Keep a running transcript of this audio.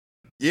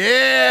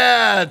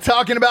Yeah,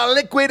 talking about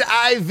liquidiv.com,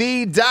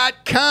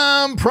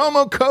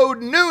 promo code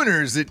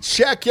Nooners at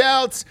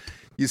checkout.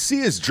 You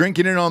see us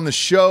drinking it on the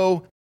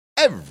show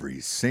every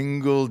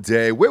single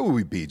day. Where would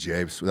we be,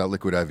 James, without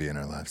Liquid IV in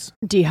our lives?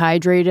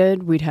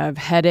 Dehydrated. We'd have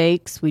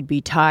headaches. We'd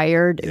be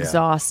tired,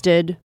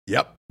 exhausted.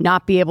 Yep.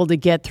 Not be able to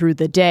get through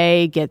the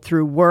day, get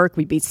through work.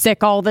 We'd be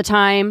sick all the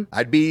time.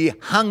 I'd be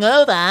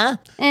hungover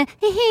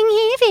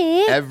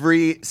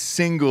every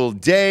single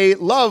day.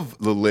 Love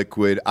the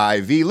Liquid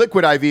IV.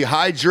 Liquid IV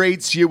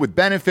hydrates you with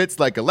benefits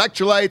like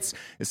electrolytes,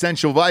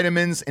 essential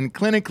vitamins, and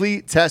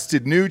clinically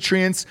tested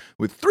nutrients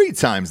with 3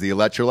 times the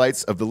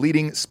electrolytes of the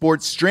leading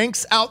sports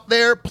drinks out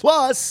there,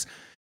 plus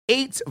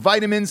 8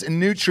 vitamins and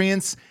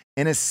nutrients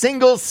in a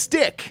single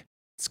stick.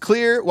 It's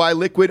clear why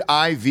Liquid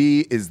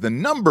IV is the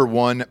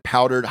 #1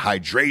 powdered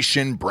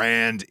hydration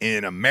brand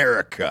in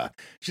America.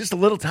 It's just a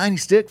little tiny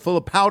stick full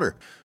of powder.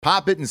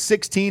 Pop it in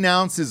 16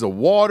 ounces of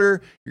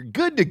water. You're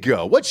good to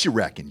go. What you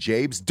reckon,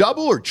 Jabes?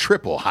 Double or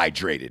triple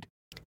hydrated?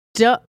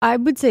 I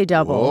would say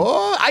double.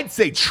 Oh, I'd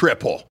say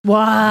triple.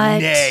 What?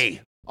 Nay,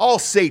 I'll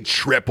say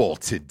triple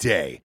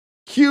today.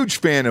 Huge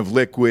fan of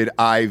Liquid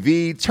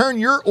IV. Turn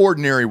your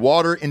ordinary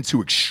water into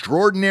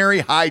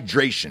extraordinary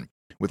hydration.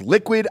 With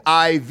Liquid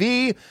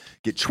IV,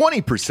 get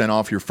 20%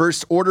 off your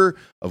first order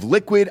of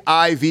Liquid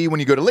IV when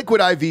you go to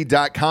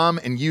liquidiv.com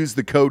and use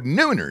the code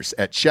Nooners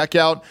at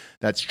checkout.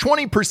 That's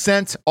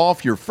 20%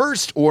 off your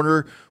first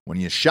order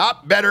when you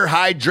shop better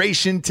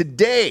hydration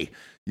today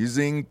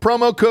using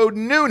promo code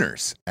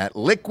Nooners at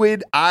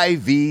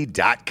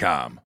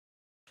liquidiv.com.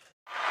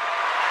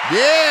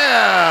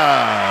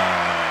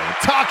 Yeah!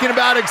 Talking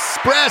about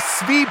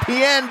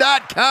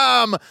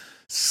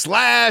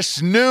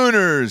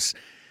expressvpn.com/Nooners.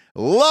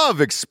 Love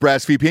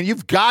ExpressVPN.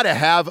 You've got to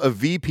have a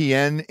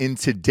VPN in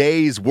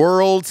today's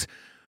world,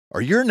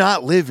 or you're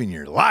not living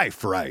your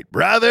life right,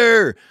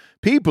 brother.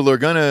 People are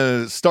going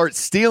to start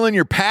stealing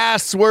your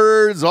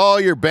passwords,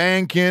 all your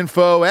bank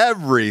info,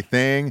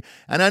 everything.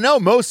 And I know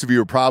most of you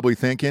are probably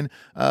thinking,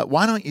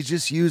 why don't you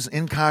just use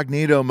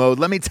incognito mode?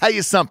 Let me tell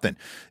you something.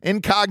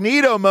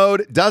 Incognito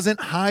mode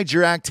doesn't hide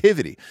your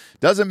activity.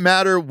 Doesn't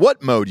matter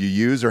what mode you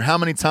use or how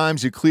many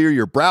times you clear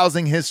your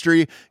browsing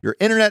history, your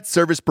internet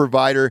service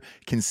provider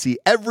can see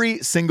every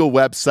single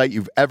website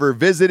you've ever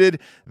visited.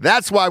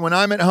 That's why when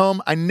I'm at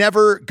home, I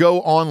never go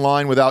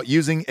online without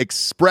using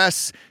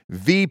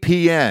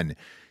ExpressVPN.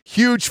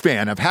 Huge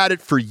fan. I've had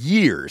it for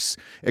years.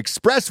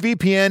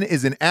 ExpressVPN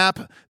is an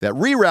app that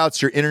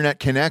reroutes your internet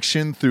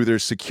connection through their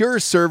secure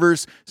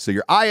servers so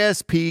your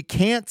ISP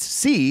can't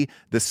see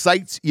the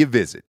sites you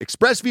visit.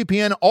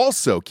 ExpressVPN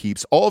also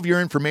keeps all of your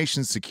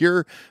information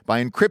secure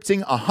by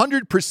encrypting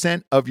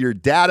 100% of your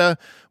data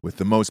with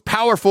the most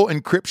powerful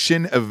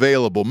encryption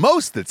available.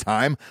 Most of the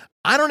time,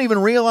 I don't even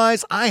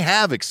realize I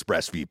have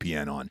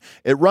ExpressVPN on.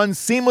 It runs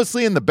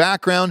seamlessly in the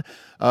background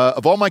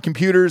of all my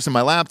computers and my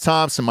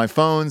laptops and my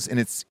phones, and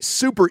it's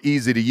super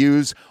easy to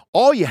use.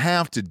 All you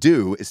have to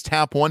do is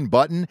tap one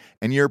button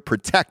and you're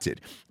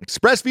protected.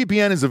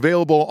 ExpressVPN is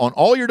available on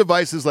all your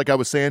devices, like I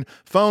was saying,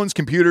 phones,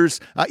 computers,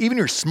 even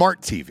your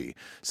smart TV.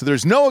 So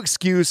there's no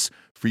excuse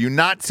for you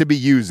not to be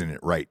using it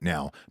right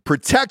now.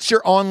 Protect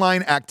your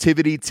online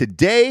activity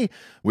today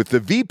with the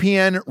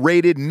VPN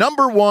rated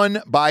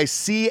 #1 by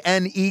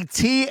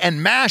CNET and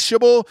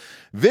Mashable.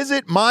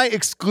 Visit my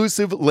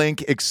exclusive link,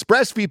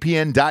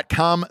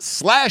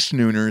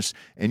 expressvpn.com/Nooners,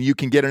 and you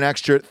can get an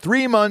extra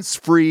 3 months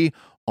free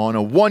on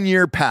a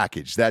 1-year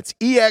package. That's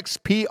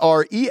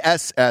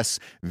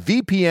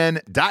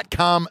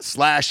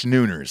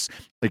expressvpn.com/Nooners.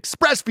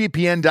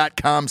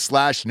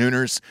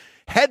 expressvpn.com/Nooners.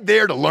 Head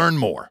there to learn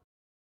more.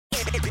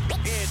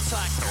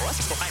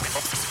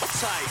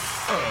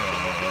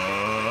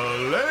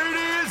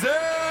 Ladies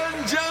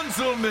and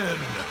gentlemen,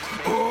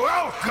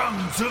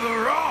 welcome to the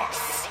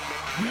Ross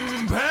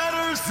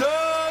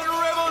Patterson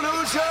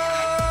Revolution!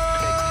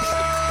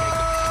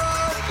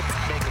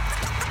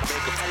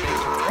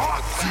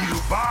 Brought to you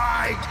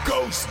by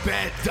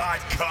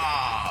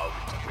GhostBed.com.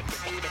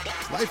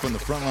 Life on the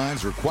front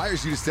lines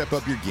requires you to step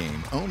up your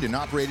game. Owned and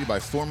operated by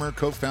former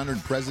co-founder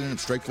and president of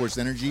Strikeforce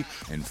Energy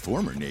and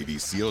former Navy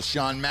SEAL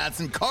Sean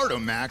Madsen,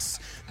 Cardomax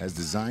has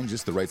designed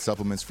just the right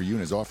supplements for you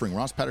and is offering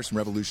Ross Patterson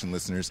Revolution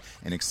listeners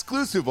an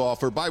exclusive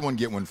offer. Buy one,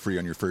 get one free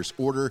on your first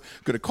order.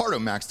 Go to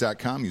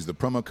Cardomax.com. Use the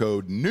promo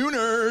code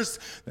Nooners.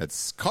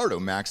 That's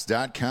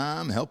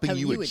Cardomax.com, helping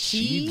you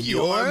achieve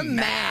your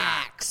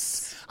max.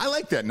 I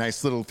like that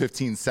nice little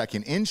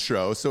 15-second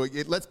intro, so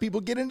it lets people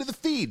get into the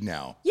feed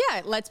now. Yeah,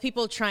 it lets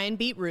people try and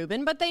beat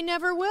Ruben, but they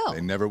never will.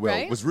 They never will.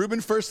 Right? Was Ruben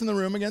first in the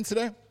room again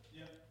today?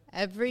 Yeah.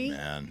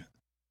 Man,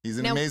 he's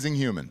an amazing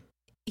human.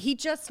 He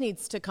just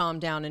needs to calm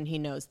down, and he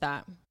knows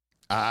that.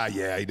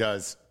 Yeah, he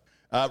does.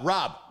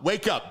 Rob,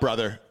 wake up,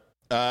 brother.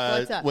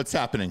 What's up? What's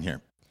happening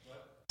here?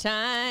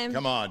 Time.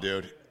 Come on,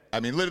 dude. I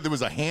mean, literally, there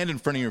was a hand in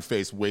front of your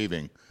face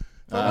waving.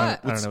 What? I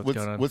don't know what's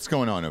going on. What's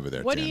going on over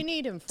there? What Dan? do you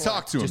need him for?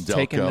 Talk to him, Just Delco.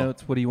 taking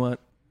notes. What do you want?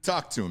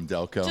 Talk to him,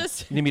 Delco.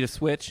 You need me to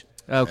switch?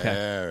 Okay.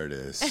 There it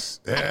is.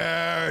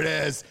 There it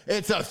is.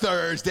 It's a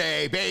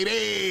Thursday,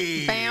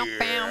 baby. Bow,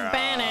 bow,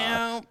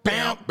 bow,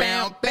 Bow,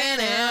 bow,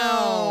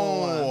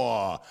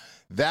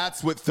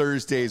 That's what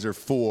Thursdays are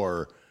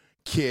for,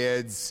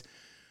 kids.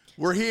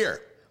 We're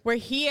here. We're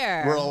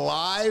here. We're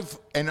alive,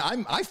 and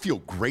I feel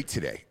great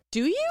today.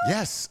 Do you?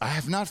 Yes, I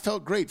have not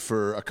felt great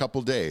for a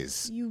couple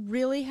days. You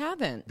really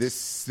haven't.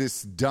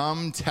 This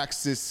dumb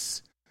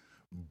Texas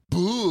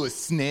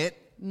bullsnit.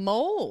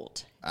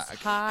 Mold.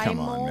 High Come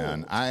mold.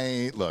 on,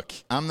 man.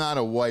 I'm not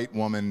a white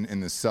woman in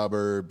the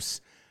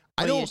suburbs.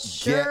 I Well, don't you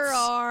sure get,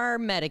 are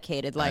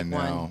medicated like I know.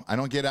 one. I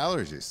don't get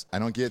allergies. I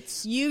don't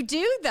get. You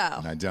do, though.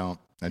 I don't.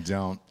 And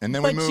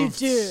then But we you moved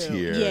do.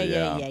 here.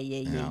 Yeah.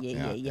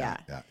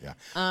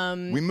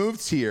 We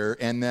moved here,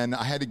 and then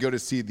I had to go to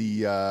see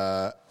the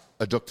a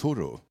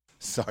doctoro.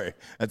 Sorry,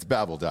 that's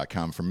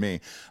Babbel.com from me.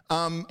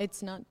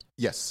 It's not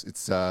Yes,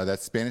 it's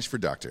that's Spanish for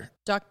doctor.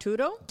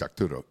 Docturo.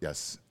 Doctoro,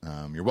 yes.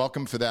 You're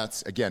welcome for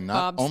that. Again,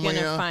 not Bob's only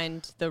gonna a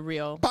find the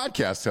real.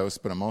 podcast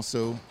host, but I'm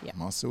also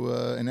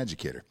an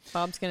educator.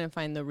 Bob's gonna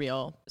find the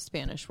real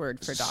Spanish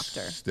word for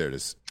doctor. There it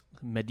is.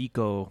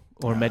 Medico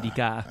or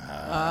medica.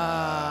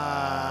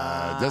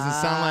 It doesn't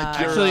sound like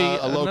you're Actually,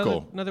 a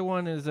local. Another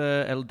one is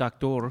El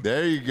Doctor.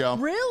 There you go.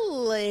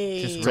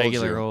 Really? Just Told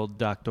regular you. old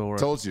doctor.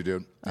 Told you,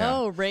 dude. Yeah.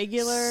 Oh,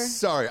 regular.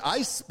 Sorry,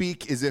 I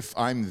speak as if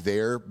I'm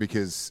there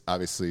because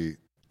obviously,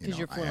 'Cause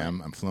you're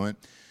fluent. I'm fluent.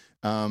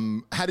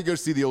 Had to go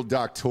see the old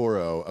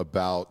Doctoro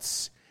about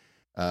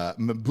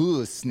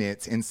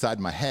Mabula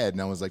inside my head,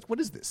 and I was like, "What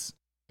is this?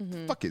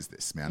 The fuck is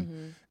this,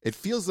 man?" It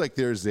feels like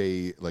there's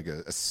a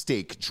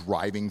stake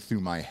driving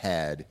through my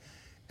head,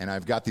 and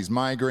I've got these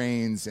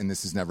migraines, and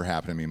this has never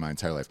happened to me in my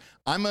entire life.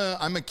 I'm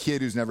a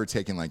kid who's never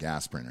taken like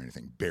aspirin or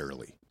anything,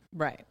 barely.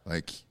 Right.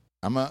 Like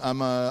I'm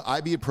a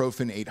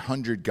ibuprofen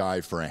 800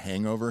 guy for a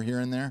hangover here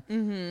and there.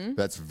 Mm-hmm.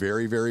 That's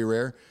very, very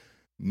rare.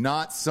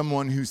 Not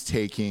someone who's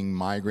taking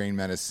migraine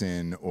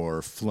medicine or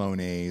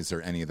Flonase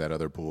or any of that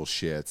other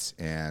bullshit.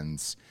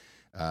 And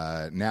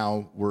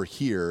now we're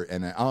here,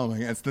 and oh my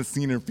God, it's the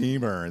Cedar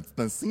fever. It's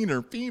the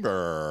Cedar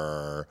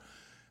fever.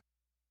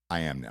 I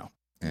am now,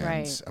 and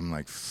Right. I'm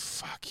like,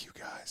 fuck you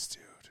guys,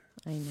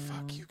 dude. I know.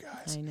 Fuck you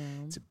guys. I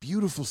know. It's a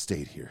beautiful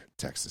state here,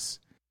 Texas.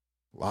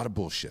 A lot of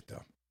bullshit,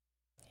 though.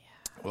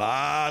 A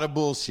lot of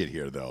bullshit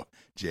here, though,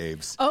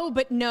 James. Oh,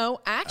 but no,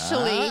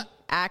 actually,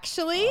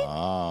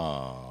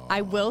 Oh.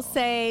 I will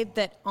say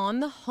that on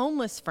the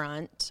homeless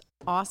front,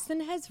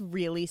 Austin has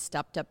really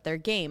stepped up their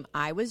game.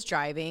 I was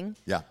driving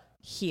Yeah.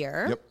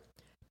 here, Yep.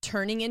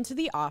 turning into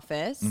the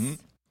office,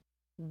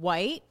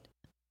 white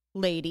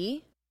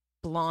lady,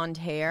 blonde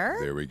hair,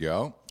 There we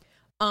go.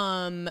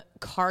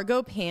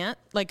 cargo pant,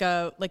 like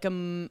a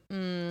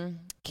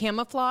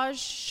camouflage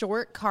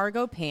short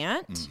cargo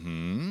pant,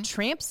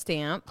 tramp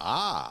stamp,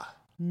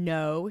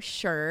 no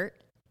shirt,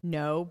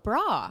 no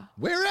bra.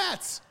 Where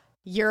at?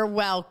 You're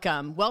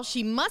welcome. Well,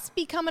 she must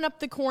be coming up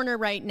the corner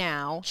right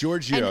now.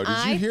 Giorgio, And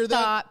did you hear that?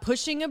 I thought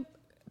pushing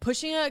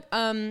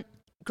a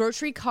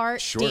grocery cart,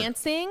 Sure.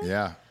 dancing.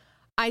 Yeah.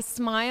 I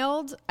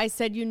smiled. I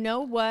said, "You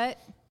know what?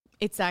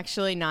 It's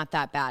actually not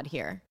that bad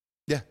here."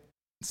 Yeah.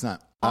 It's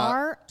not.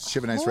 Our she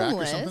have a nice rack or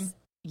homeless- something?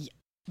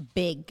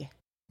 Big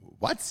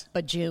What?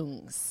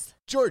 bajungs.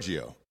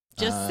 Giorgio.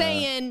 Just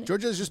saying.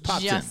 Giorgio's just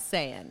popped in. Just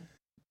saying.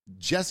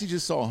 Jesse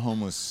just saw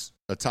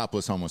a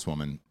topless homeless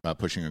woman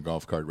pushing a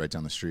golf cart right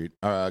down the street.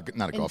 Not a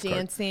And golf cart.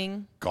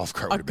 dancing. Golf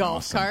cart A would have been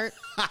golf awesome.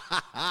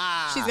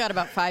 cart. She's got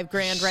about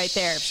 $5,000 right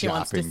there if she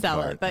wants to Shopping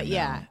sell cart, it. But I know.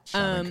 yeah.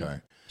 Shopping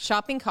cart.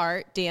 Shopping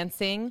cart,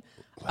 dancing.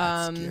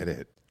 Let's get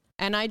it.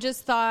 And I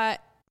just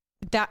thought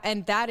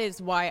that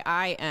is why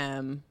I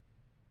am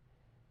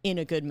in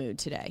a good mood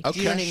today. Do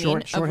you know what I mean?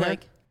 Short hair?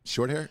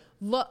 Short hair?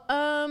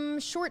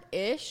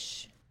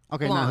 Short-ish.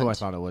 Okay, blonde. not who I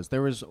thought it was.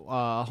 There was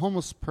a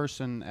homeless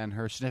person and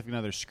her significant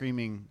other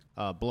screaming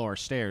below our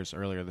stairs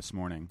earlier this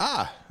morning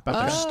about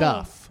their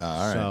stuff. all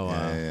right. So,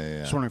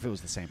 Yeah. just wondering if it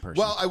was the same person.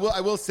 Well,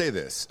 I will say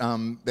this.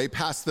 They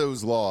passed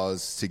those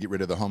laws to get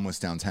rid of the homeless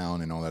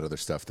downtown and all that other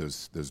stuff,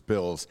 those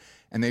bills.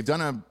 And they've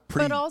done a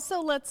pretty... But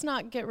also, let's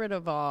not get rid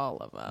of all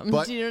of them.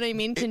 But Do you know what I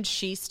mean? Can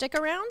she stick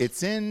around?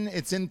 It's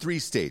in 3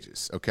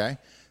 stages, okay?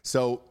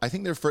 So I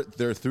think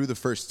they're through the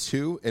first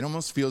 2. It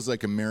almost feels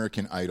like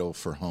American Idol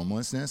for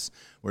homelessness,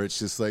 where it's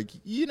just like,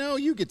 you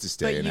get to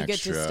stay But an you get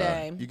extra... to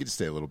stay. You get to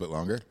stay a little bit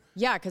longer.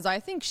 Yeah, because I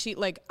think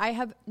I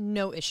have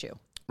no issue.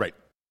 Right.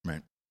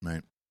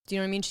 Do you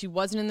know what I mean? She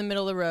wasn't in the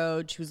middle of the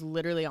road. She was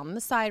literally on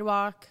the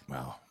sidewalk,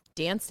 Wow.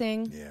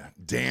 dancing, Yeah.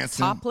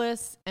 Dancing.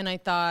 topless. And I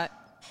thought,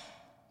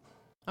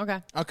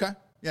 okay. Okay.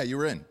 Yeah, you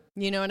were in.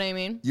 You know what I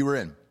mean? You were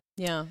in.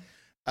 Yeah.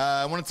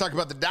 I want to talk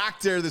about the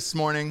doctor this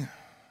morning.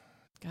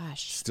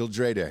 Gosh. Still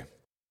Dre Day.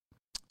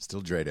 It's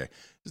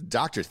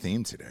doctor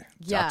theme today.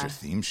 Yeah. Doctor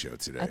theme show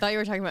today. I thought you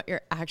were talking about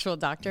your actual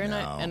doctor, and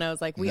I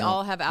was like, we No,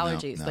 all have no,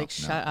 allergies. no, like,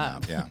 no, shut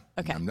up. no, yeah.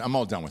 Okay. I'm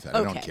all done with that.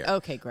 I don't care.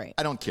 Okay, great.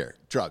 I don't care.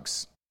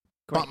 Drugs.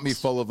 Great. Pump me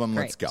full of them.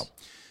 Let's go.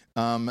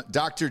 Great.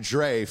 Dr.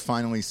 Dre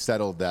finally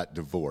settled that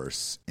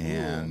divorce,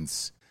 and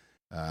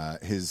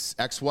his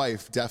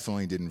ex-wife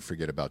definitely didn't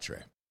forget about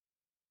Dre.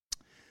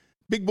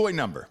 Big boy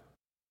number.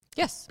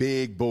 Yes.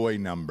 Big boy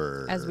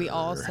number. As we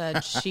all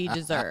said she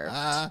deserved.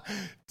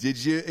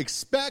 Did you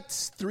expect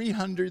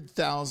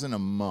 $300,000 a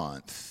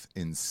month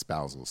in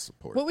spousal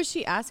support? What was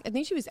she asking? I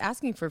think she was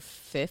asking for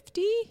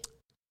 50.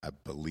 I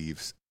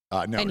believe.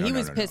 And he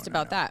was pissed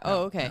about that.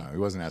 Oh, okay. No, he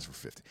wasn't asking for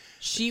 50.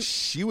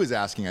 She was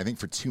asking, I think,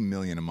 for $2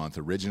 million a month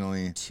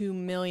originally. $2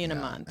 million a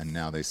month, and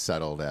now they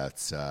settled at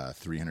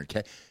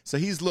 $300K. So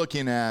he's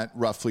looking at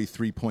roughly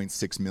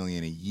 $3.6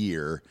 million a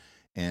year,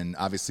 and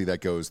obviously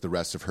that goes the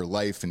rest of her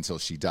life until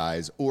she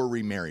dies or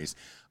remarries.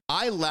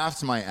 I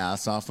laughed my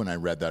ass off when I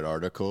read that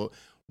article.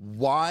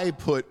 Why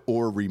put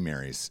or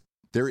remarries?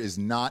 There is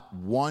not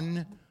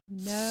one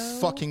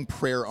fucking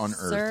prayer on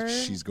earth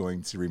she's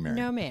going to remarry.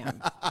 No,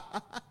 ma'am.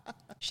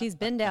 She's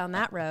been down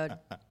that road.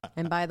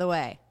 And by the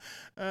way,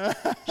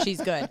 she's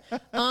good.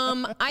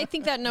 I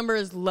think that number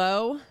is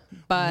low,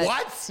 but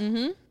what?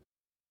 Mm-hmm.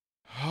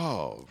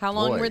 Oh, how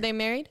long were they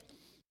married?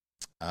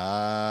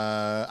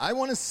 I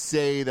want to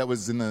say that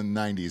was in the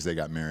 90s they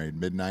got married,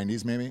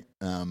 mid-90s maybe.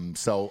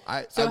 So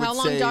I how would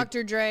long say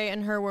Dr. Dre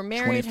and her were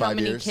married? How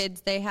many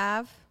kids they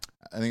have?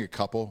 I think a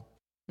couple.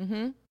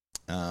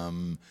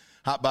 Mm-hmm.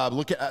 Hot Bob,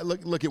 look at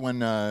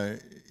when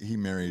he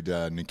married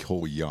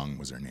Nicole Young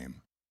was her name.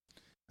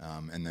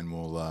 And then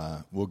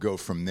we'll go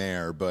from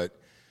there. But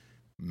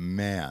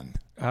man,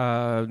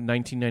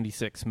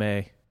 1996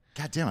 May.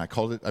 God damn, I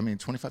called it.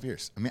 25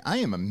 years. I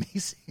am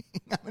amazing.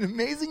 I'm an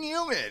amazing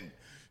human.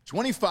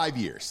 25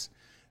 years.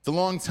 It's a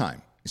long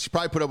time. She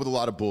probably put up with a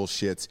lot of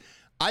bullshit.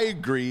 I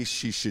agree.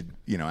 She should,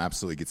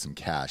 absolutely get some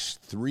cash.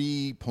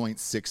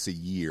 3.6 a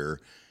year.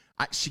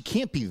 She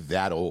can't be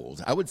that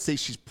old. I would say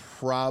she's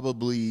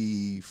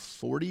probably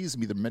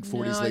 40s, either mid 40s,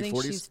 late 40s. I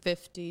think she's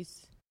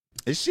 50s.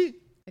 Is she?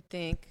 I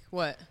think.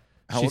 What?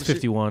 How she's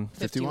 51.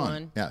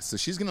 51. Yeah, so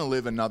she's going to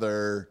live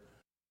another,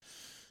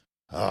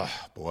 she's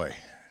going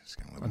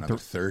to live another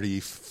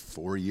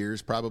 34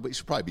 years probably.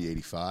 She'll probably be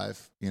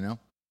 85,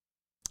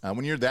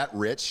 When you're that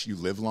rich, you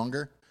live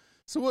longer.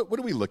 So what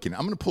are we looking at?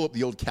 I'm going to pull up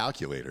the old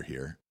calculator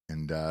here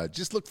and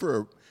just look for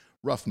a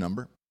rough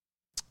number.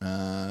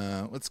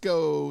 Let's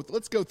go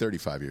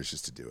 35 years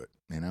just to do it,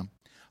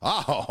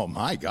 Oh,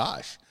 my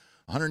gosh.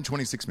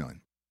 $126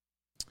 million.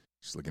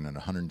 She's looking at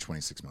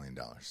 $126 million.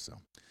 So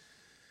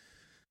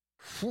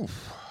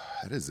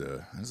that is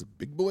a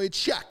big boy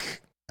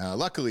check.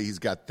 Luckily, he's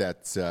got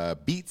that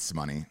Beats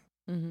money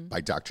by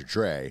Dr.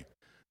 Dre,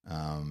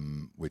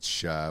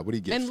 which, what do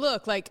you get? And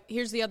look,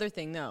 here's the other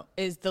thing, though,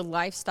 is the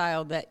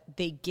lifestyle that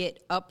they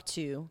get up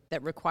to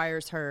that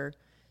requires her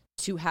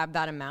to have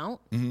that amount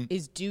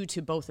is due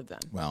to both of them.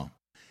 Well,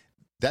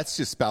 that's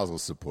just spousal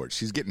support.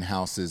 She's getting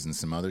houses and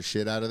some other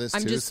shit out of this,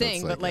 I'm just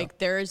saying, but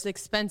there's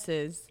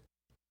expenses.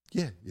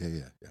 Yeah.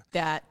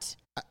 That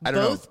I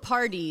don't both know.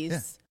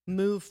 parties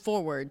move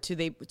forward to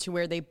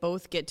where they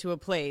both get to a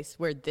place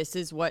where this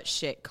is what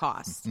shit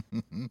costs,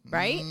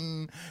 right?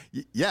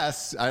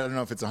 Yes, I don't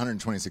know if it's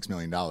 $126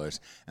 million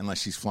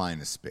unless she's flying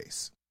to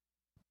space,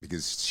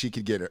 because she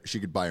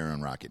could buy her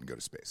own rocket and go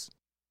to space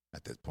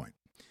at this point.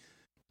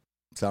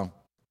 So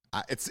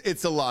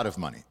it's a lot of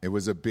money. It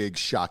was a big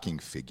shocking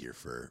figure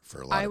for a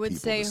lot of people. I would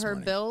say her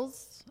morning.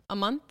 bills a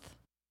month.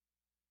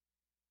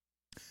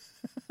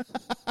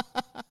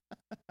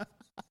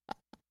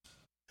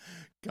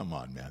 Come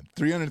on, man.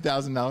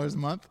 $300,000 a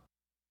month?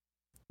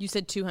 You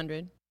said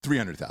 200.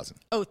 300,000.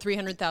 Oh,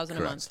 300,000 a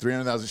Correct. month.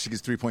 300,000. She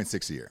gets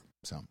 3.6 a year.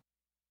 So,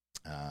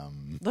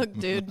 look,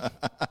 dude.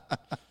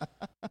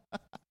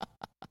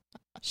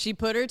 She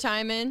put her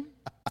time in.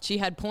 She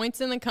had points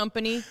in the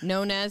company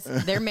known as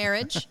their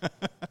marriage,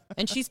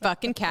 and she's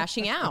fucking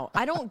cashing out.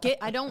 I don't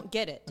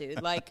get it,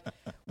 dude.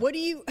 What do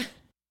you?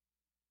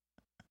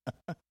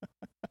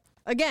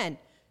 Again,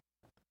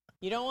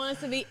 you don't want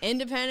us to be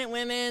independent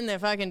women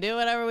that fucking do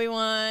whatever we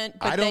want,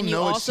 but then you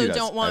also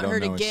don't want her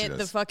to get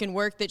the fucking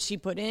work that she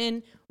put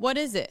in. What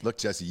is it? Look,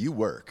 Jesse, you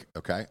work,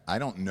 okay? I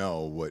don't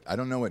know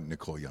what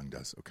Nicole Young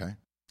does, okay?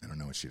 I don't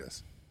know what she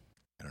does.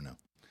 I don't know.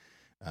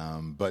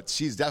 But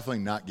she's definitely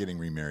not getting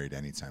remarried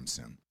anytime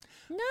soon.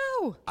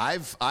 No.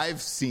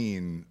 I've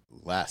seen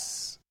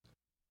less.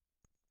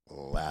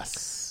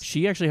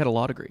 She actually had a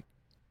law degree.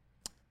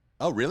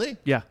 Oh, really?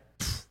 Yeah.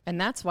 And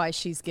that's why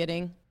she's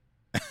getting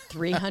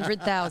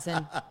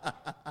 300,000.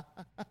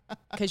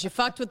 Because you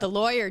fucked with the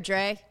lawyer,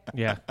 Dre.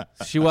 Yeah.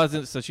 She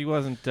wasn't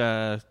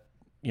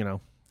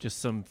just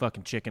some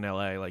fucking chick in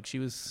LA. She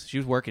was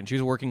working. She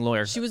was a working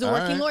lawyer. She was a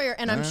working lawyer.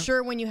 And I'm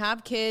sure when you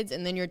have kids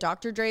and then you're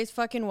Dr. Dre's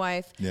fucking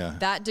wife,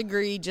 that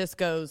degree just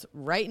goes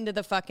right into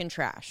the fucking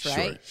trash,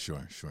 right?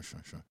 Sure.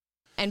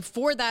 And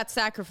for that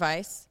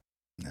sacrifice,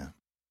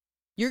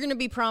 you're going to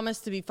be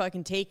promised to be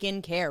fucking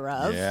taken care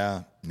of.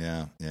 Yeah,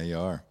 you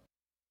are.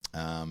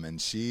 And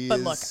she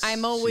But look,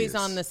 I'm always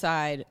on the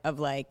side of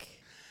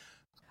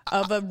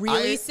of a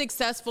really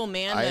successful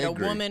man I that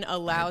agree. a woman I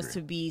allows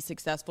agree. to be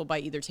successful by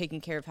either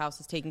taking care of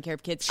houses, taking care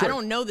of kids. Sure. I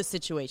don't know the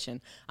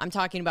situation. I'm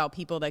talking about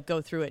people that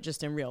go through it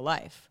just in real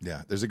life.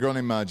 Yeah, there's a girl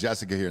named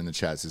Jessica here in the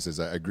chat who says,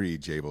 I agree,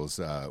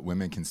 Jables.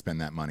 Women can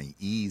spend that money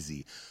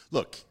easy.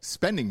 Look,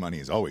 spending money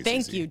is always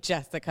Thank easy. you,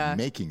 Jessica.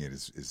 Making it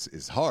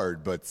is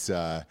hard, but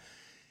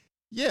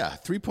yeah,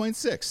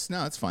 3.6.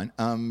 No, it's fine.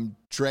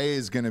 Dre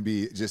is going to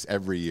be just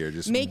every year,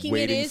 just Making it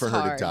waiting is for her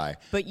hard, to die.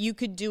 but you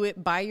could do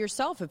it by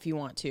yourself if you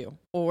want to.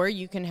 Or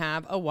you can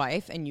have a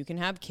wife and you can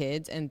have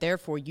kids, and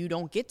therefore you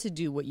don't get to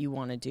do what you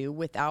want to do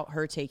without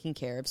her taking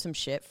care of some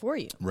shit for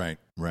you. Right.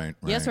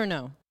 Yes or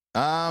no?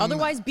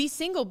 Otherwise, be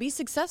single, be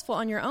successful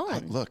on your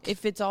own. Look.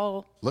 If it's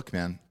all... Look,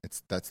 man,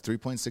 that's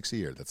 3.6 a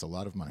year. That's a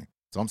lot of money.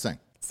 That's all I'm saying.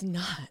 It's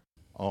not.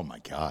 Oh my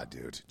God,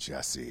 dude,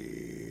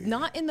 Jesse.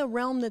 Not in the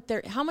realm that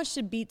they're... How much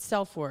did Beats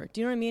sell for?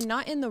 Do you know what I mean?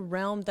 Not in the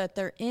realm that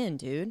they're in,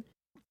 dude.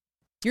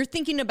 You're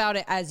thinking about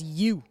it as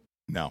you.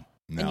 No.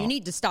 And you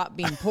need to stop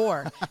being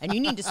poor. And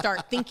you need to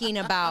start thinking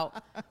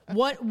about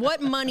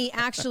what money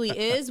actually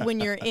is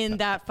when you're in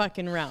that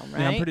fucking realm,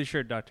 right? Yeah, I'm pretty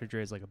sure Dr.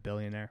 Dre is like a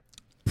billionaire.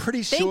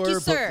 Pretty Thank sure, you,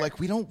 sir. but like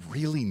we don't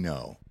really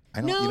know.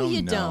 No,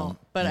 you know, don't.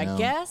 But you I know?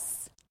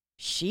 guess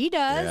she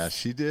does. Yeah,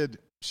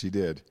 she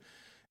did.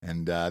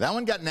 And that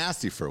one got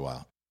nasty for a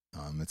while.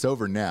 It's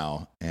over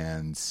now,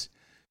 and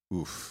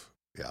oof,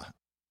 yeah.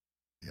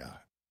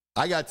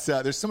 I got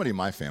there's somebody in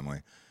my family.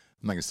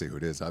 I'm not gonna say who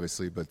it is,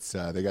 obviously, but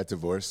they got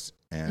divorced,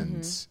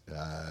 and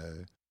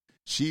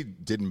she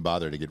didn't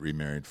bother to get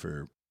remarried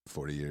for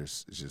 40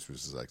 years. It just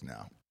was like,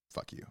 no,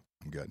 fuck you,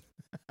 I'm good.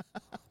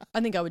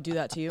 I think I would do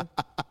that to you.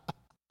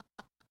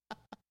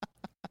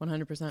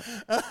 100%.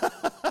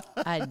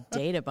 I'd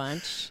date a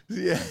bunch,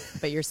 Yeah,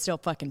 but you're still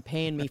fucking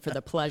paying me for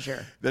the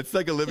pleasure. that's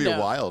like Olivia Yeah.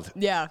 Wilde.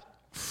 Yeah.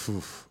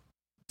 Oof.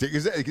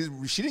 Because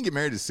she didn't get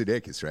married to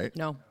Sudeikis, right?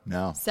 No.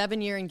 No.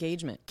 7-year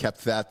engagement.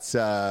 Kept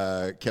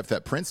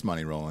that Prince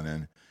money rolling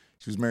in.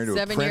 She was married to a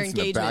 7-year prince in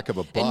the engagement. back of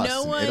a And bus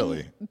no in one,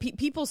 Italy.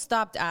 People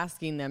stopped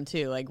asking them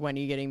too, like, when are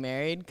you getting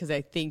married? Because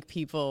I think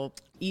people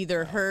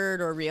either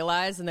heard or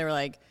realized, and they were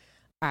like,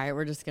 all right,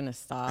 we're just going to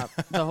stop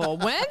the whole,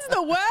 when's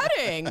the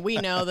wedding? We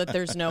know that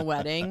there's no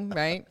wedding,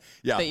 right?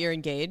 Yeah. But you're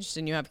engaged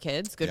and you have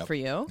kids. Good Yep. for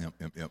you.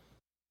 Yep.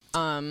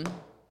 Um,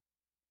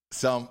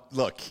 So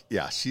look,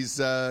 yeah, she's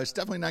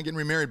definitely not getting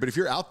remarried. But if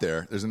you're out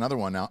there, there's another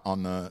one out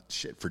on the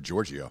shit for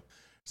Giorgio.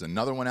 There's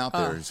another one out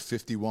there who's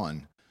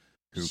 51.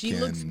 Who she can,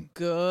 looks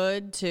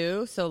good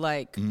too. So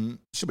like,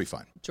 she'll be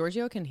fine.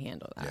 Giorgio can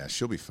handle that. Yeah,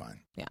 she'll be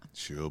fine. Yeah.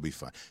 She'll be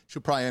fine.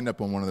 She'll probably end up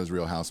on one of those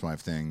Real Housewife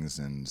things,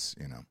 and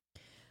you know.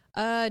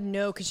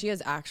 No, because she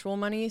has actual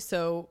money.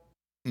 So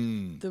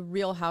the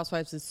Real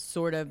Housewives is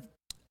sort of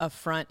a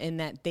front in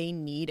that they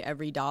need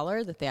every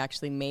dollar that they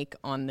actually make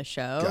on the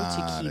show Got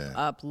to keep it.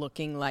 up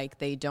looking like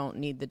they don't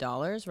need the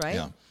dollars, right?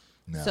 Yeah.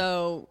 No.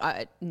 So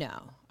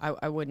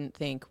I wouldn't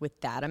think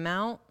with that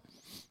amount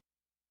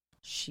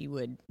she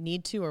would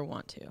need to or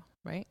want to,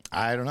 right?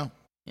 I don't know.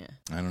 Yeah.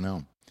 I don't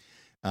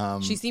know.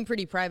 She seemed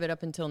pretty private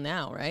up until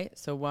now, right?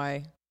 So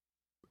why?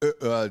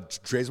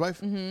 Dre's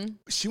wife? Mm-hmm.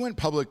 She went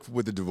public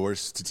with the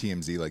divorce to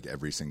TMZ like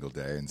every single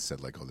day and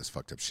said like all this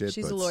fucked up shit.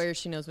 She's but a lawyer.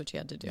 She knows what she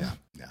had to do.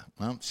 Yeah.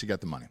 Well, she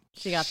got the money.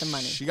 She got the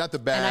money. She got the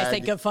bag. And I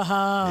say good for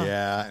her.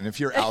 Yeah, and if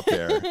you're out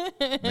there,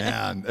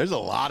 man, there's a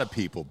lot of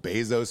people.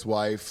 Bezos'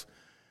 wife,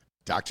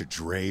 Dr.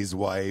 Dre's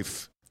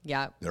wife.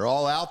 Yeah. They're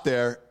all out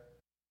there.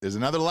 There's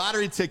another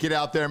lottery ticket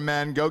out there,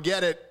 man. Go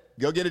get it.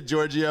 Go get it,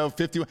 Giorgio.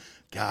 51.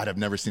 God, I've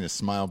never seen a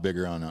smile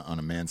bigger on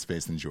a man's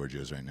face than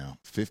Giorgio's right now.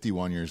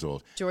 51 years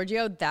old.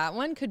 Giorgio, that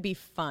one could be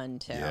fun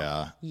too.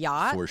 Yeah.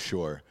 Yacht? For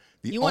sure.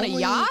 You want a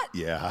yacht?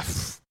 Yeah.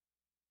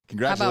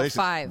 Congratulations.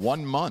 How about 5?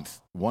 1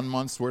 month. 1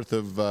 month's worth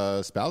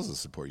of spousal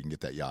support. You can get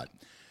that yacht.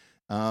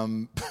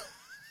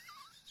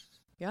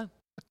 Yeah.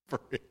 For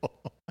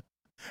real.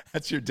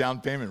 That's your down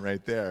payment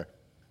right there.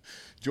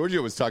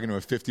 Giorgio was talking to a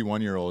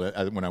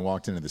 51-year-old when I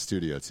walked into the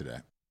studio today.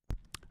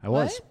 I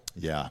was. What?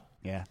 Yeah.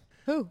 Yeah.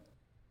 Who?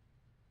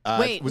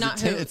 Wait, was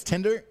not it who? It's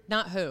Tinder?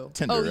 Not who?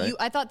 Tinder, oh, right?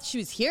 I thought she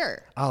was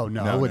here. Oh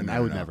no, No, I wouldn't. no, I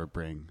would no. never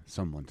bring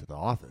someone to the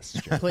office.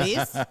 Jerry.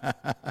 Please?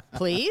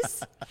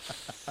 Please?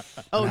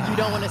 Oh, you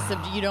don't want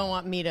to you don't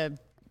want me to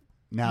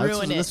No,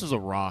 ruin it. this was a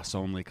Ross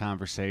only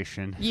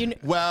conversation. you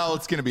Well,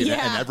 it's going to be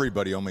Yeah. an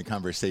everybody-only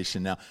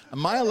conversation now.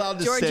 Am I allowed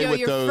to Giorgio, say what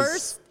your those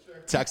first-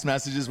 text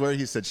messages were?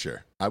 He said,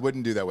 sure. I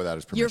wouldn't do that without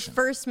his your permission.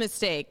 first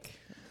mistake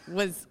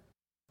was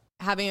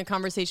having a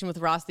conversation with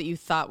Ross that you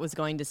thought was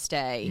going to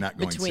stay Not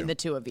going between to. the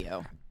two of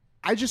you.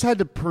 I just had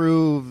to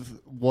prove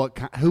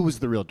who was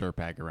the real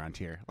dirtbag around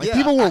here. Like Yeah,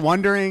 people were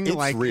wondering. it's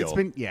like real. It's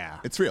been, yeah,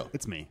 It's real.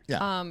 It's me.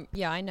 Yeah.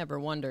 Yeah, I never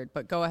wondered,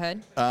 but go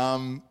ahead.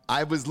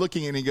 I was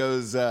looking and he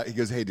goes,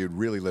 hey, dude,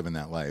 really living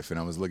that life. And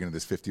I was looking at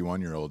this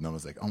 51-year-old and I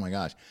was like, oh my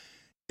gosh.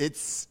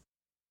 It's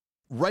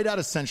right out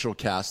of Central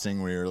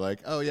Casting where you're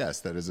like, oh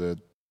yes, that is a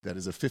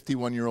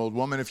 51-year-old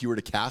woman. If you were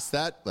to cast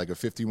that, like a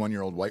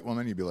 51-year-old white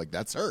woman, you'd be like,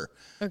 that's her.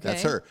 Okay.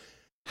 That's her.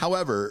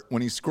 However,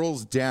 when he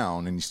scrolls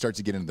down and you start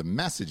to get into the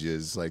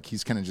messages, like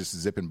he's kind of just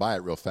zipping by it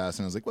real fast.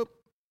 And I was like, well,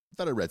 I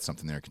thought I read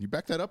something there. Can you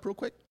back that up real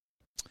quick?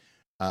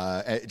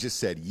 It just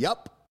said,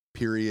 "Yup,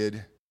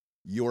 period.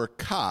 Your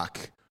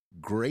cock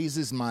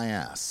grazes my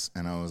ass."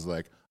 And I was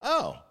like,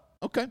 "Oh,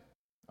 okay.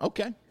 All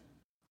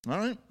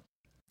right."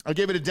 I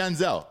gave it a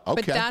Denzel.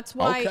 Okay. But that's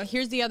why, okay.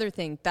 Here's the other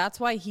thing. That's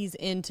why he's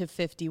into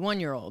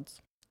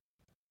 51-year-olds.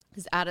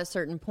 Because at a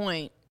certain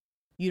point,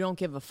 you don't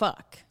give a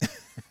fuck.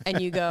 And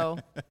you go,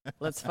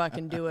 let's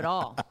fucking do it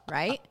all,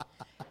 right?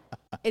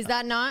 Is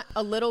that not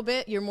a little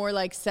bit? You're more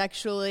like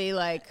sexually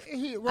like,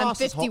 I'm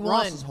 51.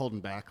 Ross is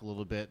holding back a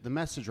little bit. The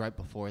message right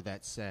before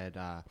that said,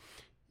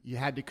 you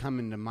had to come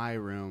into my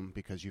room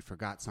because you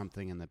forgot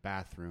something in the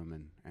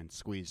bathroom and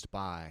squeezed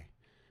by.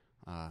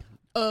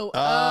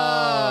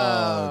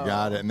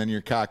 Got it. And then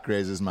your cock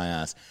grazes my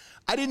ass.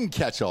 I didn't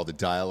catch all the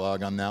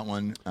dialogue on that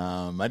one.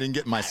 I didn't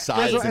get my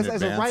size in advance.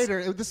 As a writer,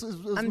 it was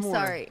I'm more,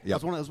 sorry. I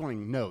was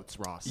wanting notes,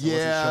 Ross. Yeah. I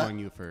wasn't showing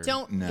you for...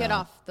 Don't get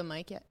off the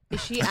mic yet.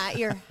 Is she at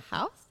your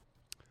house?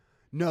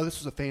 No, this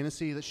was a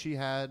fantasy that she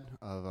had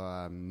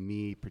of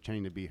me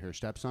pretending to be her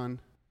stepson.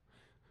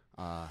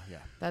 Yeah.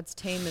 That's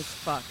tame as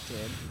fuck,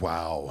 dude.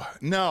 Wow.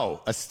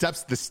 No, the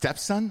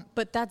stepson?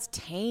 But that's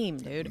tame,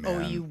 dude.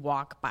 Man. Oh, you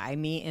walk by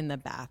me in the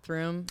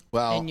bathroom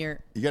Well, and you're...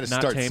 you got to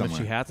Not start tame somewhere.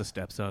 if she has a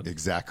stepson.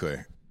 Exactly.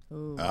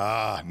 Ooh.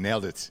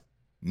 Nailed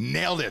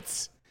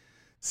it.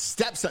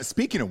 Stepson.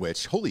 Speaking of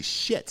which, holy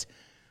shit.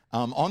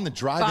 On the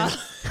drive-in.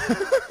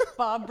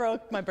 Bob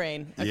broke my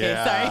brain. Okay,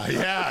 yeah, sorry.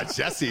 Yeah,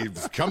 Jesse,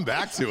 come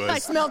back to us. I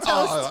smell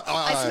toast.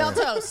 I smell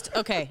toast.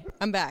 Okay,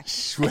 I'm back.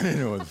 Went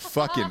into a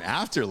fucking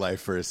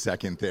afterlife for a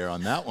second there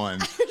on that one.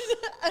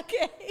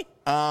 Okay.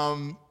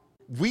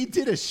 We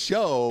did a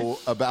show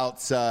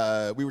about,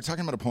 we were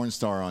talking about a porn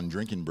star on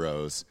Drinking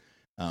Bros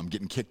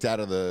getting kicked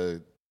out of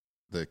the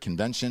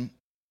convention,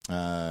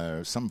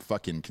 some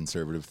fucking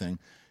conservative thing.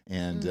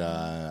 And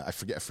I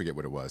forget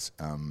what it was.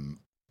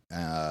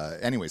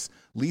 Anyways,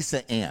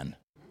 Lisa Ann,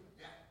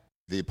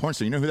 the porn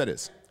star, you know who that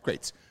is?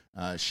 Great.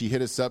 She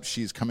hit us up.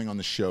 She's coming on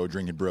the show,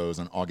 Drinking Bros,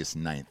 on August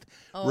 9th.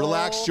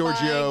 Relax,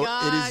 Giorgio.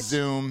 my It gosh. is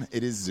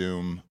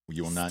Zoom.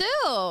 You will not.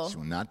 Still. She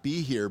will not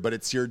be here, but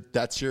that's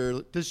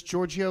your. Does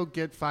Giorgio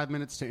get 5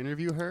 minutes to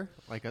interview her?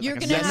 You're like a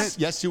gonna segment? have-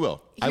 Yes, you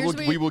will. Here's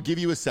where We will give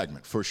you a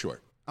segment for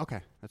sure. Okay,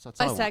 that's all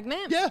I A want.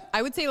 segment? Yeah.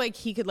 I would say like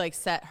he could like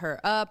set her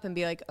up and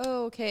be like,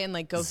 oh, okay, and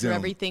like go Zoom. through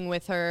everything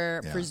with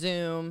her Yeah. for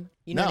Zoom.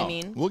 You know what I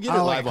mean? We'll get it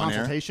Oh, live like on air.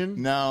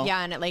 consultation? No.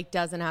 Yeah, and it like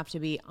doesn't have to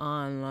be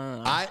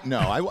online.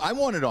 I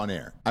want it on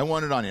air.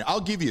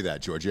 I'll give you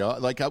that, Giorgio.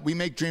 We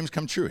make dreams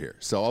come true here,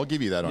 so I'll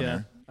give you that on Yeah.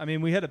 air. I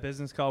mean, we had a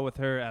business call with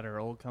her at her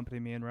old company,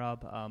 me and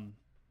Rob,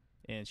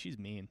 and she's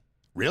mean.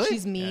 Really?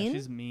 She's mean. Yeah,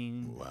 she's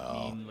mean.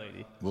 Mean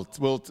lady.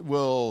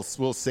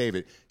 We'll save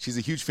it. She's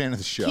a huge fan of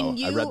the show. Can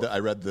you- I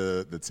read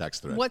the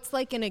text thread. What's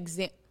like an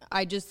example?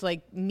 I just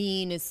like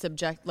mean is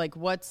subject. Like,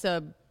 what's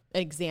a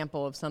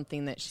example of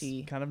something that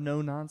she? Kind of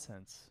no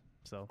nonsense.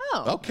 So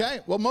Oh,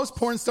 Okay. Well, most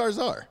porn stars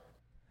are.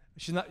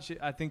 she's not.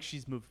 I think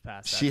she's moved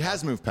past that. She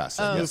has moved past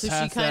that. Oh, Yes. so she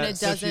Past kinda that.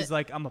 So doesn't- she's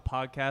like, I'm a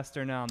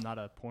podcaster now. I'm not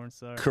a porn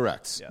star.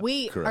 Correct. Yeah.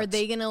 wait. Correct. Are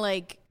they gonna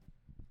like?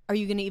 Are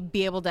you gonna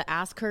be able to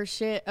ask her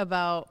shit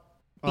about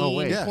being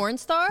wait. a porn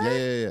star?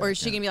 Yeah. Or is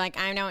she gonna be like,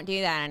 I don't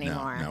do that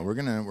anymore? No, we're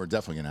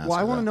definitely gonna ask. Well,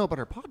 I her want to that. know about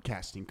her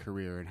podcasting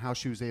career and how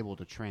she was able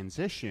to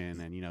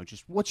transition and,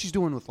 just what she's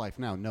doing with life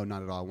now. No,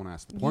 not at all. I want to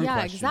ask the porn Yeah,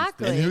 questions.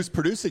 exactly. And who's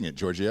producing it,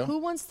 Giorgio? Who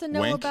wants to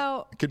know Wink?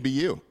 about It could be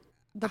you.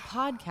 the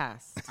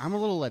podcast? I'm a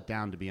little let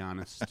down, to be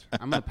honest.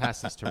 I'm going to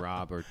pass this to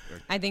Rob. Or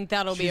I think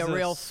that'll be She's a a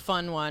real s-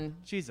 fun one.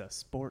 She's a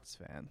sports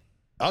fan.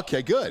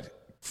 Okay, good.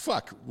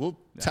 Fuck, we'll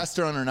test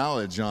her on her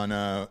knowledge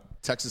on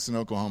Texas and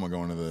Oklahoma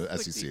going to the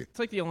SEC. It's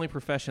like the only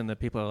profession that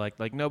people are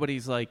like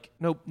nobody's like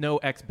no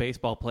ex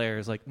baseball player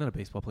is like not a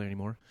baseball player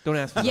anymore. Don't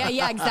ask me.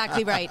 Yeah,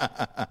 exactly right.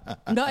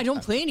 No, I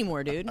don't play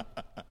anymore, dude.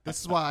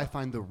 this is why I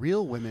find the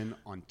real women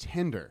on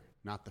Tinder,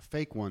 not the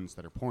fake ones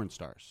that are porn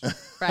stars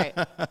Right.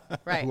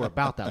 who are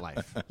about that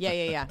life.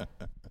 Yeah.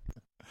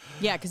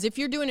 Yeah, because if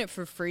you're doing it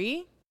for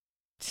free,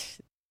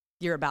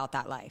 you're about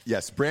that life.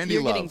 Yes, Brandy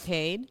You're Love. getting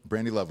paid.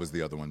 Brandy Love was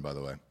the other one, by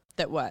the way,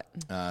 That what?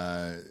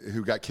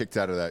 who got kicked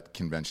out of that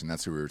convention.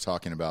 That's who we were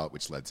talking about,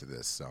 which led to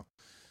this. So,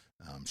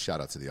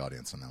 shout out to the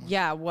audience on that one.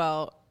 Yeah,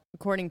 well,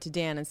 according to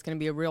Dan, it's going to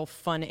be a real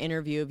fun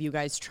interview of you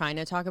guys trying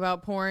to talk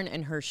about porn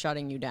and her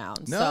shutting you down.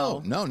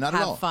 No, so not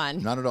have at all.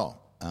 fun. Not at all.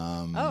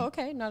 Oh,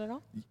 okay, not at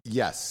all.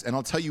 Yes, and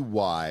I'll tell you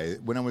why.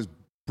 When I was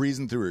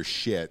breezing through her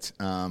shit,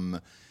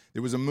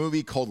 there was a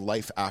movie called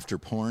Life After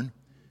Porn,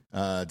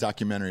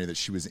 documentary that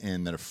she was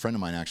in that a friend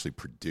of mine actually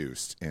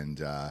produced,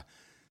 and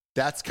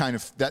that's kind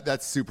of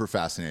that's super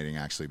fascinating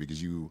actually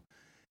because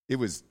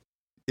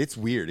it's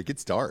weird. It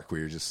gets dark where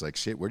you're just like,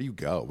 shit, where do you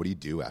go? What do you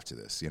do after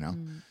this?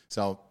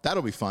 So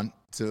that'll be fun.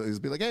 So it'll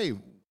be like, hey,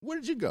 where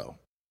did you go?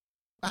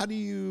 How do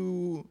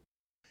you?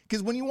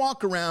 Because when you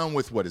walk around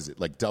with what is it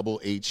like double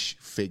H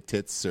fake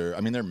tits or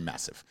they're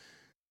massive.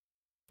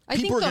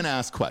 People are going to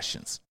ask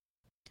questions.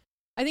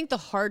 I think the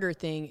harder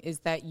thing is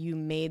that you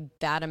made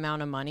that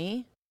amount of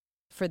money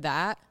for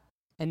that,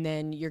 and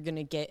then you're going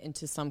to get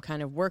into some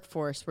kind of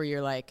workforce where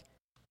you're like,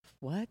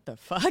 what the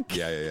fuck?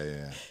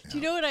 Yeah. Do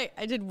you know what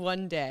I did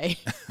one day?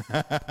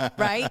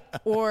 Right?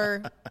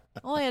 Or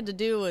all I had to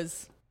do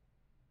was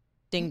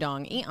ding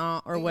dong,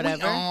 or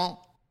whatever.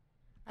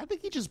 I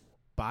think you just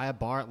buy a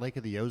bar at Lake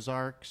of the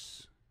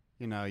Ozarks.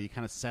 You know, you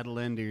kind of settle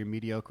into your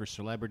mediocre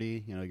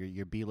celebrity, you know,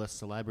 your B-list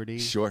celebrity.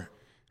 Sure.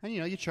 And, you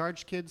know, you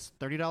charge kids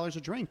 $30 a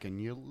drink and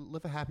you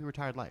live a happy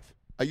retired life.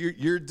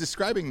 You're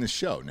describing the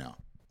show now.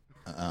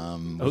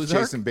 With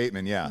Ozark? Jason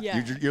Bateman, yeah.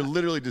 You're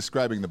literally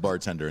describing the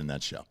bartender in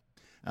that show.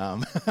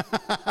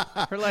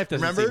 Her life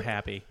doesn't Remember? seem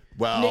happy.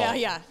 Well,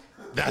 Yeah.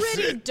 That's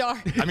Pretty it. dark.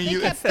 I mean,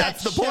 They kept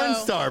that's the that porn show.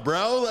 star,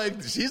 bro.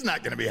 Like, she's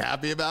not going to be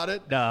happy about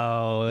it.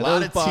 No, Lot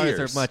those of bars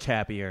tears. are much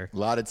happier. A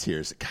lot of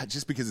tears. God,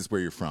 just because it's where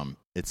you're from,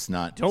 it's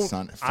not. Don't. It's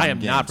not fun I am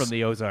not games. from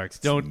the Ozarks.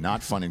 It's Don't.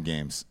 not fun in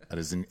games. That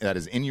is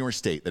in your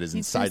state. That is He's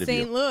inside from of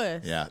you. St.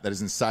 Louis. Yeah, that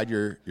is inside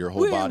your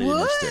whole Wait, body and your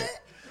what? state.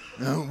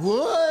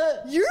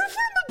 What? You're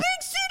from a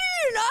big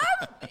city and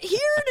I'm here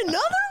in another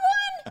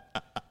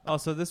one?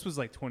 Also, this was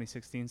like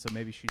 2016, so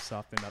maybe she's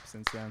softened up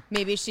since then.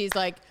 Maybe she's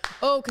like,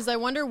 oh, because I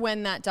wonder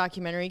when that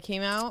documentary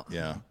came out.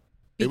 Yeah,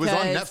 it was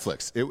on Because-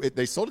 Netflix.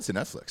 They sold it to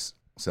Netflix,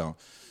 so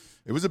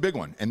it was a big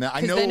one. And I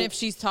Because know. then if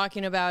she's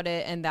talking about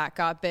it and that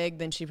got big,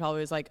 then she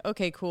probably was like,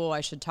 okay, cool,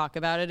 I should talk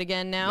about it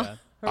again now. Yeah.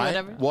 Or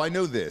whatever. Well, I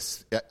know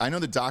this. I know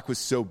the doc was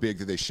so big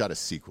that they shot a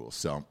sequel.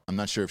 So I'm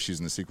not sure if she's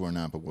in the sequel or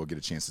not, but we'll get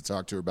a chance to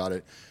talk to her about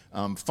it.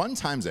 Fun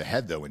times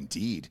ahead, though,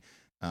 indeed.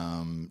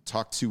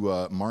 Talked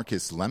to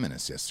Marcus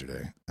Lemonis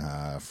yesterday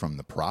from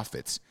The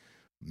Prophets.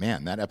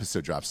 Man, that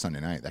episode dropped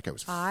Sunday night. That guy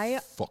was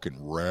fucking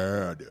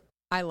rad.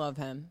 I love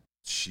him.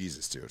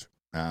 Jesus, dude.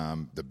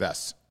 The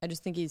best. I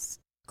just think he's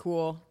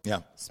cool,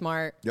 Yeah.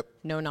 smart, Yep.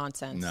 no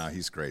nonsense. No,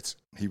 he's great.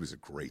 He was a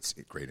great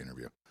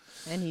interview.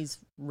 And he's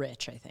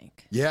rich, I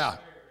think. Yeah.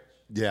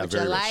 Yeah, Which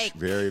very I rich. like.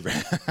 Very,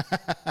 very.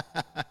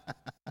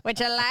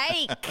 Which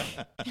I like.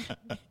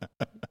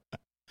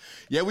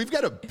 Yeah, we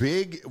got a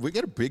big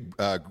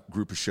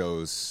group of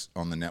shows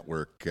on the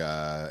network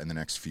in the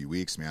next few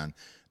weeks, man.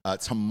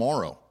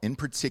 Tomorrow, in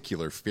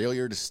particular,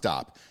 Failure to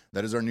Stop.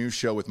 That is our new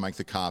show with Mike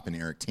the Cop and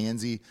Eric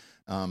Tanzi.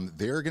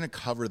 They're going to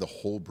cover the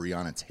whole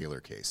Breonna Taylor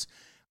case.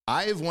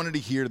 I've wanted to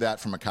hear that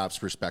from a cop's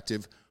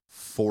perspective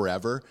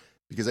forever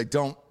because I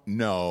don't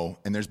know,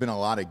 and there's been a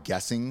lot of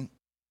guessing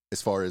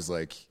as far as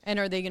like. And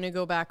are they going to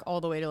go back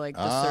all the way to like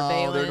the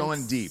surveillance? They're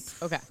going deep.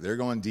 Okay. They're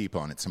going deep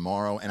on it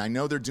tomorrow. And I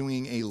know they're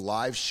doing a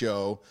live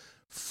show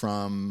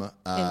from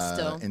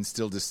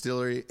Instill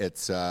Distillery.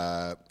 It's,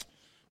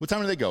 what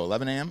time do they go?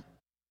 11 a.m.?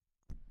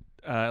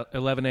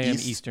 11 a.m.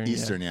 Eastern.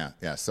 Eastern,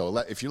 yeah. So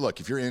if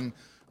you're in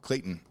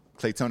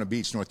Claytona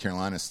Beach, North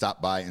Carolina,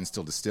 stop by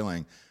Instill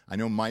Distilling. I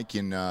know Mike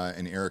and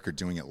Eric are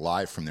doing it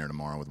live from there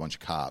tomorrow with a bunch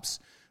of cops.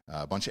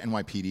 A bunch of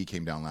NYPD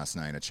came down last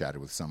night. I chatted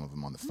with some of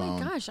them on the Oh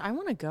phone. my gosh, I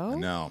want to go. I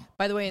know.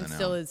 By the way, I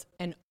Instill know. is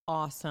an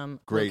awesome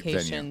Great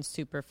location, venue.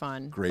 super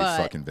fun. Great but,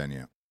 fucking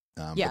venue.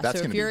 Yeah, but that's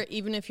so gonna if you're be,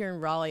 even if you're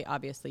in Raleigh,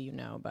 obviously you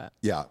know, but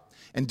yeah,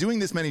 and doing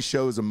this many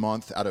shows a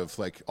month out of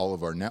like all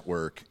of our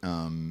network,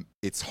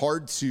 it's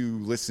hard to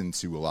listen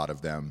to a lot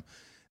of them.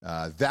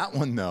 That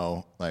one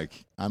though, like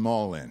I'm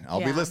all in. I'll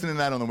be Yeah. listening to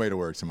that on the way to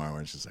work tomorrow.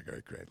 And it's just like, all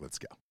right, great, let's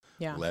go.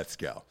 Yeah. Let's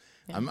go.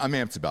 Yeah. I'm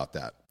amped about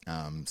that.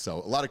 So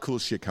a lot of cool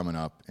shit coming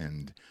up,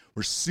 and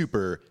we're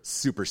super,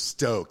 super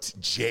stoked.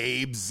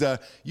 Jabes,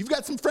 you've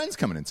got some friends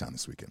coming in town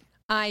this weekend.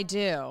 I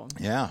do.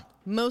 Yeah.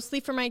 Mostly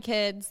for my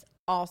kids,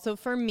 also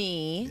for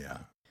me. Yeah.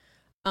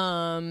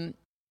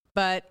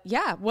 But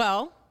yeah,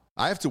 well,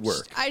 I have to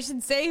work. I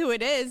should say who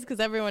it is because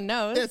everyone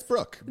knows. Yeah, it's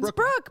Brooke. Brooke.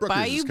 Brookers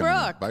Bayou is coming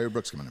in. Brooke. Bayou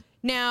Brooke's coming in.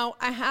 Now,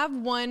 I have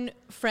one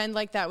friend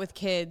like that with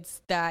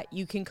kids that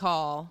you can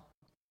call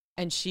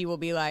and she will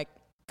be like,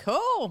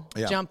 cool,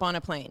 Yeah. jump on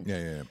a plane.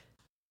 Yeah.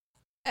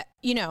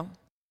 You know,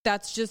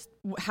 that's just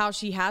how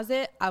she has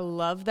it. I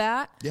love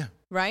that. Yeah.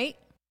 Right?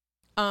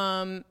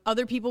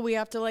 Other people we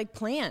have to like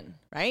plan,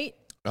 right?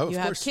 Oh, you of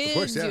have course, kids, of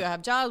course, yeah. you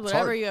have jobs, It's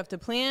whatever, hard. you have to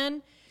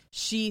plan.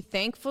 She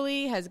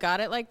thankfully has got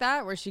it like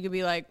that where she could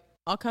be like,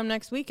 I'll come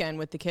next weekend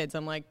with the kids.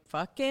 I'm like,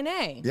 fucking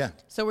A. Yeah.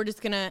 So we're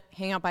just going to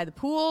hang out by the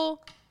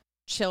pool,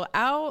 chill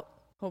out.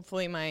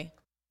 Hopefully my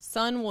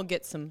son will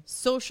get some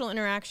social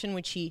interaction,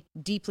 which he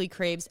deeply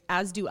craves,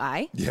 as do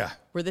I. Yeah.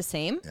 We're the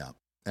same. Yeah.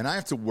 And I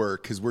have to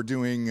work because we're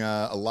doing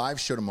a live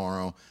show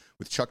tomorrow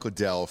with Chuck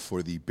Liddell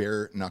for the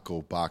Bare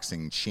Knuckle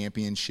Boxing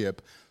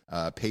Championship.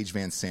 Paige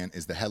Van Sant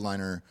is the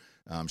headliner.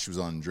 She was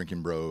on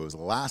Drinking Bros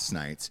last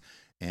night.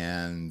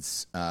 And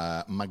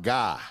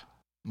Maga,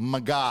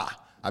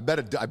 I bet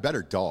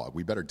her dog.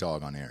 We bet her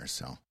dog on air.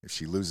 So if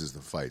she loses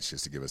the fight, she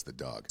has to give us the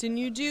dog. Didn't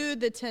you do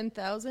the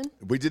 10,000?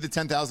 We did the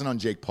 10,000 on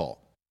Jake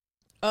Paul.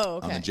 Oh,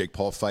 okay. On the Jake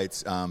Paul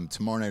fights.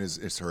 Tomorrow night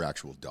is her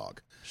actual dog.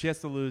 She has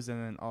to lose,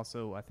 and then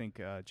also I think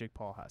Jake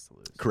Paul has to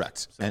lose.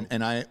 Correct. So-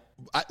 And I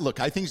look,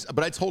 I think,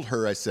 but I told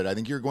her, I said, I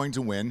think you're going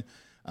to win,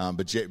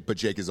 but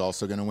Jake is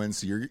also going to win.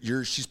 So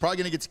she's probably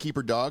going to get to keep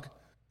her dog,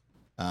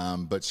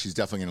 but she's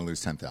definitely going to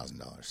lose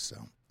 $10,000. So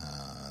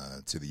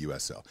to the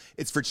USO,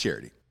 it's for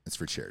charity.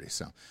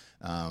 So.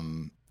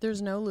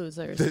 There's no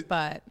losers,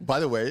 but By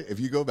the way, if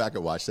you go back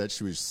and watch that,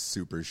 she was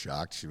super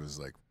shocked. She was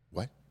like,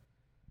 "What?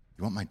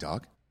 you want my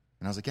dog?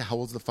 And I was like, yeah, how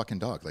old's the fucking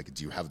dog? Like,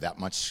 do you have that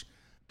much?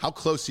 How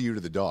close are you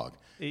to the dog?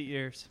 8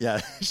 years.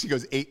 Yeah. She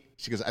goes, 8.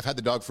 She goes, I've had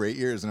the dog for 8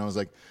 years. And I was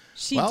like,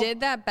 She well, did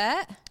that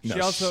bet?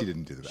 No, she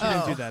didn't do She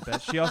that. didn't do that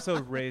bet. She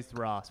also raised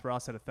Ross.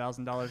 Ross had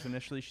 $1,000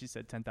 initially. She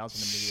said $10,000 immediately.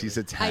 She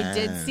said 10. I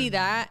did see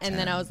that, and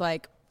then 10. I was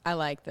like, I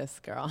like this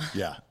girl.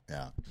 Yeah,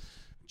 yeah.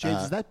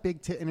 James, is that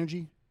big tit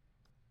energy?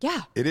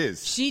 Yeah. It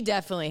is. She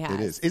definitely has. It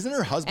is. Isn't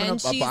her husband And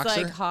a she's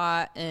boxer? like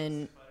hot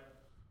and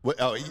What,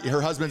 oh,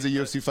 her husband's a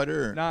UFC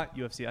fighter? Or? Not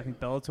UFC. I think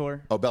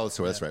Bellator. Oh,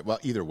 Bellator, that's right. Well,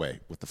 either way,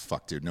 what the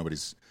fuck, dude?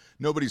 Nobody's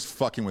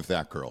fucking with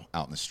that girl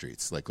out in the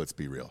streets. Like, let's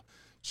be real.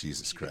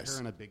 Jesus Get her Christ.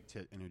 in a big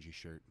tit energy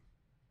shirt.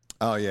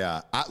 Oh, yeah.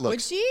 Look,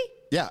 would she?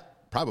 yeah,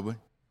 probably.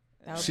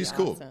 That would She's be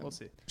cool. awesome. We'll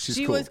see. She's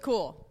She cool. was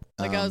cool.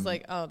 Like I was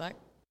like, oh,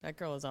 that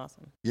girl is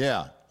awesome.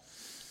 Yeah.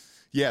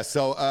 Yeah,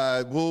 so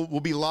we'll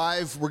be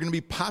live. We're going to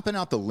be popping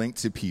out the link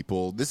to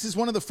people. This is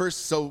one of the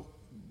first. So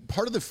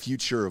part of the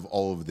future of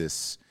all of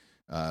this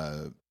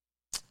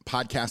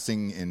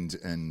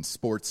podcasting and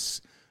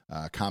sports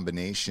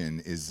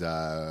combination is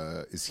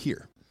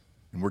here,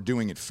 and we're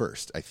doing it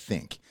first. I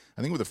think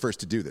we're the first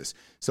to do this.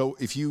 So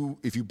if you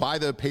buy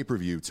the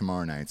pay-per-view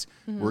tomorrow night,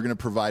 we're going to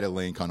provide a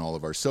link on all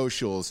of our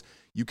socials.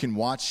 You can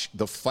watch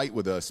the fight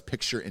with us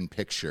picture in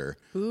picture.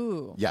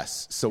 Ooh.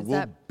 Yes. So we'll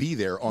that be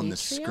there on the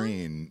Patreon?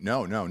 screen.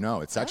 No.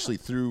 It's actually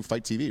through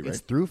Fight TV, right? It's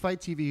through Fight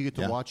TV. You get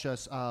to Yeah. watch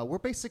us. We're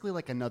basically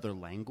like another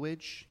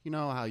language. You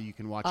know how you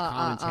can watch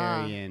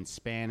commentary in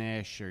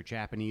Spanish or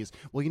Japanese?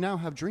 Well, you now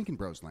have Drinking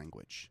Bros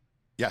language.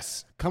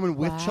 Yes. Coming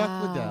with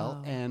Chuck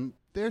Liddell, and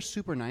they're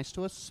super nice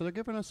to us, so they're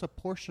giving us a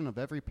portion of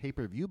every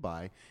pay-per-view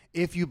buy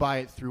if you buy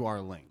it through our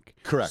link.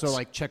 Correct. So,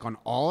 like, check on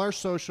all our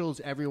socials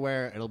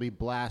everywhere. It'll be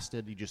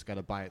blasted. You just got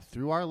to buy it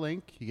through our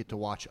link. You get to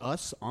watch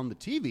us on the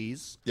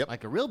TVs, Yep.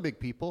 like a real big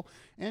people,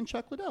 and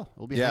Chuck Liddell.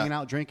 We'll be Yeah. hanging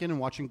out, drinking, and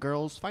watching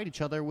girls fight each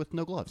other with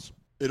no gloves.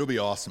 It'll be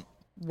awesome.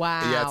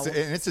 Wow. Yeah,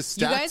 it's a you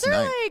stacked guys are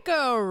night. like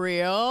a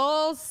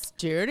real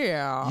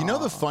studio. You know,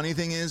 the funny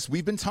thing is,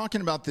 we've been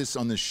talking about this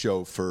on this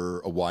show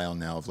for a while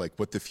now of like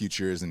what the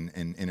future is and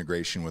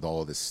integration with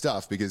all of this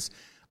stuff, because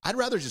I'd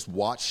rather just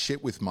watch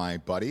shit with my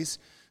buddies.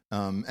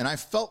 And I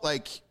felt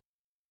like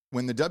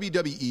when the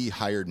WWE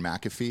hired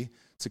McAfee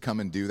to come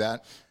and do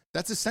that,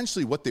 that's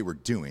essentially what they were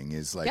doing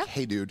is like, Yeah.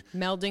 hey, dude,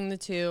 melding the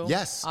two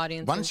yes,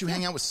 audiences. why don't you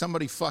hang out with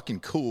somebody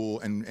fucking cool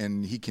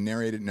and he can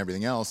narrate it and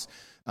everything else.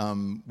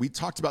 We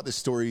talked about this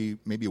story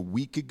maybe a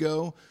week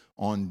ago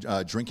on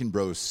Drinking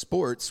Bros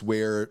Sports,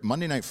 where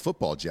Monday Night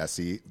Football,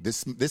 Jesse,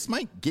 this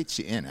might get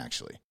you in,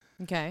 actually.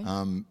 Okay.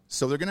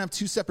 So they're going to have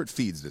two separate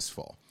feeds this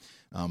fall.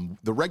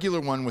 The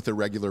regular one with the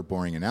regular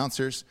boring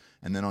announcers,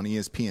 and then on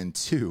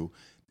ESPN2,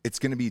 it's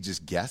going to be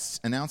just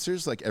guest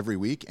announcers like every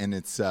week, and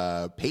it's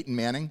Peyton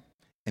Manning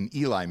and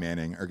Eli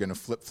Manning are going to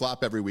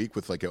flip-flop every week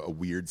with like a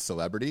weird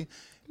celebrity.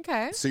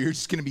 okay. So you're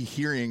just going to be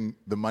hearing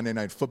the Monday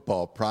Night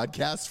Football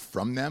broadcast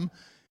from them.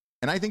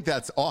 And I think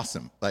that's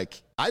awesome.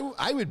 Like,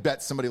 I would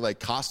bet somebody like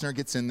Costner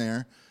gets in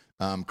there,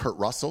 Kurt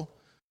Russell,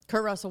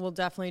 Kurt Russell will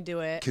definitely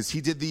do it. because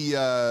he did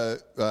the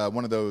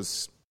one of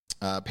those.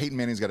 Peyton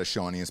Manning's got a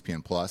show on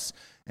ESPN Plus,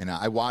 and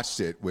I watched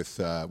it with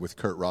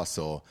Kurt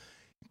Russell.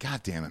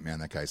 God damn it, man,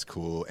 that guy's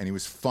cool, and he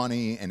was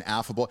funny and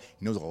affable.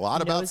 He knows a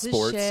lot about knows his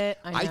sports. shit,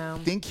 I know.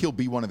 think he'll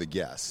be one of the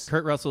guests.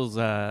 Kurt Russell's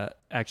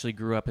actually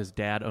grew up. His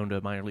dad owned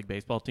a minor league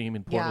baseball team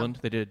in Yeah. Portland.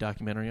 They did a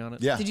documentary on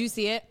it. Yeah, Did you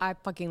see it? I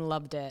fucking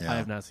loved it. Yeah. I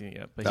have not seen it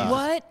yet. But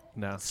What?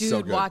 No. Dude,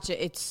 So good. watch it.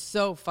 It's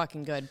so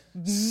fucking good.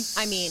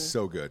 I mean,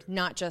 so good.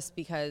 not just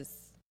because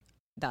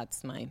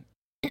that's my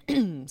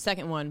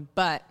second one,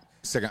 but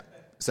Second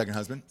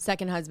husband.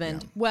 second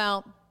husband. Yeah.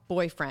 Well,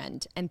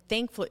 boyfriend. And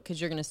thankfully,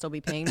 because you're going to still be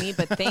paying me,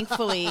 but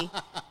thankfully,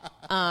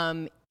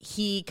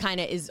 he kind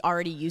of is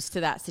already used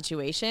to that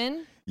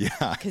situation Yeah.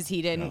 because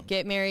he didn't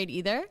get married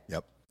either.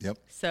 Yep.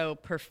 So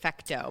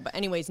perfecto. But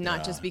anyways,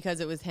 not just because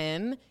it was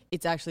him.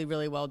 It's actually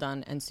really well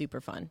done and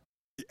super fun.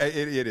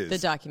 It is The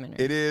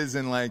documentary. It is,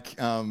 and like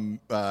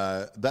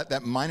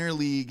that minor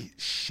league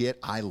shit,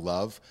 I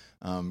love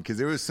because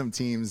there was some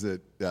teams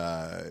that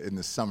in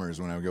the summers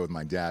when I would go with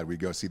my dad, we'd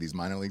go see these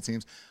minor league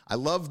teams. I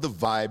love the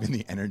vibe and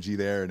the energy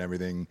there and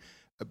everything,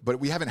 but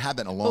we haven't had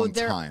that in a long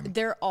time.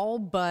 They're all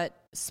but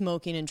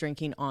smoking and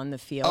drinking on the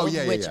field, Oh,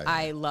 yeah, which yeah.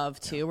 I love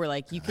too. Where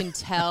like you can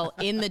tell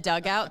in the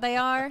dugout they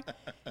are.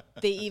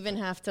 They even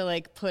have to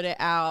like put it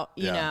out,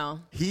 you know.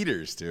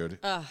 Heaters, dude.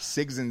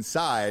 Cigs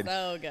inside.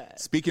 So good.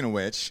 Speaking of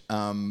which,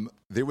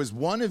 there was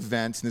one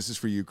event, and this is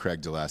for you,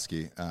 Craig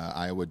Dulesky.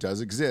 Iowa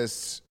does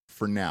exist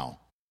for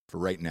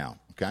right now,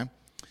 okay?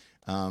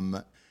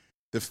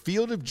 The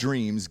Field of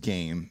Dreams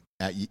game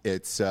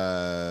it's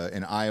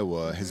in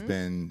Iowa has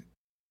been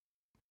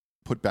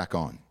put back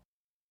on.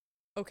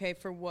 Okay,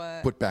 for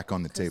what? Put back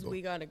on the 'Cause table.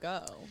 we gotta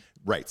go.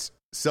 Right.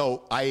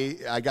 So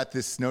I got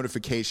this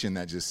notification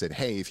that just said,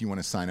 hey, if you want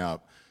to sign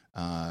up,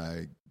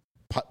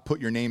 put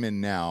your name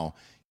in now.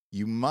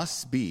 You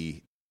must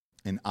be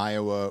an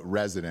Iowa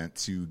resident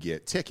to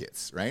get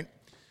tickets, right?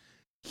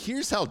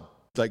 Here's how,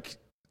 like,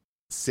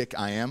 sick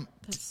I am.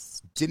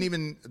 Didn't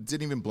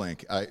even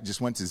blink. I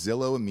just went to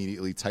Zillow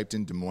immediately, typed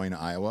in Des Moines,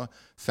 Iowa,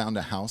 found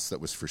a house that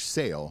was for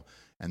sale,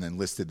 and then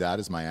listed that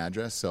as my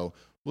address. So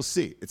we'll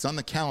see. It's on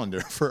the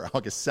calendar for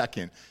August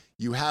 2nd.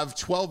 You have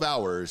 12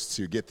 hours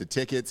to get the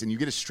tickets, and you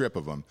get a strip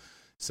of them.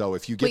 So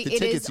if you get the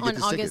tickets, you get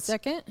the tickets. Wait, it is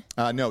on August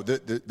 2nd? No,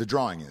 the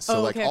drawing is.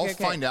 So okay, I'll okay.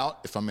 find out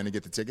if I'm going to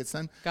get the tickets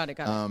then. Got it.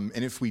 And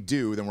if we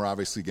do, then we're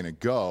obviously going to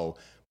go.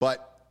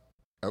 But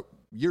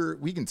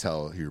we can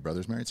tell who your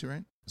brother's married to,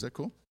 right? Is that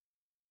cool?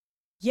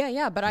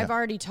 Yeah, but I've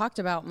already talked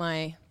about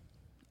my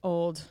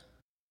old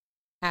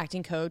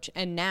acting coach,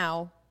 and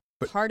now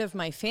part of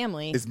my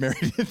family is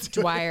married into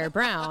Dwyer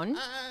Brown,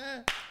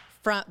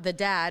 from the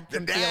dad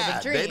from Field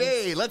of Dreams.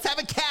 Baby, let's have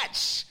a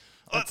catch.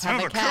 Let's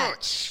have a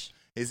catch.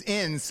 Is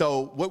in.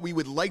 So what we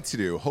would like to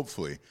do,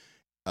 hopefully,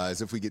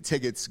 is if we get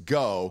tickets,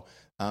 go.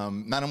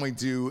 Not only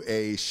do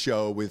a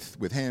show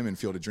with him and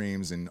Field of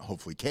Dreams and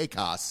hopefully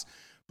KCOS,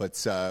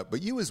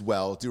 but you as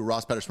well do a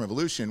Ross Patterson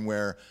Revolution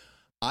where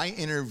I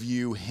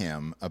interview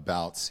him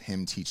about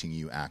him teaching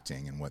you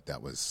acting and what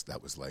that was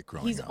like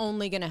growing up. He's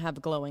only going to have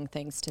glowing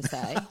things to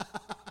say.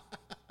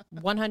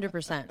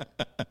 100%.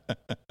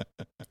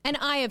 And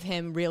I of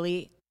him,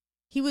 really,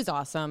 he was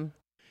awesome.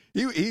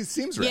 He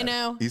seems rad. You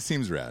know? He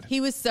seems rad. He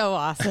was so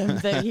awesome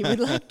that he would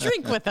like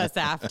drink with us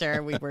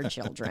after we were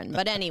children.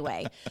 But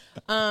anyway,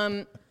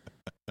 love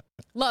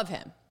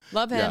him.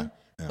 Yeah.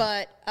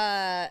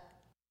 But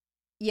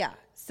yeah,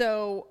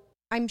 so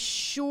I'm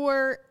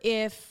sure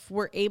if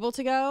we're able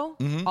to go,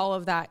 all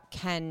of that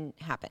can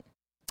happen.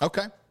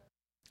 Okay.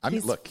 I mean,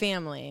 He's look,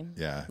 family.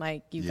 Yeah.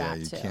 Like you got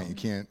to.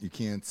 You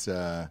can't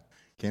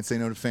say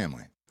no to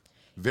family.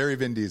 Very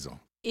Vin Diesel.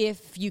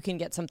 If you can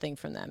get something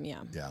from them,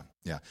 yeah.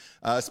 Yeah.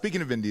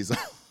 Speaking of Vin Diesel,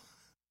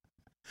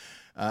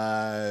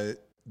 The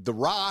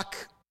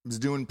Rock was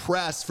doing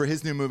press for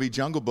his new movie,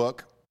 Jungle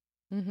Book.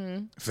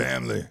 Mm-hmm.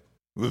 Family.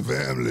 We're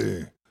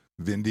family.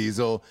 Vin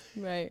Diesel.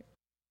 Right.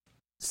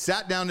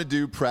 Sat down to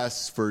do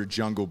press for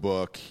Jungle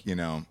Book. You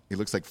know, he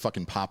looks like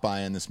fucking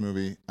Popeye in this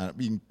movie.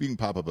 You can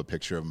pop up a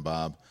picture of him,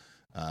 Bob.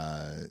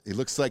 He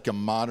looks like a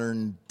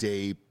modern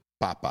day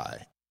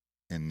Popeye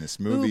in this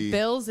movie. Ooh,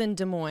 Bill's in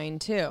Des Moines,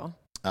 too.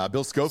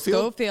 Bill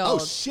Schofield? Schofield.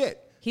 Oh, shit.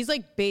 He's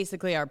like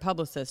basically our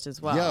publicist as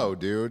well. Yo,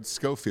 dude,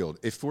 Schofield.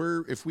 If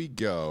we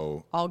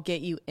go, I'll get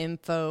you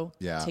info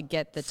to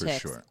get the for tickets.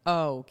 sure.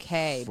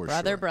 Okay, For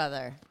brother.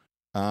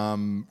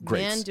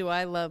 great. Man, do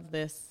I love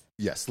this.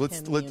 Yes,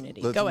 let's Go ahead.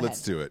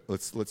 do it.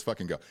 Let's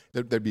fucking go.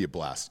 There'd be a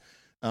blast.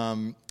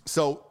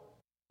 So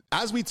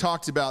as we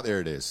talked about, there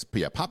it is.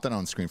 But yeah, pop that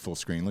on screen, full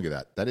screen. Look at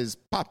that. That is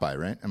Popeye,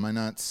 right? Am I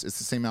not? It's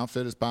the same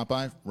outfit as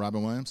Popeye,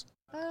 Robin Williams.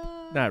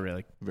 Not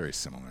really. Very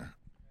similar.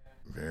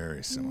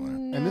 Very similar.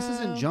 And this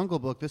isn't Jungle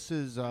Book. This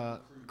is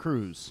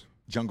Cruise.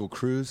 Jungle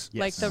Cruise. Yes.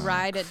 Like the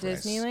ride at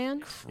Christ.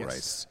 Disneyland?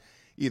 Christ.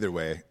 Either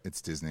way,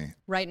 it's Disney.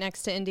 Right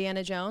next to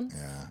Indiana Jones?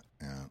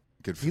 Yeah.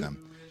 Good for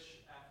them.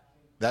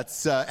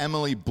 That's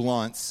Emily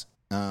Blunt,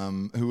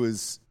 who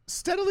has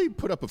steadily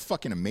put up a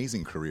fucking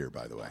amazing career,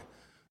 by the way.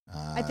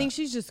 I think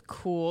she's just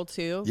cool,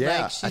 too.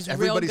 Yeah, Like, she's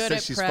everybody real good says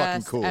at she's press.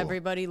 fucking cool.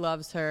 Everybody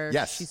loves her.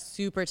 Yes. She's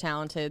super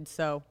talented,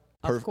 so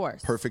of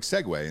course. Perfect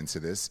segue into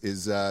this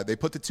is they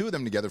put the two of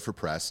them together for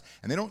press,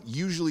 and they don't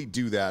usually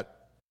do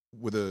that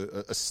with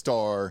a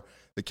star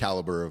the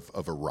caliber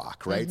of a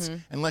Rock, right? Mm-hmm.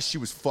 Unless she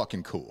was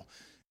fucking cool.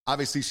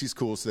 Obviously, she's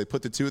cool, so they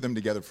put the two of them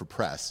together for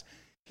press.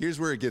 Here's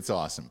where it gets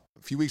awesome.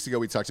 A few weeks ago,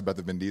 we talked about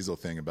the Vin Diesel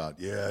thing about,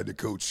 I had to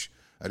coach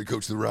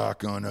The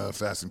Rock on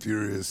Fast and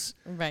Furious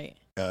Right.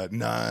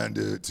 9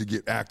 to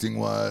get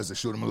acting-wise. I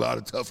showed him a lot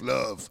of tough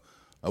love.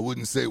 I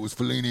wouldn't say it was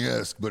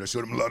Fellini-esque, but I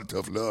showed him a lot of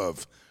tough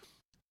love.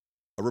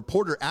 A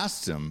reporter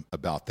asked him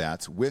about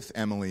that with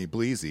Emily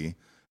Bleasy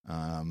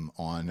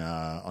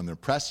on their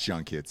press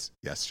junkets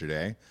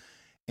yesterday,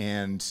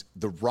 and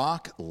The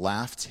Rock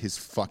laughed his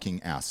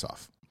fucking ass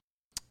off.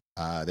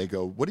 They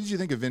go, what did you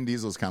think of Vin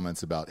Diesel's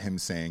comments about him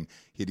saying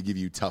he had to give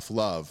you tough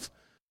love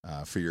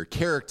for your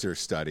character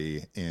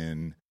study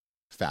in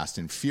Fast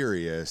and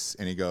Furious?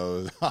 And he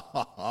goes,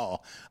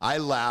 I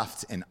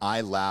laughed, and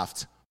I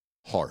laughed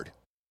hard.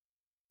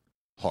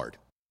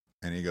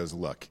 And he goes,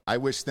 look, I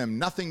wish them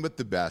nothing but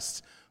the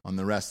best on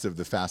the rest of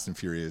the Fast and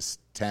Furious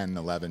 10,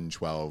 11,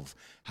 12,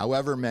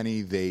 however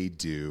many they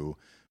do.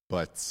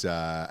 But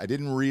I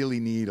didn't really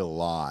need a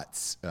lot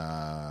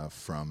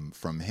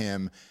from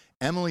him.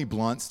 Emily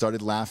Blunt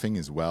started laughing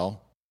as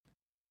well.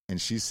 And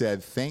she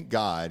said, thank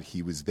God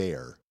he was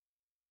there.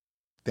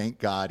 Thank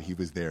God he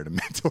was there to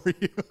mentor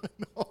you.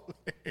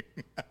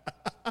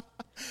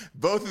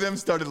 Both of them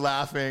started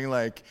laughing,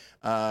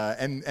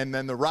 and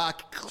then The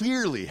Rock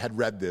clearly had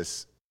read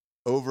this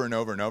over and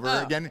over and over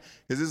again,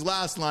 because his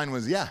last line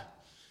was,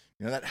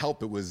 that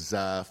help. It was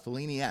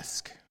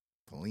Fellini-esque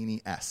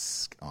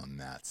on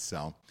that.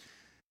 So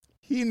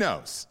he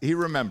knows, he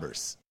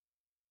remembers.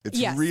 It's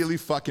really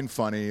fucking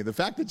funny. The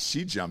fact that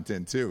she jumped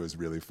in too is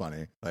really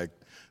funny. Like,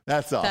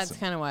 that's awesome. That's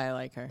kind of why I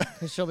like her,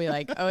 because she'll be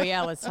like, oh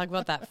yeah, let's talk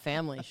about that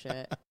family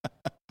shit.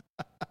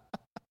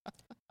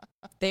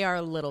 They are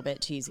a little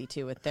bit cheesy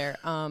too with their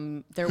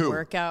Who?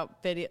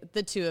 workout video.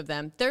 The two of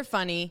them, they're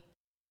funny,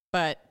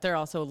 but they're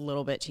also a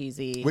little bit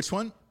cheesy. Which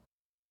one?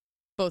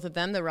 Both of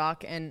them, The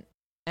Rock and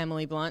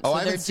Emily Blunt. Oh, So I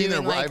haven't they're seen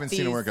doing, I haven't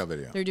seen a workout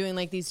video. They're doing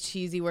like these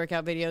cheesy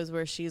workout videos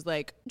where she's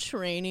like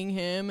training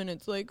him, and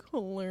it's like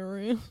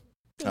hilarious.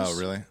 Oh,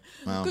 really?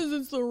 Well, Because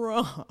it's The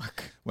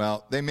Rock.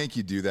 well, they make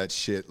you do that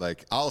shit.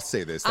 Like, I'll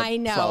say this. That I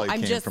know. probably I'm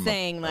came just from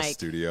saying, a like-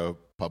 studio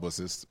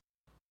publicist.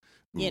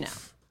 You know.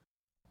 Oof.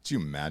 Could you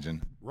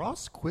imagine?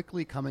 Ross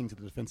quickly coming to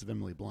the defense of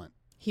Emily Blunt,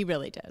 He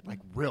really did. like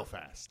real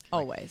fast.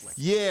 Always.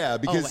 Yeah,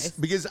 Always.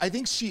 because I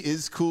think she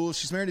is cool.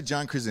 She's married to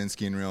John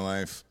Krasinski in real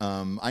life.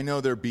 I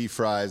know they're beef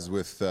fries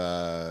with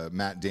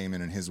Matt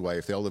Damon and his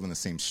wife. They all live on the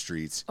same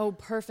streets. Oh,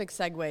 perfect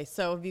segue.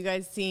 So, have you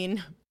guys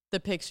seen the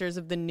pictures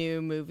of the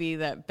new movie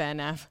that Ben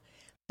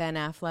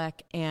Affleck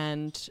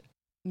and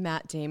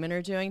Matt Damon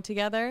are doing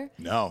together?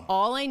 No.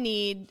 All I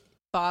need,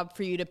 Bob,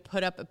 for you to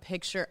put up a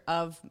picture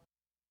of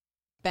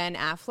Ben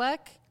Affleck,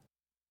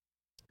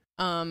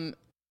 and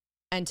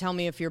tell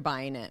me if you're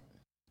buying it.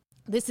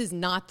 This is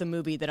not the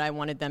movie that I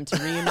wanted them to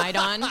reunite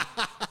on.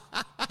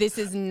 This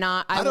is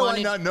not. How do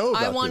I not know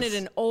I about wanted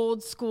this? an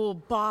old school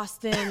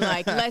Boston,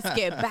 like, let's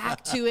get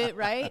back to it,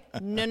 right?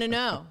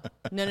 No.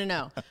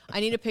 I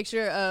need a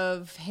picture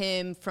of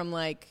him from,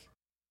 like,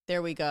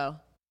 there we go.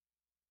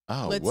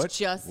 Oh, Let's what?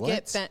 just what?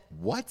 get Ben-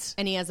 What?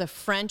 And he has a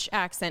French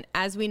accent.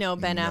 As we know,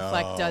 Ben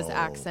Affleck does No.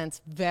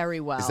 accents very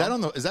well. Is that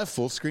on the? Is that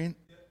full screen?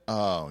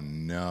 Oh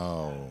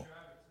no,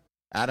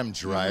 Adam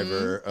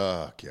Driver. Mm-hmm.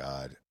 Oh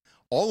God,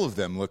 all of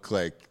them look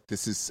like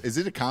this is. Is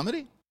it a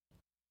comedy?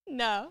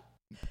 No.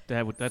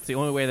 That's the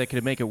only way that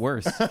could make it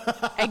worse.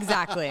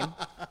 Exactly.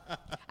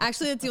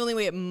 Actually, that's the only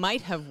way it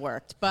might have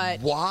worked. But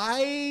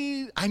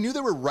Why? I knew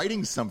they were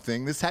writing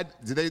something. This had.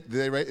 Did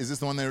they write? Is this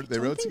the one they I wrote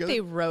think together? they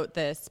wrote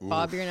this.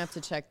 Bob, you're gonna have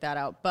to check that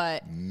out.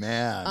 But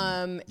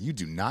Man, you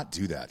do not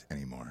do that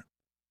anymore.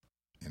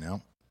 You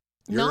know,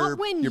 not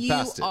when you're you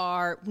past it.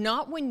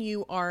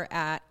 are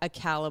at a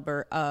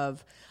caliber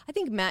of. I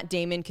think Matt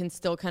Damon can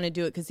still kind of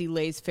do it because he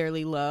lays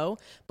fairly low.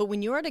 But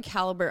when you're at a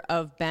caliber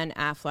of Ben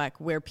Affleck,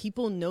 where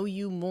people know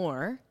you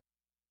more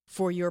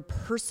for your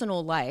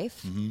personal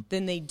life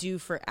than they do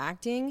for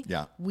acting,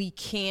 Yeah. we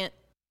can't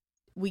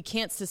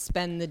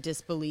suspend the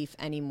disbelief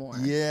anymore.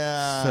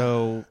 Yeah.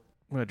 So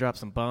I'm going to drop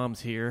some bombs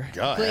here.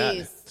 Go ahead.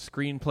 Please.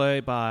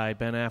 Screenplay by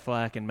Ben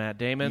Affleck and Matt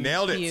Damon.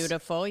 Nailed it.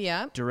 Beautiful,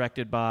 yeah.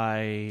 Directed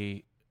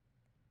by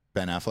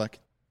Ben Affleck.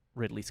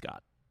 Ridley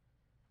Scott.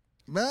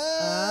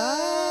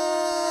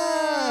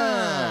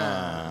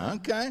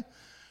 Okay.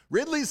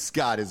 Ridley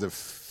Scott is a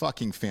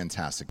fucking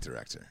fantastic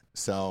director.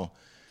 So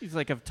He's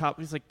like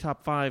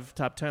top 5,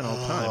 top 10 all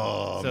time.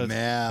 Oh, So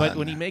man. But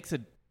when he makes a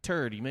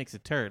turd,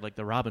 like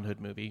the Robin Hood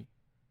movie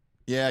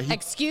yeah,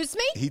 Excuse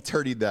me? he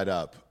turdied that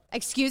up.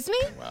 Excuse me?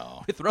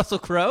 Wow. with Russell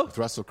Crowe. With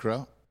Russell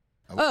Crowe.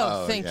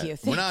 Oh, thank yeah. you.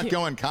 We're Thank not you.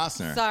 going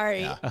Costner.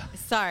 Sorry. Yeah.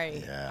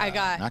 Sorry. Yeah. I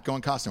got not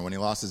going Costner when he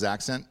lost his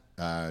accent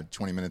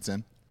 20 minutes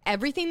in.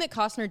 everything that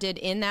Costner did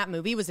in that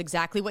movie was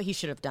exactly what he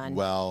should have done.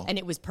 Well, and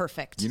it was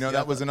perfect. You know,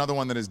 that was another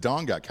one that his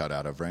dong got cut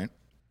out of, right?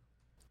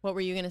 What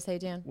were you going to say,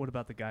 Dan? What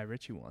about the Guy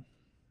Ritchie one?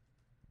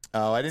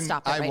 Oh, I didn't.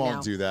 Stop it I right won't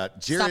now. do that.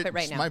 Jared, it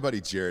right now. My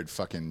buddy Jared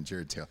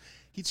Taylor.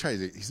 He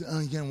tries it. He's oh,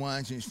 you gotta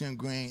watch it. It's so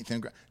great. It's so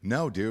great.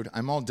 No, dude,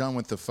 I'm all done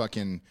with the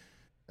fucking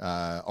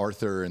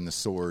Arthur and the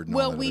sword. And all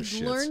Well, that we other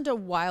shit. learned a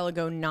while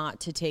ago not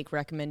to take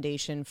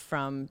recommendation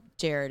from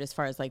Jared as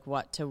far as like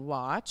what to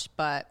watch,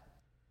 but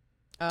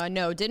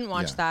no, didn't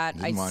watch Yeah, that.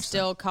 didn't watch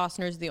Still,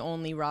 Costner's the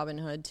only Robin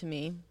Hood to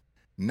me.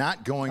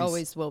 Not going.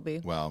 Always will be.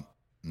 Well,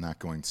 not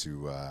going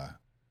to.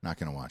 Not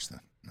going to watch that.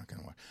 Not going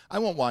to watch. I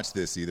won't watch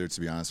this either. To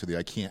be honest with you,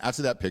 I can't.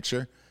 After that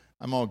picture,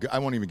 I'm all. I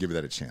won't even give it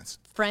that a chance.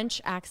 French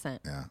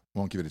accent Yeah,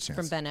 won't give it a chance.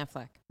 from Ben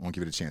Affleck. Won't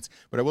give it a chance.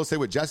 But I will say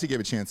what Jesse gave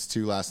a chance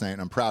to last night,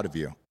 and I'm proud of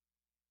you.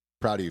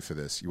 Proud of you for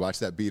this. You watched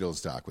that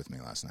Beatles doc with me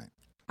last night.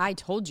 I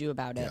told you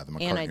about it, Yeah, the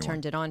and I McCartney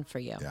turned one. it on for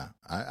you. Yeah,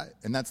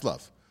 and that's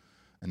love.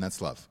 And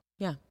that's love.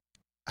 Yeah.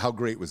 How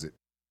great was it?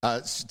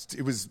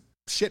 It was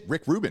shit.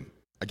 Rick Rubin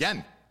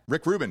again.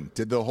 Rick Rubin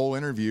did the whole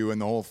interview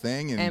and the whole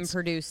thing, And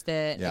produced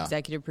it, Yeah.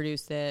 executive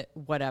produced it,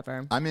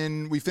 whatever.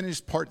 We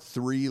finished part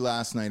 3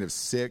 last night of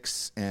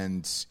 6,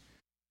 and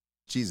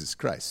Jesus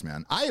Christ,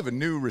 man, I have a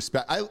new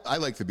respect. I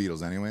like the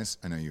Beatles, anyways.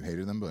 I know you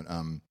hated them, but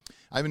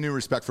I have a new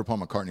respect for Paul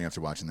McCartney after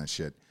watching that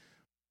shit.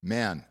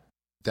 Man,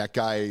 that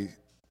guy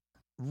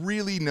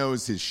really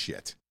knows his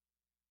shit.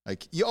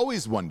 Like, you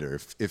always wonder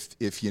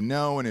if you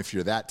know, and if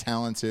you're that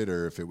talented,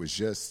 or if it was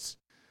just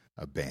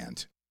a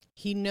band.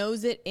 He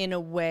knows it in a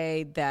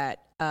way that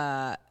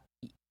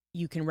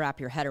you can wrap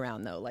your head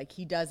around, though. Like,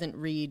 he doesn't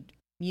read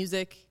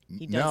music.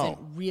 He doesn't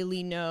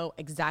really know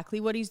exactly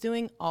what he's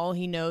doing. All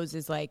he knows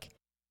is, like,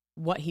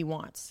 what he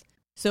wants.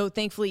 So,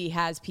 thankfully, he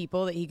has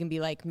people that he can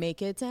be like,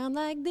 make it sound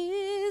like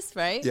this,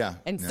 right? Yeah.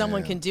 And Yeah,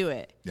 someone yeah, can do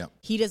it. Yeah.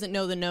 He doesn't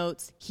know the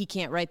notes. He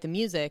can't write the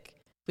music,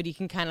 but he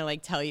can kind of,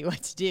 like, tell you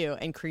what to do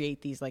and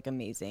create these, like,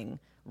 amazing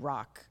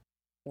rock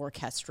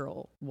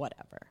orchestral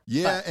whatever.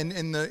 Yeah,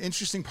 and the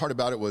interesting part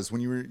about it was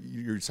when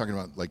you were talking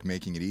about like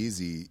making it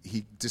easy,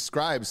 he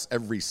describes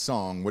every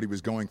song, what he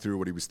was going through,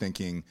 what he was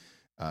thinking,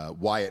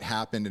 why it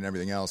happened and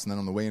everything else. And then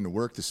on the way into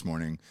work this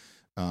morning,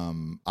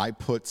 I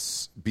put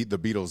the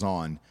Beatles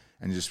on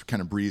and just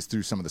kind of breezed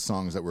through some of the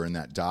songs that were in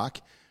that doc.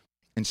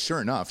 And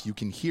sure enough, you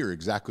can hear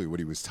exactly what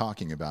he was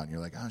talking about. And you're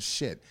like, oh,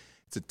 shit.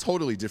 It's a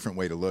totally different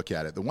way to look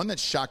at it. The one that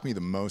shocked me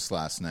the most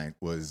last night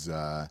was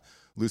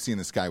Lucy in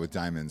the Sky with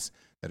Diamonds,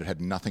 that it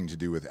had nothing to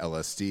do with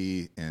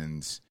LSD.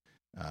 And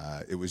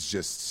it was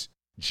just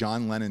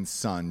John Lennon's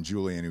son,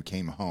 Julian, who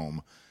came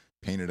home,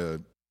 painted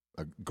a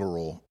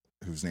girl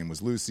whose name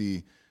was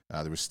Lucy.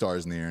 There were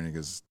stars in the air, and he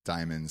goes,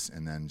 diamonds.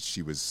 And then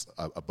she was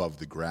above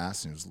the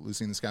grass, and it was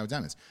Lucy in the Sky with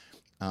Diamonds.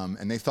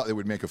 And they thought they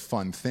would make a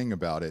fun thing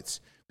about it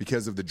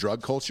because of the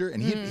drug culture.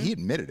 And he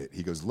admitted it.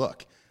 He goes,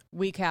 look,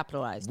 we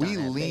capitalized we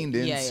on it. leaned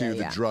into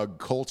the drug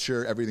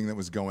culture, everything that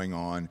was going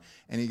on.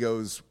 And he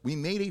goes, we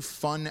made a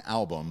fun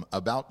album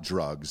about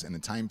drugs and the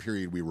time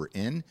period we were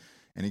in.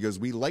 And he goes,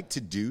 we like to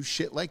do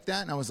shit like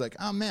that. And I was like,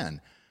 oh,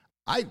 man,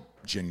 I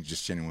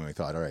just genuinely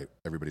thought, all right,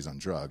 everybody's on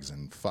drugs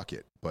and fuck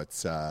it. But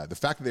the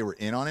fact that they were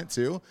in on it,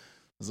 too,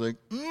 I was like,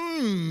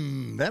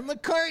 that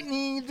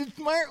McCartney, the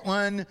smart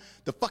one.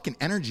 The fucking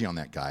energy on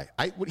that guy.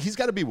 He's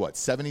got to be,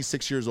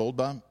 76 years old,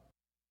 Bob?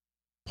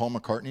 Paul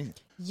McCartney?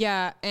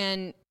 Yeah,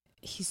 and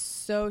he's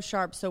so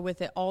sharp. So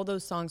with it, all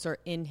those songs are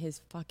in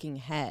his fucking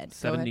head.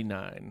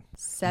 79.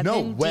 79?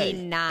 No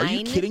way. Are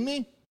you kidding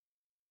me?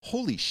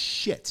 Holy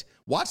shit.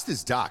 Watch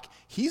this doc.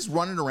 He's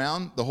running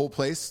around the whole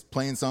place,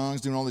 playing songs,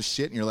 doing all this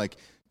shit, and you're like,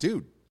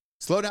 dude,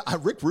 slow down.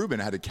 Rick Rubin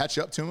had to catch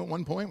up to him at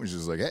one point, which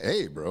is like,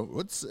 hey,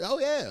 bro,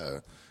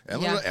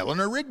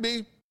 Eleanor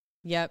Rigby.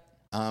 Yep.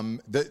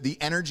 The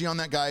energy on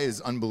that guy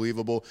is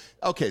unbelievable.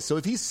 Okay, so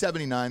if he's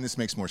 79, this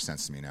makes more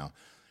sense to me now.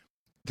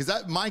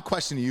 Because my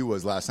question to you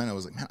was last night, I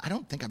was like, man, I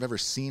don't think I've ever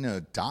seen a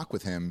doc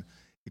with him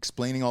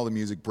explaining all the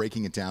music,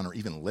 breaking it down, or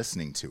even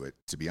listening to it,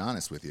 to be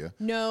honest with you.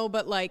 No,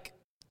 but like...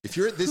 If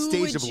you're at this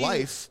stage of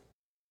life...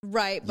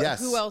 Right, but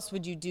yes. Who else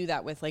would you do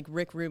that with? Like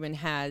Rick Rubin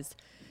has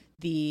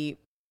the...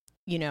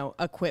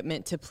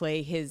 equipment to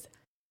play his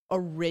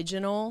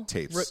original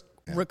tapes,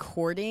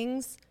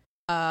 recordings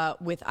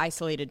with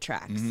isolated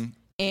tracks,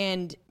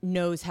 and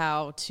knows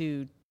how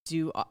to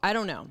do. I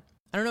don't know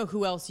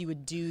who else you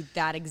would do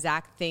that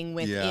exact thing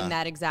with in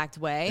that exact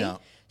way. Yeah.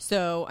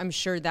 So I'm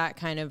sure that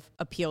kind of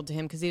appealed to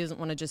him because he doesn't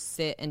want to just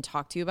sit and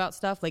talk to you about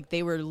stuff. Like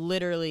they were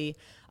literally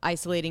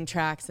isolating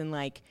tracks and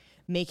like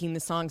making the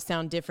song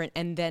sound different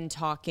and then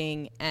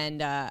talking.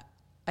 And I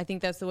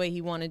think that's the way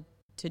he wanted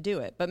to do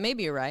it. But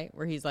maybe you're right,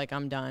 where he's like,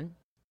 I'm done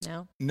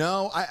now.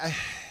 No, I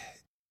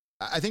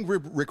think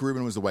Rick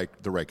Rubin was the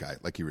right guy,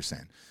 like you were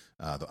saying.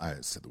 I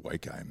said the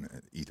white guy.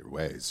 Either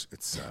way,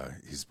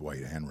 he's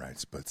white and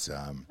right. But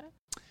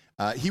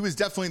he was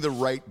definitely the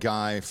right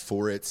guy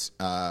for it.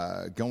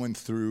 Going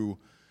through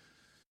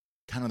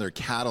kind of their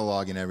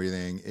catalog and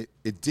everything,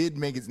 it did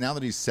make it. Now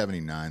that he's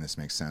 79, this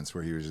makes sense.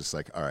 Where he was just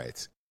like, all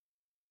right,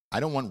 I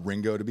don't want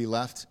Ringo to be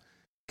left.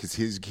 Because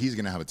he's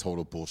going to have a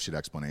total bullshit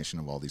explanation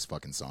of all these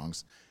fucking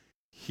songs.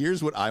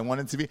 Here's what I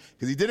want it to be.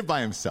 Because he did it by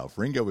himself.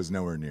 Ringo was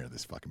nowhere near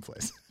this fucking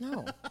place.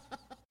 No.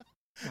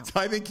 So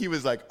I think he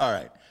was like, all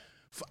right.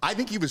 I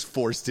think he was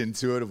forced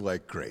into it of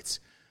like, great.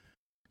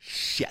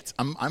 Shit.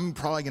 I'm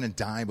probably going to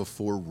die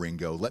before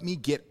Ringo. Let me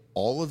get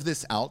all of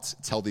this out.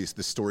 Tell the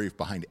story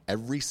behind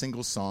every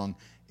single song.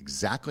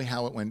 Exactly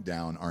how it went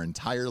down. Our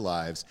entire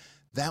lives.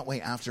 That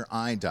way, after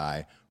I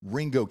die,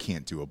 Ringo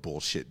can't do a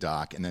bullshit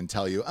doc and then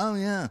tell you, oh,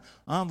 yeah,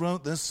 I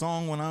wrote this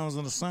song when I was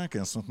in a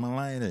circus with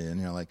my lady.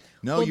 And you're like,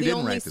 no, you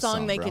didn't write this song, the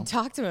only song they bro. could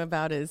talk to him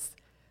about is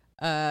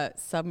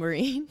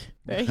Submarine.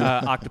 Right?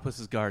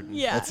 Octopus's Garden.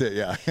 Yeah. That's it,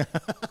 yeah.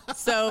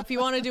 So if you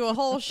want to do a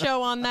whole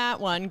show on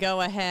that one,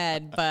 go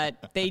ahead.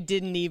 But they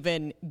didn't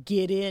even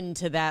get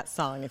into that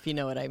song, if you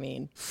know what I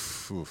mean.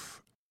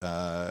 Oof.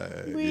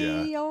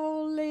 We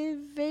all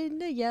live in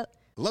the yellow.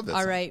 I love that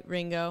All song. right,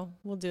 Ringo,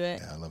 we'll do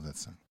it. Yeah, I love that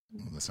song.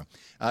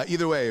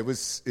 Either way,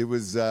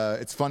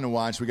 it's fun to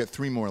watch. We got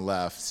 3 more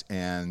left,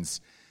 and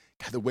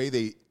God, the way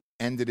they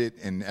ended it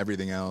and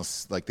everything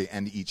else, like they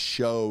end each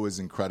show is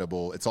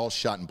incredible. It's all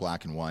shot in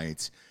black and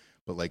white,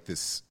 but like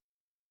this,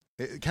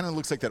 it kind of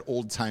looks like that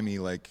old timey,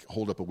 like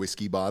hold up a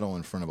whiskey bottle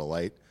in front of a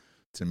light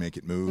to make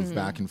it move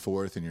back and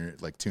forth, and you're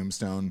like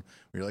Tombstone,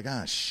 where you're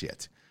like,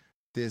 shit,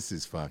 this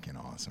is fucking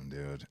awesome,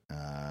 dude.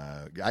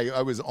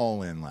 I was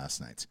all in last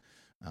night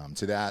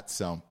to that,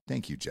 so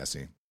thank you,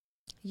 Jesse.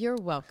 You're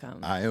welcome.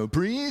 I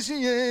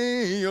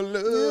appreciate your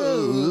love.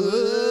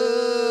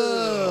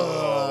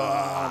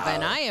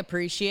 And I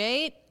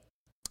appreciate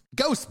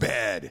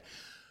Ghostbed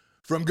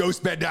from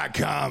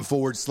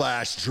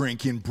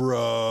ghostbed.com/drinking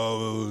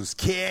bros.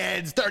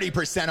 Kids,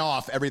 30%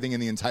 off everything in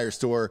the entire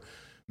store.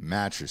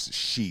 Mattresses,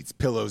 sheets,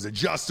 pillows,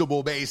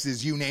 adjustable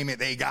bases, you name it,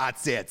 they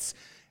got it.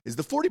 Is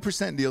the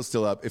 40% deal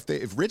still up?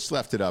 If Rich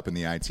left it up in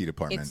the IT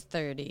department. It's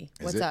 30.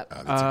 Is What's it? up?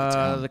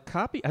 The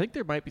copy, I think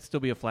there might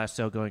still be a flash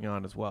sale going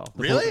on as well.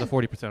 Really? The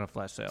 40% off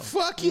flash sale.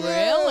 Fuck you.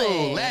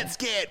 Really? Let's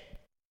get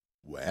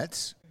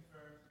wet.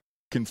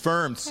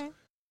 Confirmed. Okay.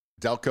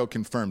 Delco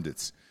confirmed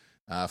it.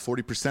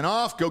 40%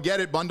 off. Go get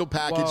it. Bundle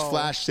package,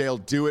 flash sale.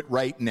 Do it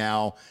right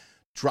now.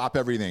 Drop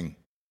everything.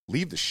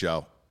 Leave the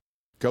show.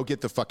 Go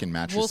get the fucking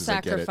mattresses. We'll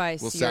I get it.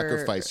 sacrifice We'll your-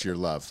 sacrifice your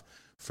love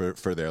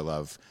for their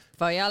love.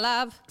 For your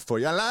love. For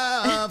your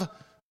love.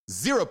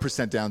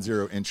 0% down,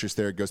 0 interest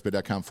there at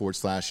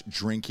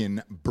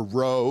ghostbed.com/drinking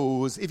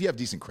bros. If you have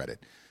decent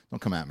credit, don't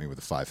come at me with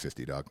a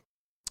 $550, dog,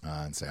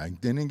 and say, I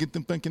didn't get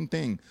the fucking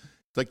thing.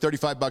 It's like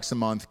 $35 a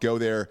month. Go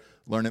there,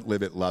 learn it,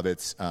 live it, love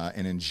it,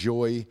 and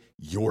enjoy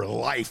your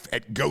life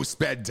at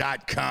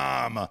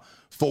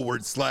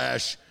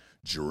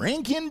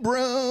ghostbed.com/drinking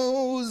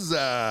bros.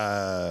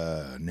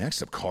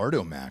 Next up,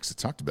 Cardomax. I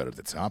talked about it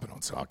at the top, and I'll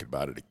talk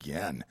about it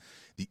again.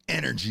 The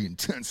energy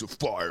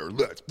intensifier.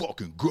 Let's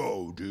fucking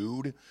go,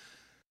 dude.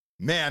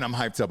 Man, I'm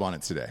hyped up on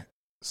it today.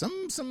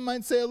 Some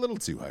might say a little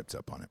too hyped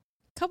up on it.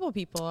 Couple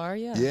people are,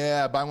 yeah.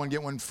 Yeah, buy one,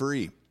 get one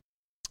free.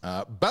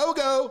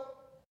 BOGO,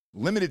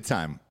 limited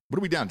time. What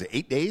are we down to,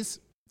 8 days?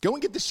 Go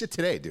and get this shit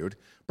today, dude.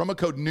 Promo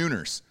code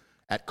Nooners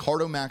at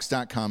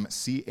cardomax.com,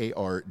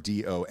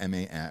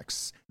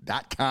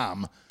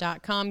 CARDOMAX.com.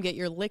 .com. Get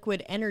your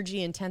liquid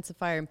energy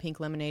intensifier and pink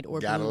lemonade or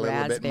Got a blue little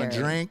raspberry. bit in my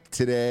drink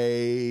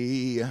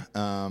today.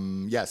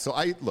 So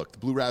the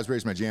blue raspberry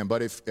is my jam.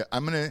 But if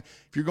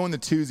you're going the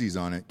twosies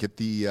on it, get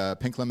the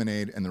pink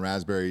lemonade and the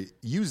raspberry.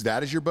 Use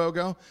that as your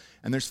BOGO.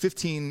 And there's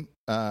 15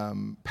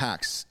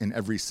 packs in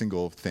every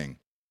single thing.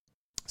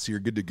 So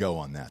you're good to go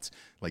on that.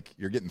 Like,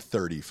 you're getting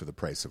 30 for the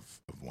price of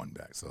one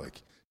bag. So,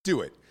 like,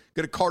 do it.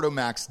 Go to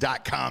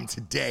cardomax.com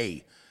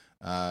today.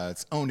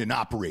 It's owned and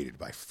operated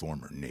by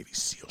former Navy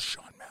SEAL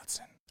Sean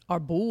Madsen. Our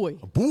boy.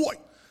 Boy!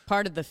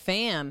 Part of the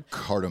fam.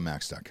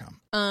 Cardomax.com.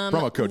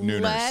 Promo code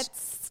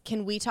Nooners.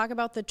 Can we talk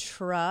about the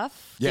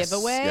Truff Yes,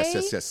 giveaway?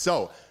 Yes.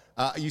 So,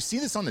 you see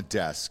this on the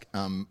desk.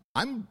 I'm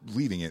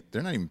leaving it.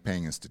 They're not even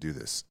paying us to do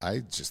this. I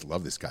just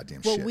love this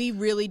goddamn shit. Well, we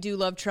really do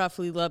love Truff.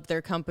 We love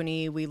their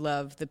company. We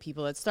love the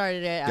people that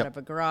started it out of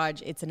a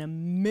garage. It's an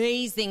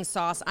amazing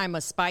sauce. I'm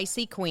a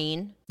spicy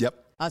queen. Yep.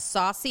 A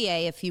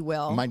saucier, if you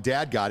will. My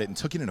dad got it and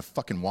took it in a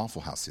fucking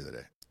Waffle House the other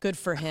day. Good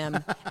for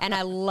him. And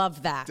I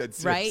love that,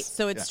 That's right? it.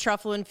 So it's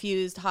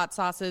truffle-infused hot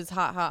sauces,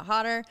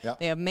 hotter. Yep.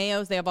 They have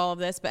mayos. They have all of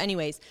this. But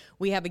anyways,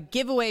 we have a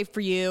giveaway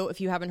for you. If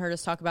you haven't heard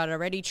us talk about it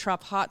already,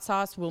 Truff hot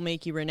sauce will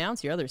make you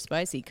renounce your other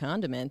spicy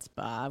condiments.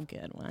 Bob,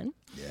 good one.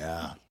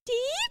 Yeah.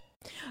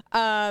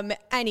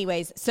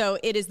 Anyways, so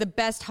it is the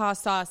best hot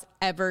sauce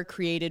ever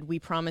created. We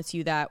promise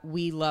you that.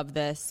 We love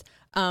this.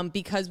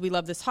 Because we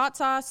love this hot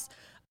sauce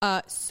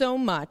so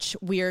much,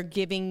 we are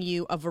giving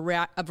you a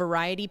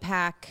variety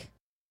pack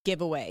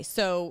giveaway.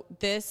 So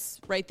this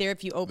right there,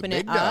 if you open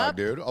Big it up, dog,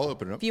 dude. I'll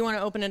open it up. if you want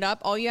to open it up,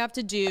 all you have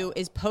to do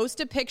is post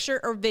a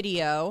picture or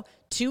video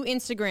to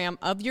Instagram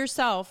of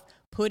yourself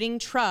putting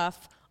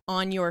Truff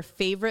on your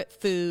favorite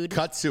food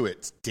Cut to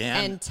it.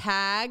 Dan. and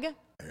tag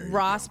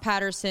Ross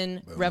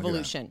Patterson Boom,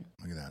 Revolution.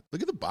 Look at that.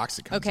 Look at the box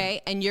it comes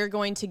Okay, and you're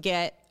going to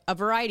get a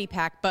variety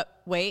pack.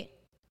 But wait,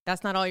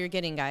 that's not all you're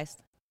getting, guys.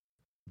 in.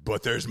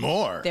 But there's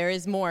more. There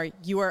is more.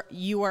 You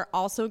are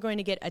also going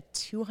to get a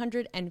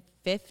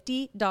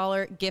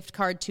 $250 gift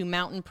card to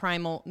Mountain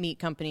Primal Meat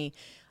Company.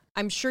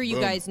 I'm sure you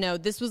Boom. guys know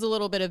this was a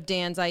little bit of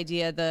Dan's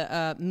idea,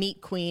 the meat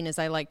queen, as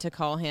I like to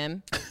call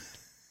him.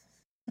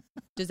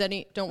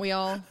 Don't we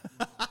all?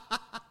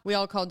 We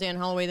all call Dan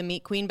Holloway the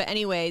meat queen. But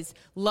anyways,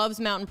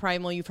 loves Mountain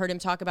Primal. You've heard him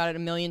talk about it a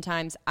million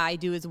times. I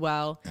do as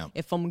well. Yep.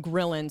 If I'm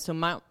grilling. So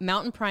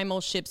Mountain Primal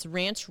ships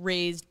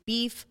ranch-raised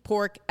beef,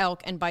 pork,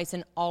 elk, and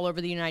bison all over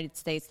the United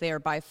States. They are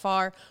by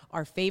far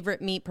our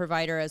favorite meat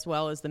provider as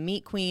well as the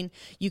meat queen.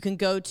 You can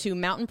go to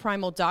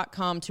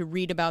mountainprimal.com to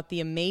read about the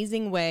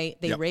amazing way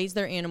they Yep. raise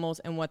their animals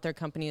and what their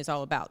company is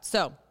all about.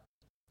 So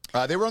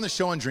They were on the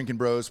show on Drinking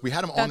Bros. We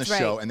had them on the That's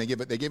show, right. and they gave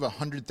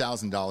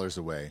 $100,000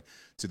 away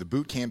to the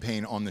boot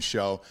campaign on the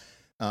show.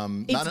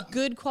 it's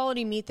good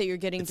quality meat that you're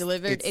getting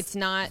delivered. It's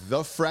not...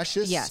 the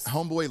freshest. Yes.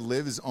 Homeboy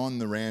lives on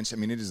the ranch. I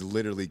mean, it is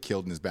literally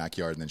killed in his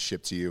backyard and then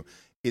shipped to you.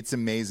 It's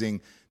amazing.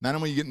 Not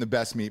only are you getting the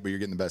best meat, but you're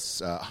getting the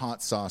best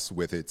hot sauce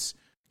with it.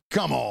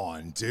 Come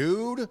on,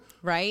 dude.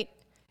 Right?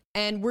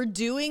 And we're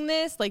doing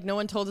this, like no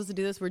one told us to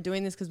do this. We're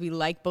doing this because we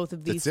like both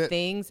of these That's it.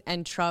 things.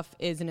 And Truff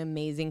is an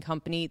amazing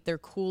company. They're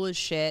cool as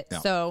shit. Yeah.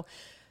 So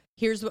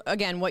here's,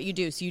 again, what you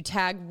do. So you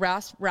tag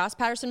Ross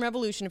Patterson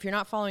Revolution. If you're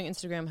not following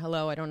Instagram,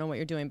 hello, I don't know what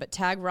you're doing. But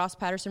tag Ross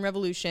Patterson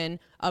Revolution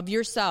of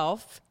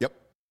yourself, Yep.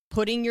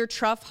 putting your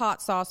Truff hot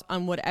sauce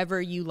on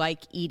whatever you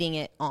like eating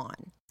it on.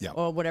 Yeah.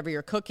 Or whatever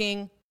you're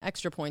cooking.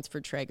 Extra points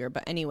for Traeger.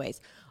 But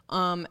anyways,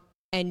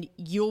 and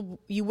you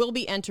will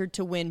be entered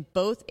to win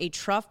both a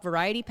Truff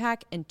variety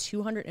pack and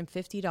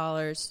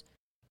 $250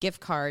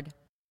 gift card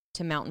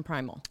to Mountain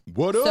Primal.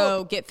 What up?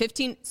 So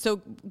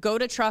go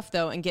to Truff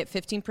though and get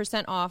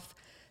 15% off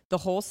the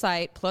whole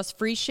site plus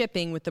free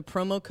shipping with the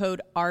promo code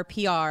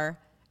RPR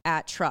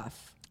at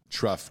Truff.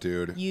 Truff,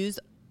 dude. Use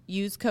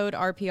code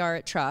RPR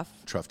at Truff.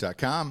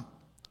 Truff.com.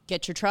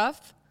 Get your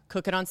Truff,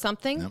 cook it on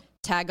something, Yep.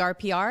 tag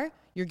RPR.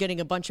 you're getting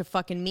a bunch of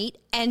fucking meat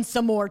and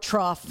some more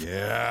truff.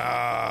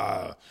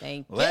 Yeah.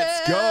 Thank you.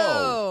 Let's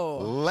go.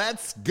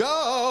 Let's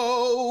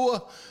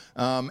go.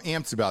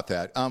 Amped about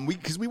that.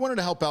 Because we wanted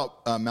to help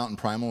out Mountain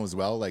Primal as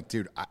well. Like,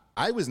 dude,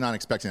 I was not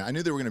expecting it. I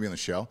knew they were going to be on the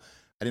show.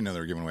 I didn't know they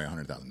were giving away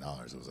 $100,000.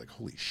 I was like,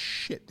 holy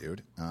shit,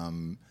 dude.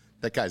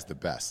 That guy's the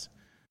best.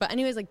 But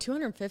anyways, like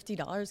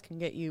 $250 can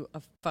get you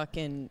a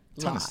fucking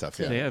Ton lot. of stuff,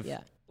 too. yeah. They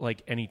have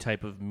like any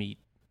type of meat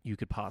you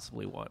could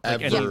possibly want.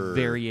 Like Ever. any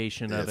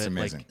variation of It's it.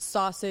 amazing. Like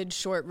Sausage,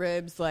 short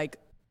ribs, like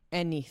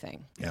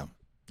anything. Yeah.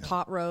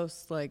 Pot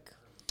roast, like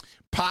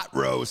Pot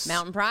roast.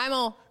 Mountain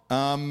Primal.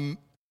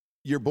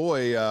 Your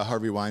boy,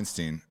 Harvey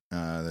Weinstein.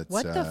 That's,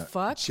 What the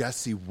fuck?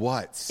 Jesse,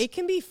 what? It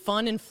can be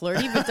fun and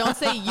flirty, but don't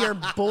say your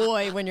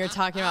boy when you're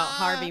talking about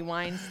Harvey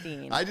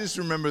Weinstein. I just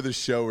remember the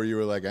show where you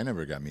were like, I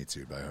never got Me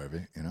Too'd by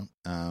Harvey, you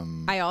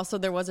know?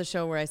 There was a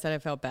show where I said I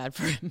felt bad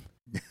for him.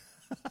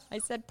 I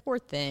said, poor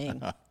thing.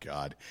 Oh,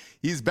 God.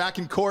 He's back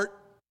in court.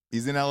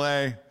 He's in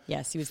L.A.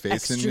 Yes, he was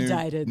facing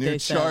extradited. new they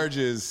said.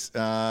 charges.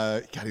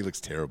 God, he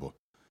looks terrible.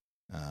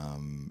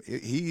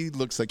 He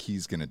looks like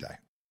he's going to die.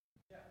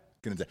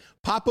 Gonna die.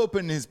 Pop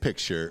open his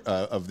picture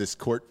of this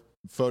court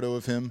photo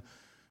of him.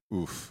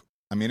 Oof.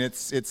 I mean,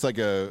 it's like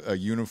a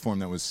uniform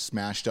that was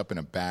smashed up in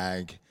a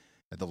bag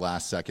at the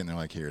last second. They're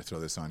like, here, throw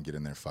this on, get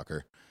in there,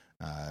 fucker.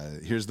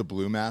 Here's the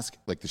blue mask,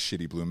 like the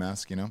shitty blue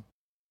mask, you know,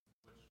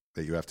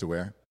 that you have to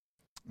wear.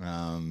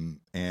 And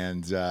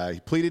he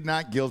pleaded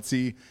not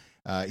guilty.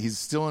 He's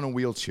still in a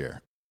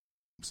wheelchair.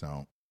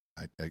 So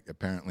I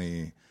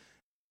apparently,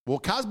 well,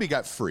 Cosby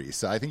got free.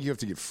 So I think you have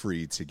to get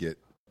free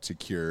to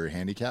cure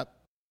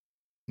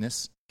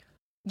handicapness.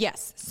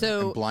 Yes.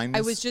 So And blindness?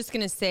 I was just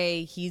going to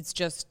say he's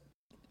just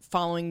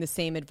following the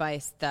same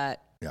advice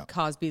that Yeah.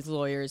 Cosby's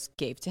lawyers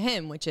gave to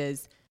him, which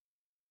is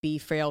be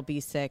frail, be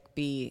sick,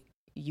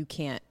 you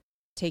can't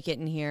take it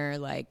in here,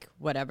 like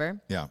whatever.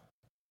 Yeah.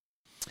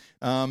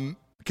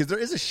 Because there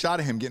is a shot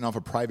of him getting off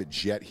a private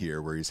jet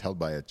here where he's held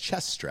by a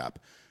chest strap.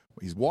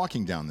 He's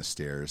walking down the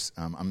stairs.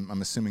 I'm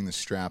assuming the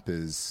strap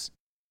is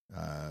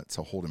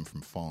to hold him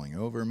from falling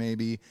over,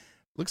 maybe.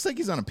 Looks like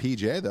he's on a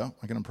PJ, though,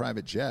 like on a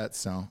private jet.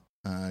 So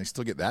you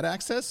still get that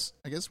access,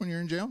 I guess, when you're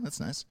in jail. That's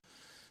nice.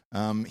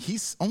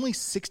 He's only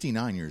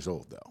 69 years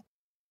old, though.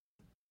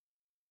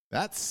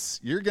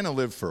 You're going to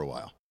live for a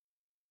while.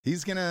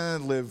 He's going to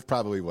live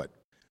probably,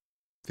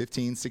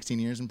 15, 16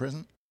 years in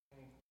prison?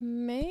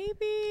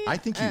 Maybe. I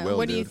think he will,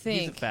 What do you dude.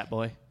 he's a think? fat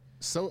boy.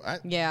 So,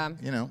 Yeah. when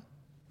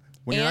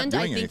you're not And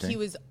doing I think anything. he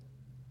was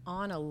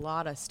on a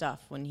lot of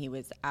stuff when he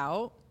was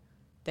out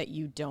that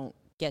you don't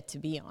get to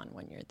be on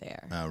when you're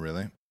there. Oh,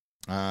 really?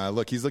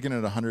 Look, he's looking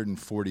at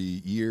 140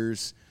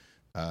 years.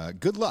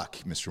 Good luck,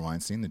 Mr.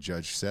 Weinstein, the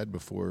judge said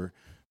before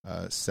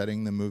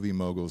setting the movie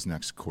mogul's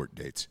next court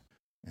date.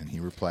 And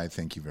he replied,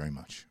 thank you very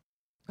much.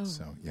 Oh,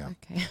 So, yeah.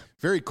 Okay.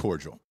 Very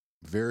cordial.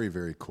 Very,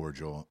 very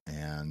cordial.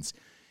 And,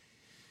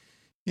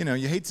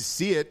 you hate to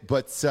see it,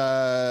 but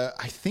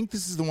I think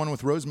this is the one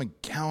with Rose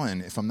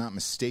McGowan, if I'm not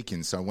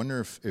mistaken. So I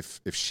wonder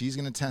if she's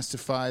going to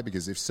testify,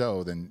 because if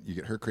so, then you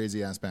get her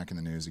crazy ass back in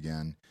the news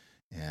again,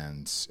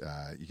 and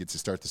you get to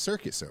start the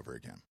circus over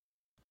again.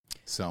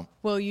 So,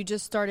 Well, you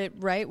just started,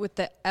 right, with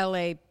the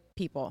LA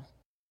people.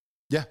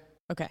 yeah.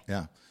 Okay.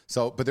 Yeah.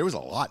 So, but there was a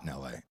lot in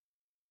LA.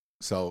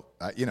 So,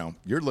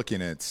 you're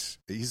looking at,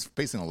 he's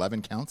facing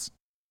 11 counts.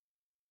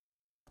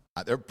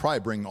 They're probably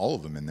bringing all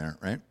of them in there,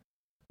 right?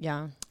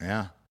 Yeah.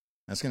 Yeah.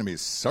 That's going to be a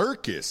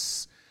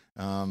circus.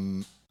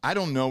 I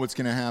don't know what's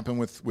going to happen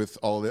with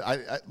all of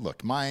it.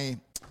 Look, my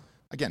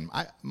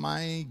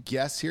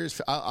guess here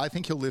is I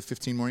think he'll live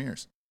 15 more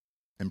years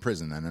in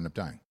prison and end up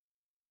dying.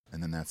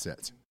 And then that's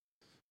it.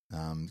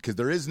 Because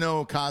there is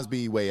no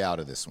Cosby way out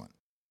of this one.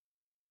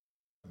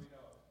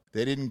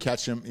 They didn't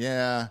catch him.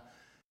 Yeah.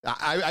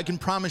 I can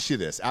promise you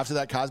this. After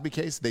that Cosby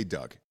case, they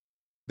dug.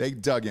 They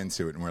dug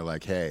into it and were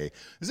like, hey,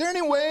 is there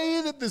any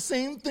way that the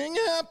same thing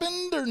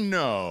happened or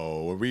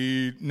no?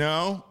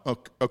 No?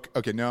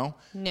 Okay, no?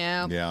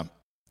 No. Yeah.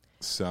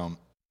 So,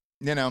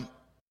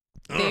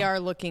 They are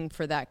looking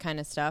for that kind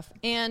of stuff.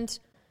 And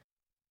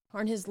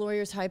aren't his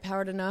lawyers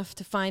high-powered enough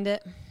to find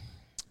it?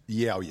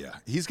 Yeah,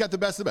 he's got the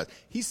best of the best.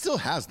 He still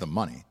has the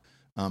money.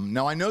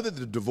 Now, I know that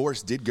the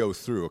divorce did go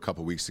through a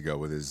couple weeks ago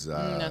with his...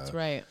 That's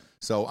right.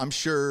 So I'm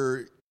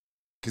sure,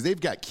 because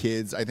they've got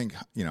kids, I think,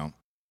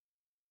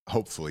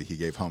 hopefully he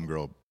gave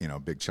Homegirl, a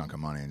big chunk of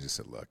money and just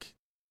said, look,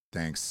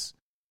 thanks.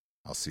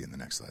 I'll see you in the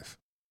next life.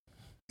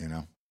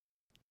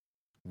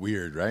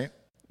 Weird, right?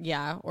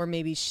 Yeah, or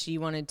maybe she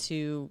wanted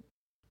to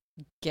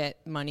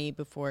get money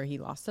before he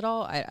lost it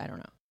all. I don't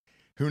know.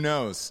 Who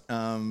knows?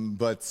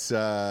 But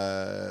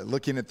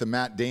looking at the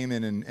Matt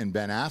Damon and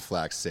Ben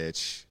Affleck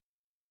sitch,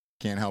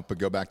 can't help but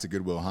go back to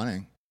Good Will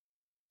Hunting.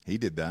 He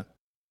did that.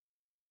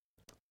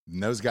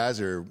 And those guys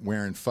are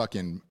wearing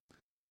fucking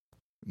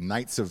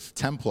Knights of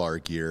Templar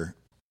gear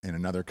in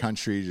another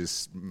country,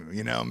 just,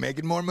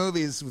 making more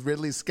movies with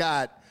Ridley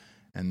Scott.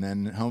 And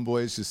then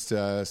Homeboy's just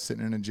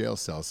sitting in a jail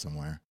cell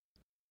somewhere.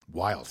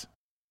 Wild.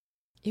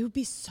 It would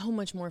be so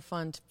much more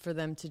fun for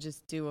them to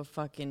just do a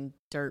fucking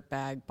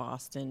dirtbag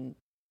Boston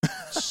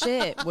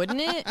shit,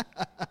 wouldn't it?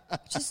 I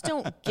just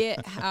don't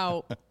get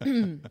how.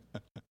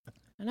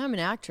 And I'm an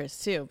actress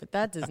too, but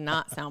that does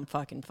not sound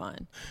fucking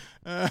fun.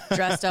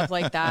 Dressed up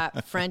like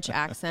that, French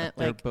accent,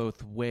 They're like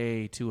both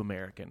way too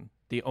American.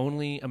 The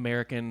only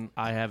American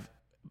I have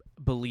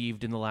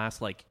believed in the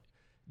last like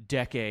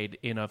decade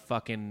in a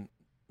fucking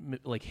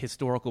like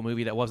historical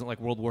movie that wasn't like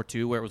World War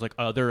II, where it was like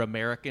other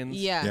Americans.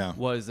 Yeah.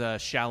 Was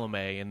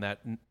Chalamet in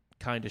that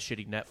kind of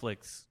shitty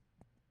Netflix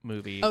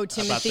movie. Oh,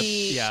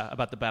 Timothy.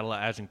 About the Battle of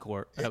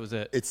Agincourt. That was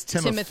it. It's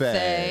Timothy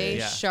Timothy.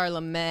 Yeah.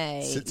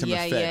 Chalamet.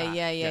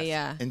 Yeah.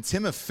 Yes. And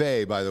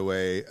Timothy, by the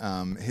way,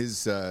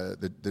 his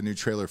the new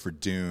trailer for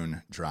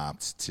Dune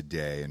dropped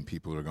today, and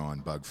people are going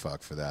bug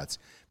fuck for that.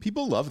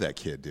 People love that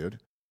kid, dude.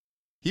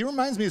 He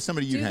reminds me of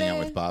somebody you'd Do hang out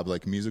they? with, Bob,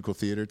 like musical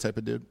theater type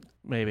of dude.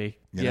 Maybe.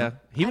 You Yeah.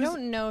 know? I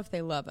don't know if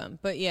they love him,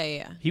 but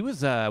yeah. He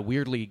was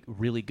weirdly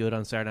really good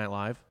on Saturday Night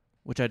Live,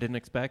 which I didn't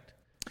expect.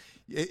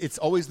 It's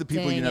always the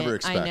people you Dang never it,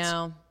 expect. I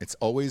know. It's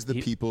always the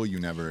people you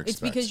never expect. It's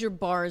because your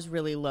bar is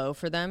really low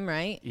for them,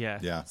 right? Yeah.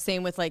 Yeah.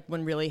 Same with like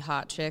when really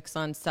hot chicks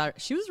on Saturday.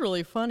 She was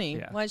really funny.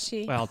 Yeah. Was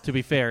she? Well, to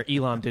be fair,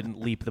 Elon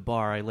didn't leap the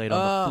bar. I laid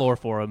on the floor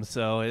for him,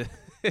 so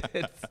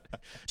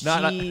it's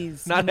not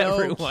Jeez, not no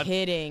everyone.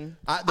 kidding.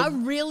 I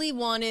really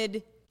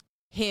wanted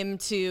him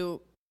to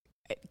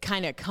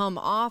kind of come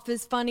off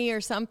as funny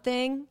or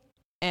something,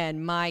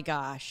 and my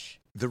gosh,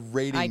 the I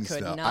ratings,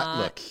 could though. not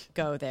Look,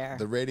 go there.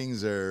 the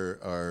ratings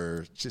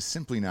are just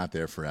simply not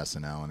there for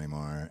SNL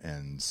anymore,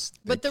 and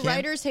But they the can't-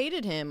 writers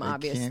hated him, they can't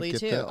obviously, get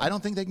too. I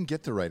don't think they can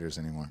get the writers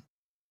anymore.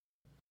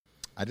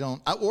 I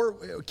don't. Or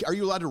are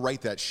you allowed to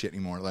write that shit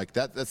anymore? Like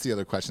that's the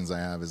other questions I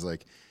have. Is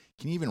like,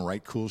 can you even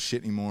write cool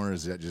shit anymore? Or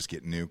does that just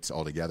get nuked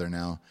altogether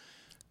now?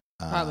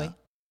 Probably.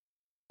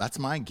 That's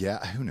my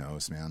guess. Who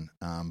knows, man?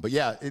 But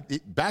yeah,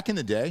 back in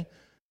the day,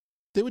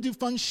 they would do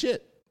fun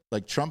shit.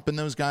 Like Trump and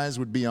those guys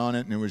would be on it,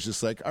 and it was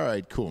just like, all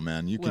right, cool,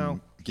 man. You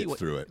can get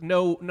through it.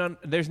 No, none.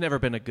 There's never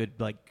been a good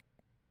like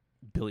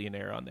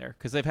billionaire on there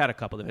because they've had a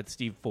couple. They've had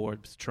Steve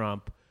Forbes,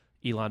 Trump,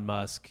 Elon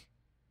Musk.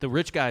 The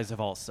rich guys have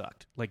all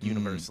sucked, like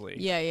universally.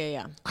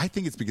 Yeah. I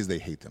think it's because they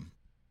hate them,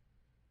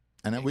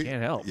 and we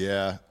can't help.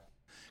 Yeah,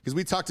 because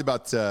we talked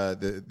about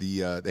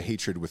the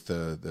hatred with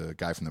the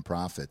guy from the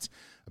Prophets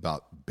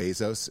about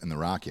Bezos and the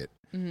rocket.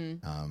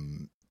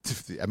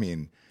 I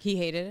mean, He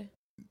hated it.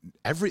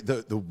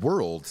 The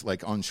world,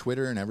 like on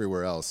Twitter and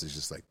everywhere else, is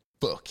just like,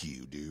 fuck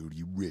you, dude,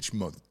 you rich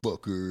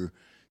motherfucker,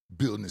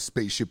 building a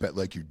spaceship at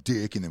like your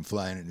dick and then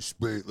flying it in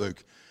space.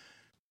 Like,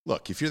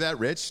 look, if you're that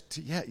rich,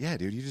 yeah,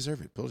 dude, you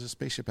deserve it. Build a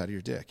spaceship out of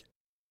your dick.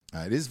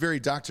 It is very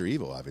Dr.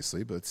 Evil,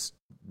 obviously, but it's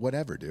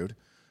whatever, dude.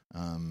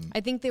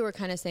 I think they were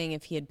kind of saying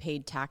if he had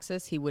paid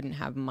taxes, he wouldn't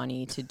have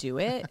money to do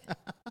it.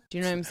 Do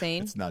you know what I'm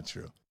saying? It's not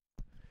true.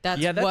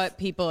 That's what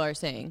people are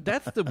saying.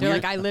 That's the They're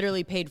weird. like, I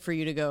literally paid for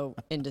you to go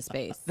into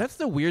space. That's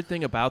the weird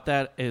thing about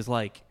that is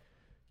like,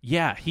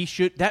 yeah, he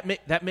should.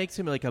 That makes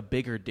him like a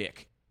bigger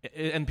dick,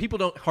 and people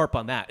don't harp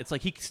on that. It's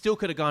like he still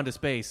could have gone to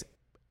space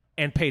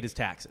and paid his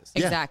taxes.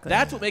 Exactly.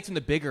 That's what makes him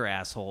the bigger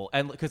asshole.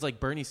 And because like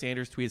Bernie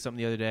Sanders tweeted something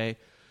the other day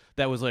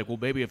that was like, well,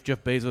 maybe if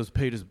Jeff Bezos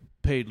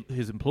paid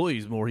his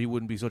employees more, he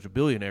wouldn't be such a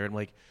billionaire. And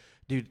like,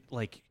 dude,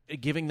 like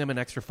giving them an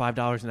extra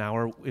 $5 an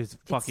hour is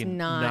fucking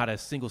not a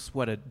single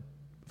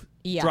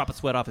drop of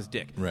sweat off his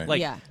dick. Right.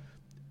 Like, yeah.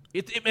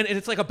 And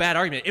it's like a bad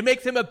argument. It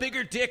makes him a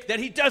bigger dick that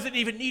he doesn't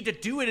even need to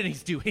do it, and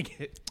he's doing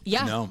it.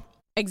 Yeah. No,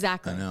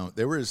 Exactly. I know.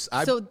 There was.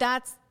 So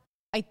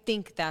I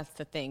think that's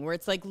the thing where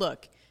it's like,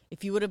 look,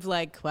 if you would have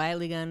like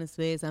quietly gone to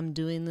space, I'm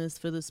doing this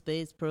for the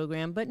space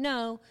program. But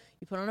no,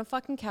 you put on a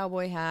fucking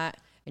cowboy hat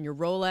and your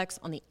Rolex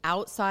on the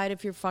outside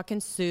of your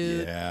fucking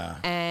suit. Yeah.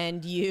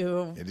 And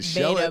you Had to made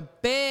show a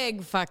it.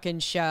 big fucking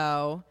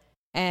show.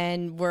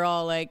 And we're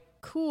all like,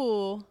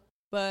 cool,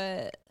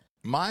 but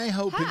My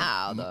hope,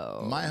 How,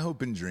 though? My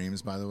hope and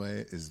dreams, by the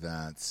way, is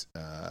that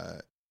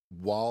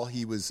while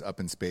he was up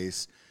in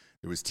space,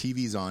 there was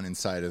TVs on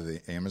inside of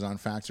the Amazon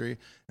factory,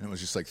 and it was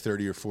just like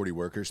 30 or 40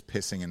 workers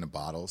pissing into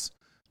bottles.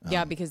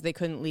 yeah, because they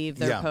couldn't leave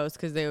their yeah. post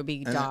because they would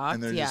be And, docked.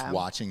 and they're yeah. just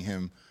watching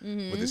him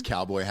with his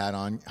cowboy hat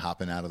on,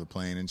 hopping out of the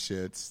plane and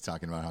shit,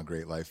 talking about how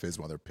great life is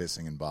while they're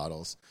pissing in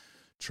bottles,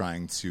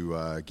 trying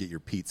to get your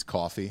Pete's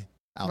coffee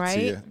out to Right?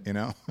 you, you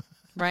know?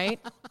 Right?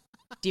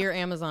 Dear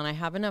Amazon, I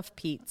have enough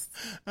Pete's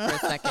for a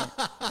second.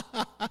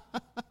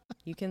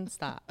 You can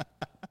stop.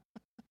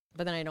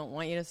 But then I don't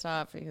want you to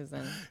stop because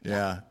then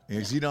Yeah,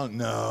 because you don't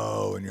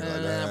know, and you're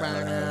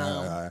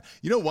like,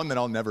 you know, one that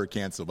I'll never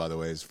cancel, by the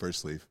way, is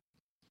First Leaf.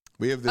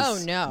 We have this. Oh,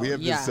 no. We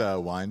have Yeah. this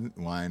wine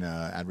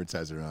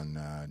advertiser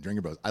on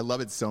Drinking Bros. I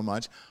love it so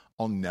much.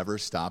 I'll never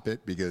stop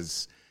it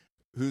because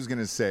who's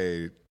gonna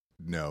say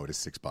no to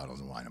 6 bottles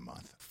of wine a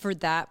month? for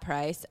that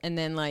price. And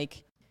then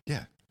like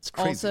Yeah, it's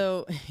crazy.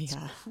 also, It's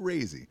yeah.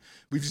 crazy.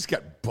 We've just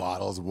got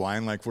bottles of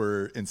wine like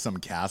we're in some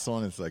castle,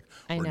 and it's like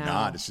I we're know.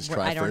 not. It's just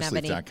I don't have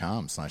any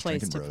tryfirstleaf.com/drinking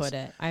place to bros. put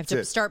it. I have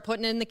That's to start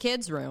putting it in the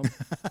kids' room.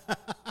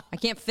 I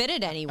can't fit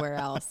it anywhere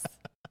else.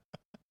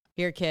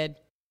 Here, kid.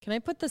 Can I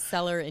put the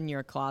cellar in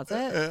your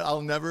closet?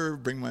 I'll never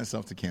bring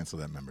myself to cancel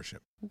that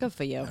membership. Good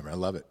for you. Never. I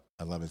love it.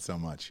 I love it so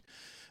much.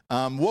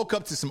 Woke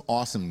up to some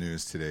awesome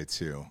news today,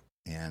 too.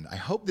 And I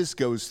hope this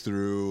goes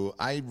through.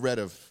 I read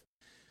a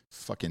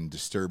fucking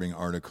disturbing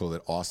article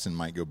that Austin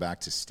might go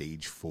back to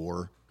stage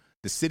 4.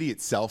 The city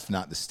itself,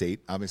 not the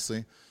state,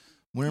 obviously.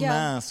 Wear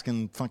masks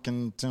and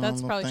fucking do That's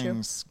all the probably true.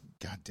 things.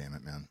 God damn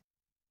it, man.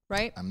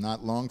 Right? I'm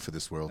not long for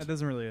this world. That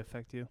doesn't really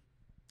affect you.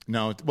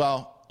 No,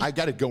 well, I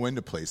got to go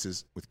into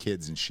places with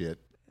kids and shit.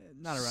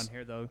 Not around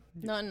here though.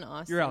 Not in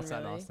Austin. You're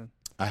outside really. Austin.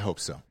 I hope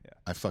so. Yeah.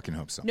 I fucking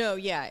hope so. No,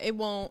 yeah, it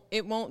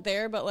won't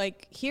there, but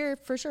like here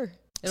for sure.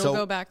 It'll So-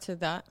 go back to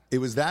that. It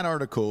was that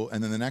article,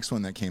 and then the next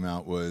one that came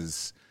out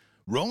was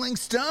Rolling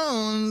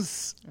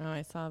Stones Oh,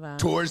 I saw that.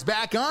 tours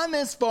back on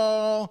this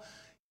fall.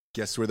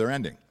 Guess where they're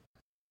ending?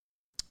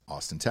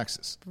 Austin,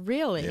 Texas.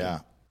 Really? Yeah.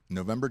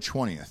 November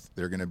 20th.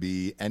 They're going to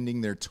be ending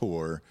their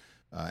tour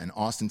in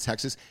Austin,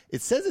 Texas.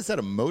 It says it's at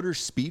a motor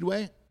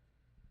speedway.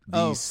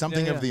 The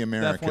something of the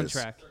Americas. The F1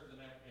 track.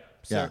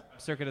 Yeah.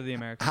 Circuit of the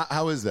Americas.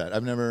 How is that?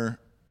 I've never.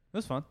 It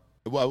was fun.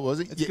 Well, was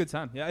it? It's a good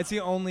time. Yeah, it's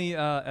the only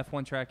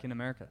F1 track in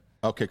America.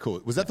 Okay,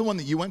 cool. Was that the one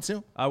that you went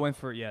to? I went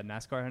for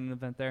NASCAR had an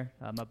event there.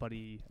 My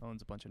buddy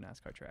owns a bunch of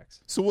NASCAR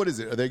tracks. So what is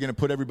it? Are they going to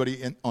put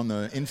everybody in on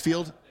the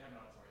infield?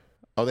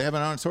 Oh, they have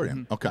an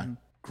auditorium. Mm-hmm. Okay,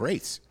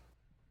 great.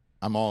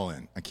 I'm all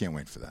in. I can't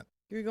wait for that.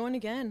 You're going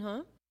again,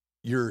 huh?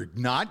 You're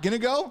not going to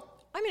go?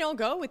 I mean, I'll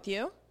go with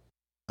you.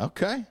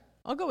 Okay.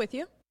 I'll go with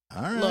you.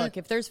 All right. Look,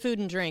 if there's food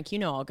and drink, you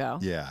know I'll go.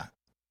 Yeah.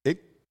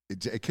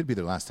 It could be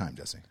their last time,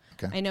 Jesse.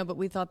 Okay. I know, but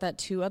we thought that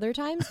 2 other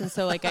times, and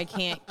so like I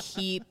can't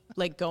keep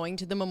like going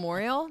to the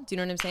memorial. Do you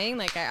know what I'm saying?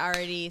 Like I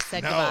already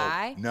said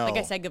goodbye. No. Like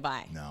I said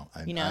goodbye. No.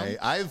 You know?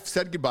 I've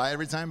said goodbye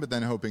every time, but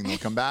then hoping they'll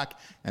come back,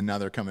 and now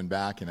they're coming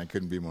back, and I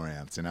couldn't be more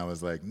amped. And I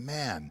was like,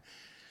 man,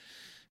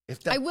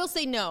 if I will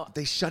say no. if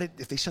they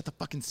shut the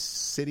fucking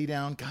city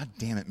down, god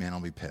damn it, man,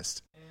 I'll be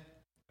pissed.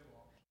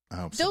 I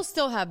hope so. They'll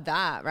still have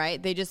that,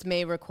 right? They just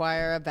may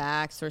require a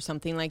vax or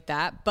something like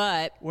that,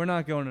 but We're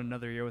not going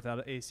another year without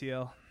an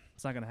ACL.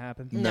 It's not going to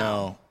happen.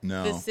 No.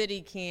 the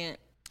city can't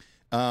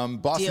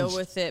Boston, deal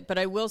with it. But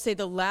I will say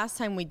the last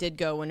time we did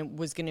go when it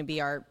was going to be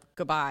our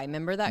goodbye,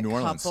 remember that New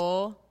Orleans.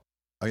 couple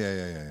Oh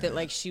yeah. that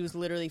like she was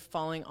literally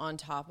falling on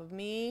top of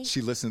me?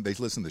 They listened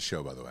to the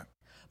show, by the way.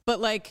 But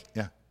like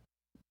Yeah.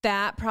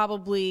 that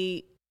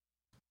probably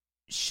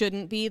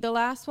shouldn't be the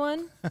last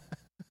one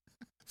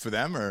For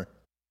them or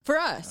for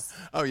us.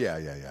 oh yeah.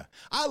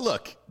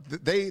 Look,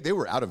 they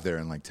were out of there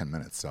in like 10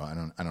 minutes, so I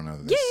don't know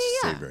that they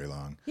Yeah. stayed very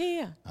long.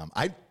 Yeah.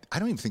 I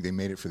don't even think they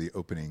made it for the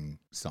opening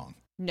song.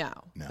 No.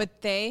 No.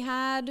 But they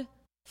had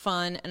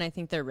fun, and I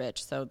think they're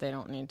rich, so they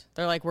don't need.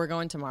 They're like, we're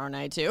going tomorrow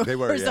night too. They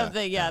were, or yeah.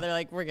 something. Yeah, they're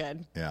like, we're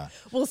good. Yeah.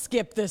 We'll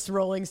skip this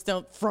Rolling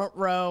Stone front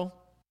row.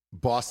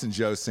 Boston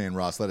Joe saying,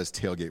 Ross, let us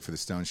tailgate for the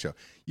Stone Show.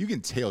 You can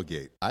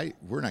tailgate.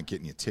 We're not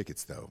getting you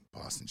tickets though,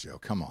 Boston Joe.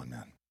 Come on,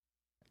 man.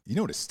 You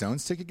know what a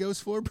Stones ticket goes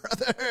for,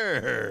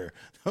 brother?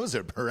 Those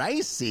are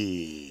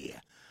pricey.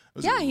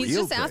 Those Yeah, are he's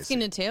real just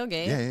asking pricey. to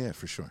tailgate. Yeah,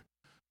 for sure.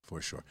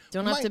 For sure.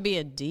 Don't We have to might- be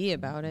a D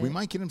about it. We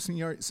might get him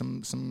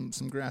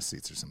some grass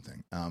seats or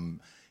something.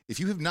 If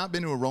you have not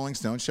been to a Rolling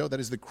Stone show, that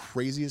is the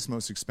craziest,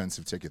 most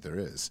expensive ticket there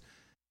is.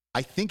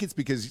 I think it's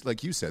because,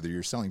 like you said, that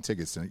you're selling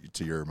tickets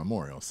to your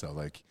memorial. So,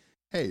 like,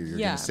 hey, you're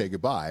Yeah. going to say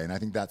goodbye, and I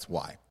think that's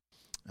why.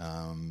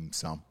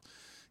 So,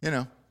 you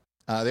know,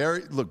 they are.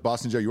 Look,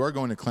 Boston Joe, you are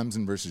going to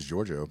Clemson versus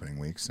Georgia opening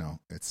week, so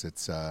it's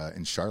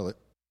in Charlotte.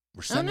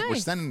 We're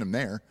nice. sending them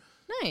there.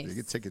 Nice. They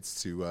get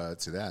tickets to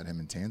that. Him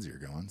and Tansy are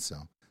going,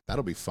 so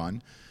that'll be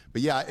fun.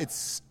 But yeah,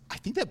 I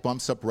think that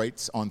bumps up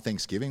right on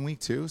Thanksgiving week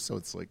too. So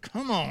it's like,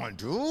 come on,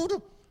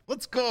 dude,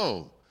 let's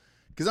go.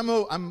 Because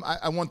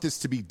I want this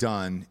to be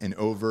done and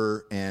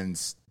over. And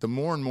the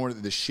more and more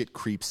that this shit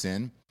creeps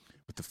in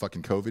with the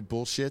fucking COVID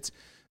bullshit,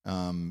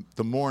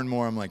 the more and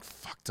more I'm like,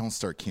 fuck, don't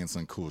start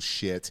canceling cool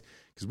shit.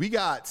 Because we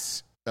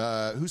got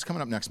who's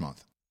coming up next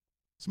month?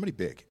 Somebody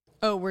big.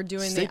 Oh, we're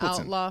doing Stapleton.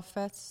 the Outlaw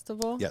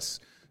Festival? Yes.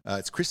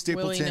 It's Chris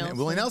Stapleton Willie and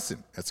Willie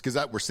Nelson. That's because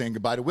we're saying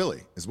goodbye to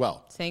Willie as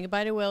well. Saying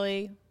goodbye to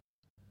Willie,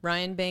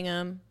 Ryan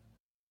Bingham,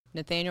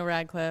 Nathaniel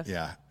Radcliffe.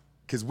 Yeah.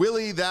 Because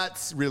Willie,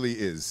 that's going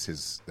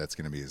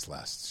to be his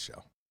last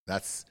show.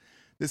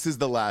 This is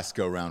the last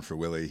go round for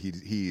Willie.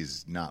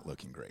 He's not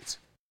looking great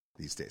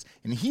these days.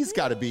 And he's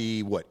got to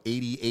be,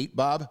 88,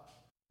 Bob?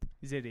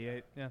 He's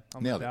 88. Yeah,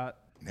 almost Nailed that.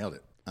 it. Nailed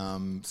it.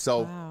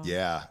 Wow.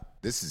 Yeah,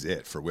 this is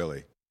it for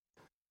Willie.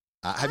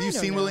 Have I you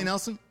don't seen know. Willie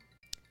Nelson?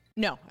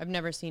 No, I've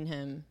never seen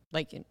him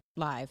like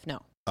live.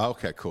 No.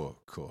 Okay, cool.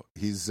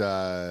 He's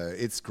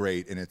it's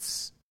great, and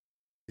it's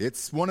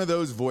one of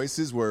those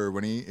voices where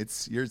when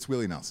it's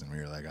Willie Nelson, where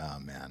you're like, oh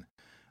man.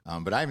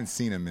 But I haven't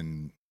seen him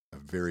in a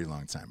very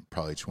long time,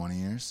 probably 20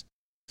 years.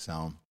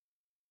 So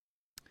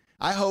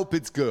I hope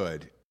it's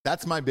good.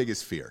 That's my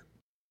biggest fear.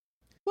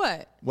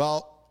 What?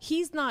 Well,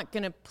 He's not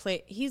going to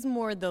play. He's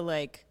more the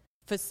like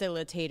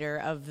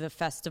facilitator of the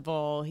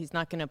festival. He's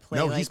not going to play.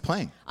 no, like, he's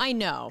playing. I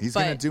know. He's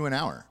but going to do an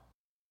hour.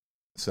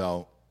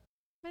 So,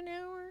 an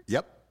hour?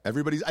 yep. I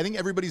think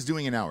everybody's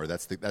doing an hour.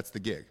 That's the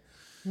gig.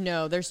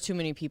 No, there's too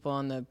many people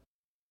on the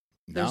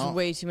There's No,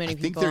 way too many I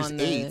think people there's on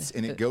the- 8,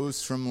 and it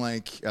goes from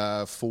like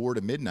 4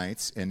 to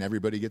midnights, and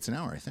everybody gets an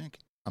hour, I think.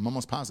 I'm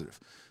almost positive.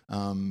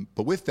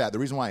 But with that, the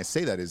reason why I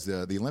say that is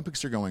the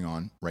Olympics are going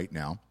on right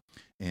now,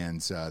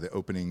 and the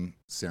opening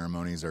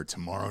ceremonies are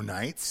tomorrow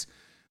night,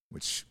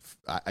 which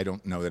I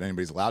don't know that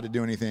anybody's allowed to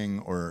do anything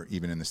or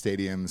even in the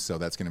stadium, so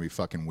that's going to be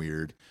fucking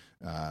weird.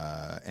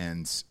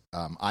 And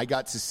I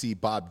got to see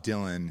Bob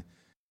Dylan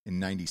in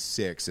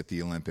 '96 at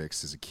the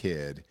Olympics as a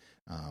kid.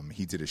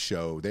 He did a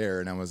show there,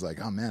 and I was like,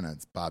 oh, man,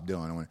 it's Bob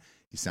Dylan.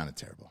 He sounded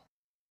terrible.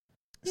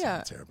 Yeah.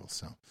 Sounded terrible.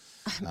 So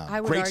I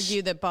would great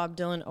argue that Bob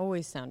Dylan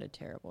always sounded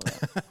terrible.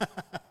 Though.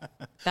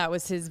 That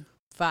was his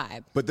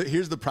vibe. But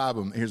here's the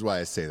problem. Here's why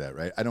I say that,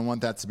 right? I don't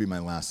want that to be my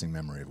lasting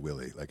memory of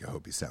Willie. Like, I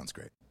hope he sounds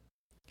great.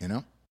 You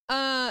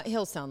know?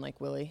 He'll sound like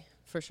Willie,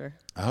 for sure.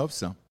 I hope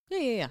so.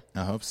 Yeah.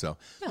 I hope so.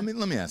 Yeah. I mean,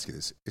 let me ask you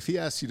this. If he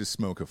asked you to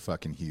smoke a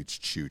fucking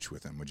huge chooch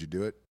with him, would you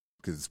do it?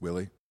 Because it's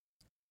Willie?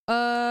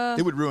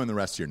 It would ruin the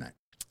rest of your night.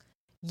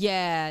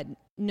 Yeah,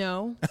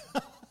 no.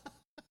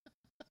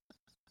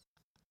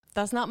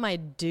 That's not my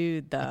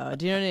dude, though.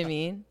 Do you know what I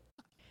mean?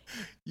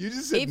 You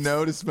just said If-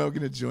 no to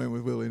smoking a joint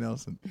with Willie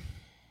Nelson.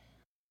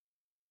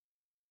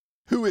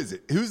 Who is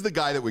it? Who's the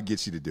guy that would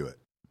get you to do it?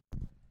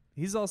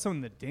 He's also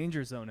in the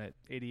danger zone at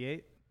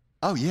 88,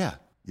 Oh, yeah.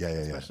 Yeah.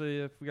 especially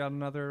if we got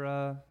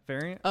another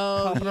variant.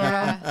 Oh,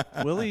 yeah.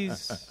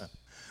 Willie's.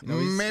 You know,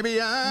 he's- Maybe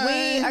I...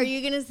 Wait, are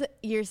you going to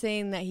you're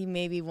saying that he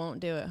maybe won't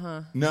do it,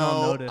 huh? No,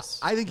 I'll notice,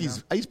 I think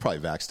he's probably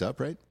vaxxed up,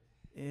 right?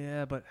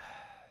 Yeah, but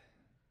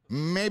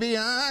Maybe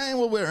I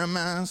will wear a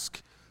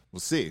mask. We'll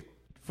see.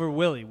 for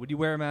Willie, would you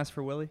wear a mask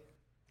for Willie?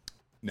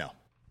 No.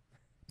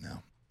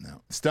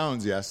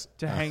 Stones, yes.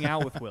 To hang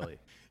out with Willie?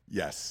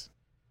 Yes.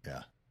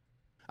 Yeah.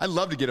 I'd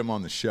love to get him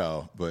on the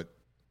show, but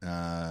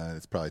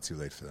it's probably too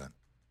late for that.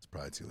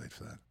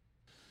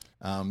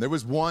 There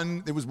was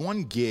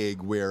one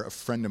gig where a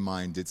friend of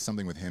mine did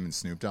something with him and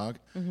Snoop Dogg,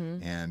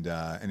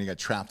 and he got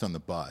trapped on the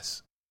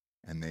bus.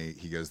 And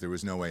he goes, there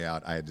was no way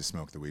out. I had to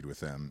smoke the weed with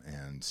them,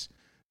 and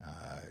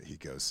he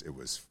goes, it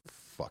was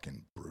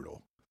fucking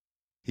brutal.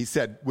 He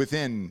said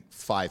within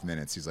 5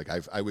 minutes, he's like,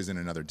 I was in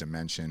another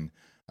dimension.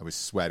 I was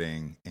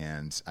sweating,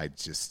 and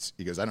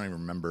he goes, I don't even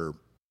remember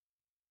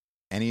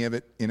any of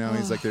it. You know,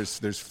 he's like,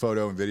 there's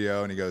photo and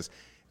video, and he goes,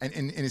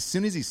 and as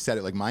soon as he said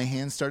it, like my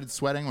hands started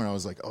sweating where I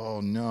was like,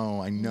 oh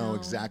no, I know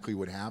exactly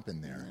what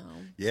happened there.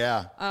 No.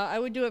 Yeah. I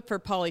would do it for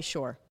Pauly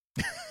Shore.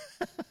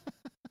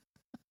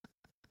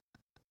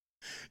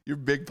 You're a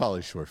big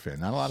Pauly Shore fan.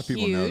 Not a lot of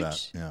people know that.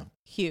 Huge. Yeah.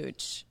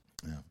 Huge.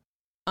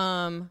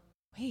 Yeah.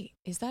 Wait,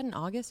 is that in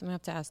August? I'm going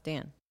to have to ask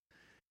Dan.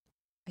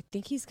 I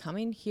think he's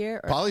coming here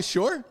or Pauly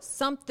Shore?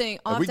 something.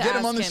 I'll If we have to get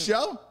him ask on the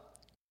show?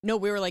 No,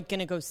 we were like going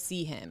to go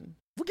see him.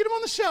 We'll get him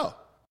on the show.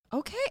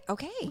 Okay. We'll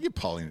get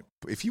Pauly.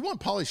 If you want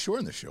Pauly Shore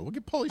in the show, we'll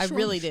get Pauly Shore I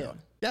really on the do. show.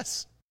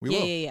 Yes, we Yeah,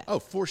 will. yeah, yeah. Oh,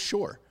 for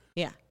sure.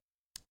 Yeah.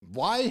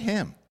 Why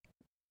him?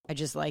 I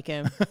just like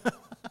him.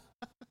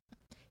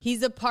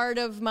 He's a part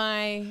of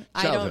my,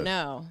 I Childhood. don't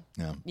know.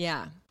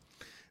 Yeah.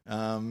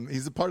 Yeah.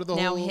 He's a part of the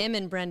Now whole him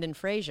and Brendan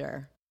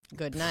Fraser.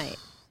 Good night.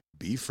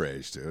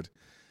 B-Frage, dude.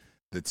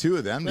 The two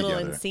of them Little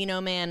together.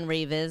 Encino Man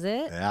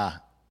revisit.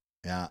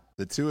 Yeah.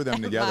 The two of them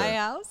At together. my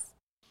house.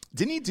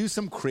 Didn't he do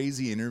some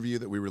crazy interview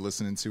that we were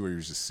listening to where he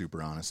was just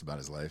super honest about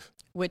his life?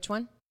 Which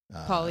one?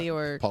 Pauly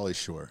or Pauly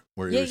Shore,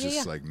 where he Yeah, was yeah,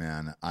 just yeah. like,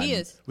 man, He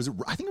is. Was it?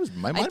 I think it was.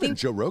 Might have been think-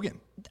 Joe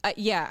Rogan.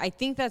 yeah, I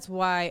think that's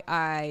why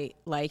I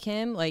like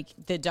him. Like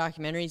the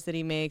documentaries that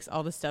he makes,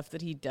 all the stuff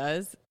that he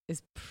does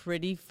is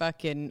pretty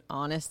fucking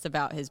honest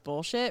about his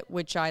bullshit,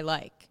 which I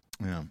like.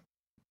 Yeah.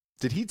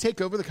 Did he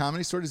take over the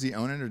Comedy Store? Does he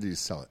own it or did he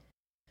sell it?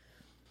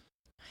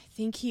 I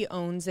think he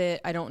owns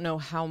it. I don't know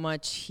how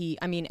much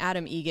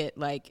Adam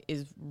Egget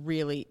is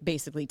really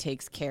basically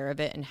takes care of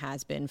it and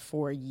has been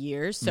for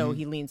years. So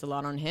he leans a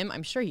lot on him.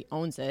 I'm sure he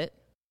owns it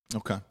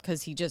Okay.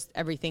 because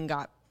everything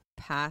got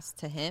passed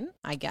to him,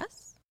 I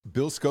guess.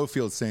 Bill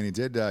Schofield saying he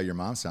did Your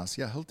Mom's House.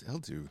 Yeah, he'll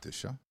do this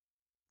show.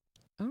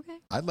 Okay.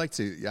 I'd like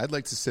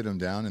to sit him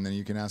down and then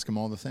you can ask him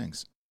all the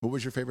things. What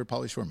was your favorite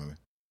Pauly Shore movie?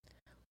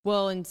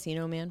 Well,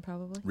 Encino Man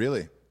probably.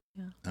 Really?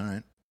 Yeah. All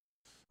right.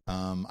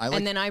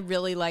 And then I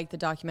really liked the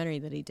documentary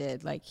that he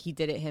did. Like he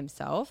did it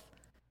himself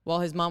while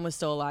his mom was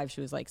still alive.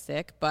 She was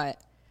sick, but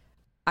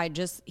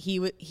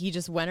he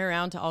just went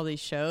around to all these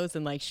shows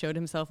and showed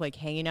himself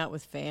hanging out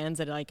with fans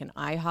at an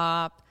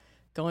IHOP,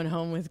 going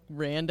home with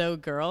rando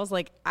girls.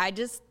 I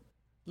just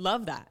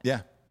love that.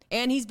 Yeah.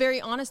 And he's very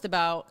honest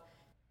about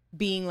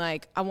being I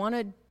want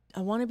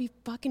to be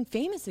fucking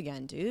famous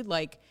again, dude.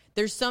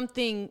 There's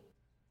something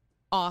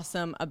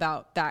awesome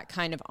about that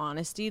kind of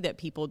honesty that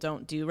people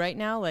don't do right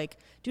now.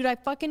 Dude, I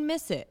fucking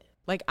miss it.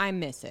 I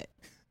miss it.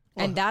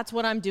 And that's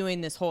what I'm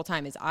doing this whole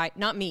time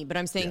not me, but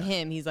I'm saying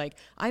him. He's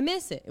I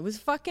miss it. It was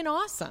fucking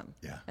awesome.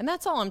 Yeah. And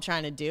that's all I'm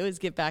trying to do is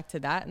get back to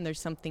that. And there's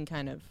something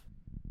kind of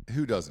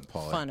Who doesn't,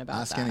 Pauly? fun about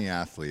Ask that. any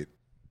athlete,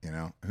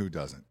 who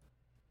doesn't?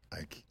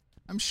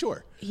 I'm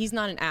sure. he's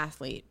not an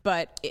athlete,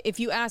 but if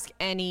you ask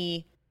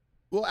any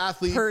well,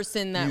 athlete,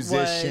 person that was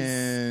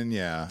musician,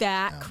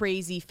 that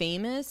crazy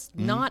famous,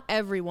 not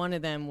every one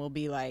of them will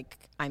be like,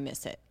 I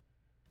miss it.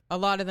 A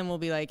lot of them will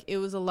be like, it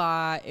was a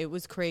lot, it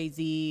was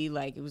crazy,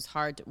 like it was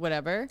hard,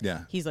 whatever.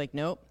 Yeah. He's like,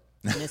 nope,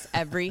 I miss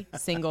every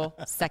single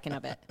second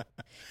of it.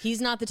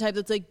 He's not the type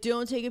that's like,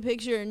 don't take a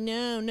picture.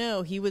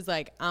 No. He was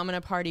like, I'm going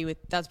to party with,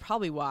 that's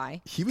probably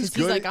why. He was 'Cause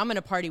he's good like, at- I'm going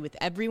to party with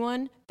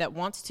everyone that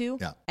wants to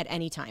at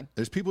any time.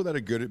 There's people that are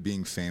good at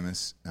being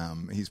famous.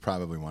 He's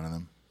probably one of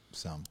them.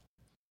 So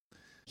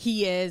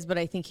He is, but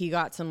I think he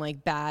got some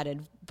like bad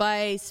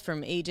advice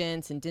from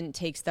agents and didn't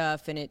take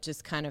stuff, and it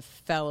just kind of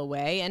fell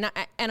away.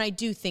 And I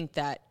do think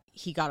that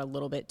he got a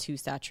little bit too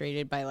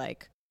saturated by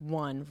like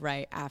one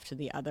right after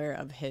the other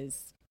of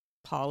his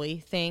poly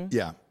thing.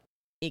 yeah,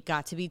 It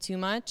got to be too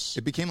much.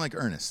 it became like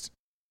Ernest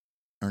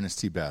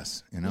T.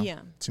 Bass. You know, Yeah.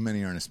 too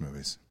many Ernest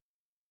movies.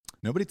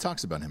 Nobody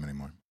talks about him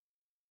anymore.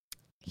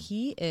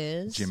 He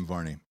is Jim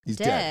Varney. He's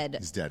dead.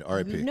 He's dead.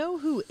 R.I.P. You know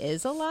who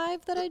is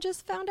alive that I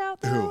just found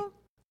out though? Who?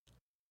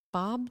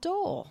 Bob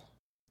Dole.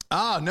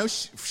 Ah, no,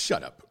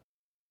 shut up.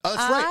 Oh,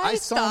 that's right. I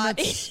saw him thought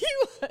at, he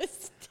was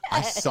dead.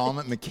 I saw him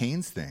at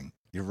McCain's thing.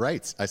 You're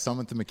right. I saw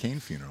him at the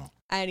McCain funeral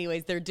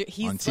Anyways,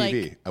 he's on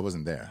TV. like I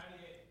wasn't there.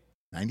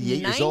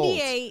 98 years old.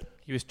 98.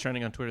 He was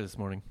trending on Twitter this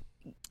morning.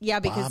 Yeah,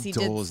 because Bob he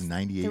Dole did. is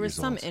 98 There was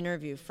years some old.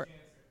 interview for.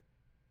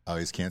 Oh,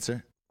 he's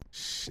cancer?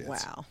 Shit.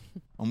 Wow.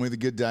 Only the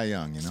good die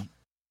young, you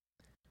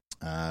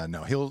know?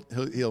 No,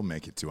 he'll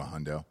make it to a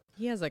hundo.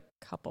 He has a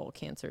couple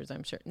cancers,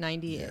 I'm sure.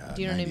 98. Yeah,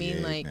 Do you know what I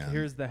mean? 98, Like, man.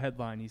 Here's the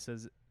headline. He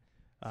says,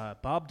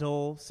 Bob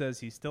Dole says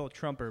he's still a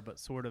Trumper, but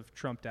sort of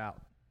trumped out.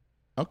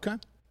 Okay.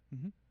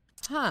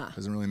 huh?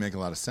 Doesn't really make a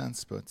lot of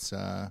sense, but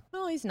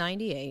Well, he's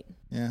 98.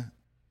 yeah.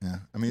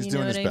 I mean, he's You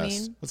doing know his what I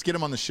best. mean? Let's get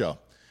him on the show.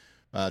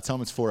 Tell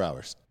him it's 4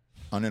 hours.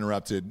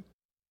 Uninterrupted,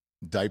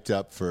 diped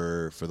up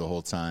for the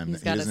whole time. He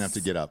gotta doesn't have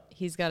to get up.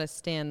 He's got to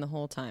stand the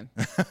whole time.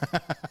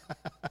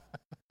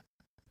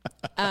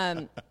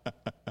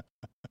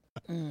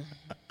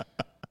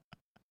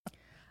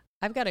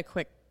 I've got a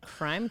quick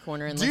crime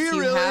corner unless you you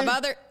really? have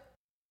other.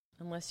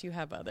 Unless you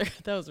have other.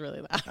 That was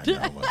really loud. I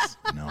know it was.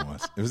 No, it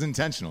was. It was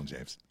intentional,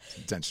 James. It's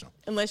intentional.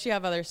 Unless you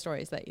have other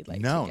stories that you'd like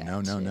No. to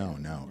get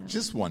to.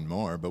 Just one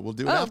more, but we'll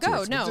do it Oh,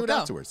 afterwards. go. No, we'll do it go.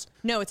 afterwards.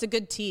 No, it's a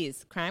good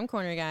tease. Crime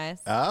corner, guys.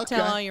 Okay.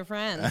 Tell all your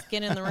friends.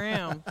 Get in the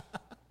room.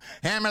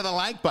 Hammer the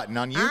like button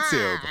on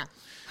YouTube.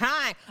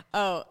 Hi.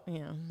 Oh,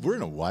 yeah. We're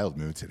in a wild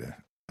mood today.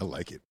 I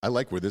like it. I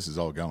like where this is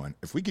all going.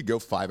 If we could go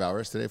 5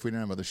 hours today, if we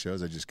didn't have other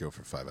shows, I'd just go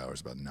for 5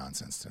 hours about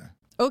nonsense today.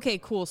 Okay,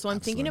 cool. So I'm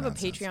Absolute thinking of a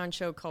nonsense. Patreon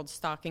show called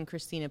Stalking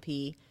Christina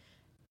P.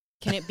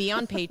 Can it be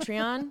on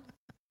Patreon?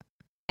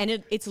 And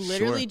it's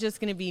literally Sure. just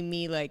going to be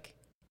me like,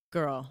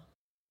 girl,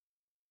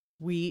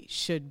 we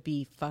should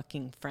be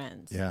fucking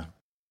friends. Yeah.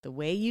 The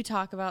way you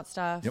talk about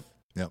stuff. Yep.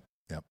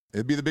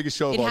 It'd be the biggest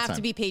show of It'd all have time.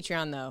 to be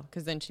Patreon though,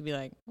 because then she'd be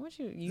like, "What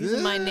you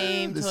using my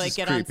name to This like is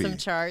get creepy. on some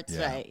charts?"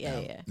 Right?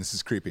 Yeah. This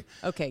is creepy.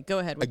 Okay, go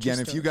ahead. What's Again,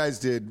 your if you story? guys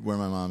did Where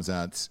My Mom's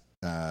At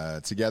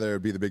together,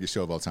 it'd be the biggest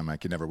show of all time. I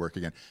could never work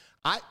again.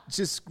 I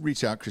just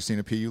reach out,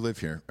 Christina P. You live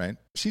here, right?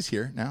 She's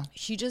here now.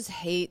 She just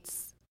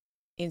hates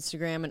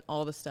Instagram and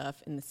all the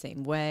stuff in the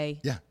same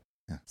way. Yeah.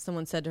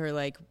 Someone said to her,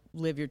 like,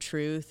 live your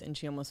truth, and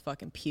she almost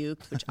fucking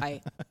puked, which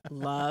I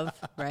love,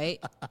 right?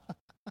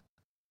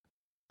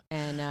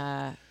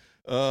 And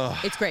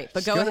it's great,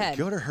 but go ahead.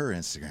 Go to her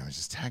Instagram and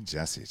just tag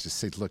Jesse. Just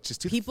say, look,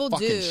 just do People the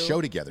fucking do.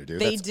 show together, dude.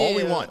 They That's do. all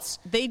we want.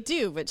 They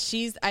do, but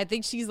I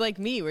think she's like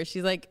me, where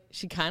she's like,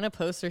 she kind of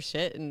posts her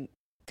shit and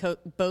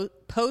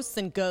posts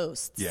and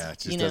ghosts. Yeah, it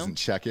just you know? doesn't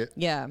check it.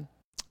 Yeah.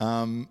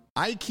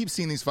 I keep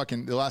seeing these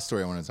fucking, the last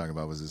story I want to talk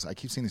about was this. I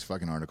keep seeing these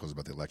fucking articles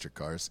about the electric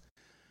cars.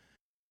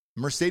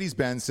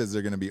 Mercedes-Benz says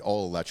they're going to be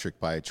all electric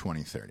by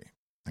 2030.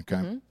 Okay?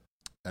 Mm-hmm.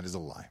 That is a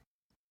lie.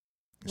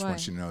 I just Why?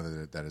 want you to know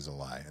that that is a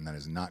lie, and that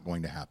is not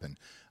going to happen.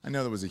 I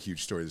know there was a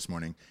huge story this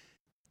morning.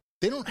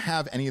 They don't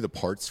have any of the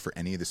parts for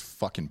any of this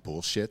fucking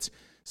bullshit.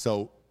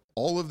 So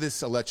all of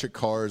this electric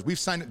cars,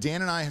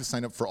 Dan and I have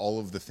signed up for all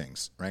of the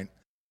things, right?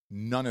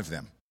 None of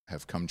them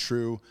have come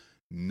true.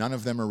 None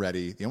of them are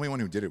ready. The only one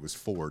who did it was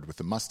Ford with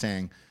the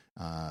Mustang,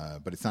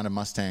 but it's not a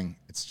Mustang.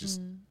 It's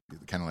just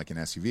kind of like an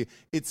SUV.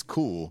 It's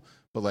cool,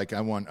 but like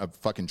I want a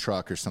fucking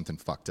truck or something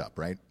fucked up,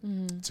 right?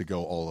 To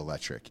go all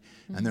electric.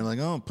 And they're like,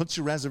 oh, put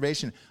your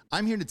reservation.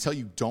 I'm here to tell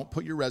you, don't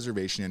put your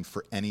reservation in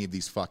for any of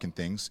these fucking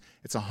things.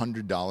 It's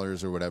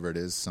 $100 or whatever it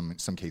is. Some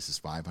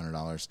cases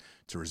 $500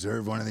 to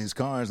reserve one of these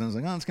cars. And I was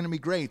like, oh, it's going to be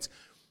great.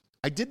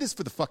 I did this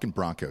for the fucking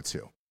Bronco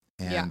too.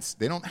 And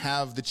they don't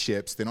have the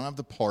chips. They don't have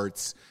the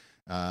parts.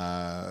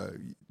 I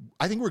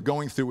think we're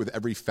going through with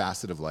every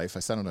facet of life. I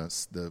sat on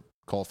the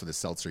call for the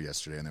seltzer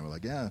yesterday, and they were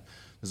like, yeah,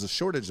 there's a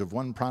shortage of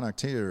one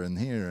product here. And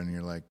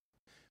you're like,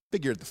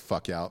 figure it the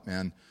fuck out,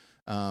 man.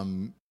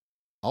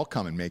 I'll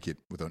come and make it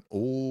with an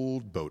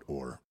old boat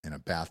oar in a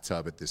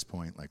bathtub at this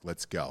point. Like,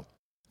 let's go.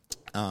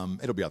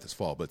 It'll be out this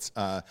fall, but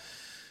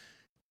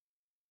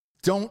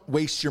don't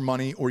waste your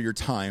money or your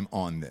time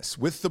on this.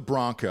 With the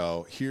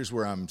Bronco, here's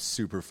where I'm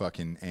super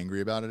fucking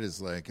angry about it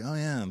is like, oh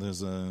yeah,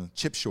 there's a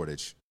chip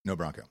shortage. No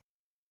Bronco.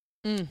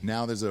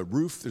 Now there's a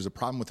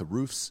problem with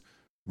the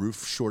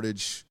roof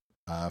shortage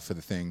for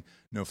the thing.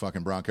 No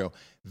fucking Bronco.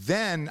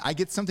 Then I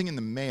get something in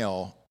the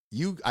mail.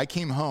 I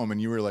came home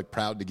and you were like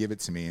proud to give it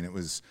to me, and it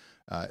was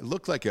it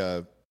looked like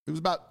it was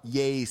about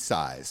yay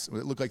size.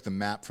 It looked like the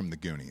map from the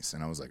Goonies,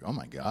 and I was like, oh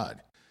my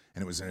God.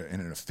 And it was in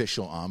an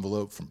official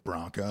envelope from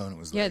Bronco, and it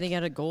was Yeah, like, they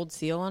got a gold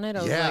seal on it.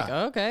 I was like,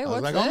 okay, I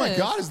what's was like, this? oh my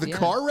God, is the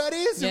car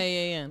ready?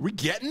 Yeah. We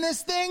getting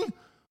this thing?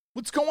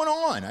 What's going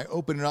on? I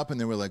opened it up, and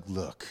they were like,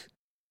 look,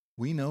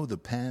 we know the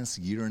past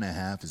year and a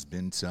half has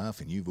been tough,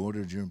 and you've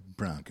ordered your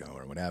Bronco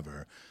or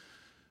whatever.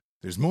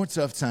 There's more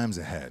tough times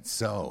ahead.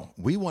 So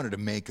we wanted to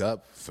make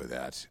up for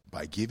that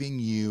by giving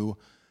you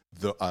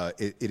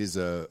it is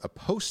a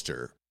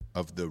poster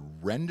of the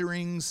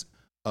renderings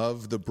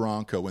of the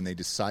Bronco when they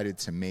decided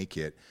to make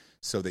it,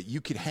 so that you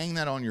could hang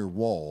that on your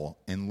wall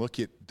and look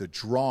at the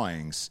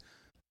drawings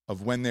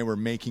of when they were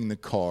making the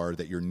car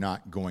that you're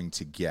not going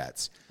to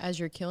get. As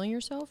you're killing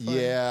yourself? Or?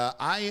 Yeah,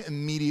 I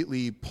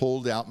immediately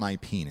pulled out my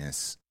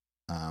penis,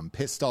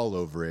 pissed all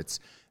over it,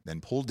 then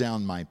pulled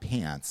down my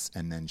pants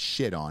and then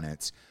shit on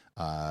it,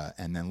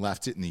 and then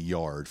left it in the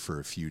yard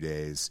for a few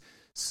days.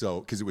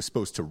 So, because it was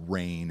supposed to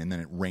rain, and then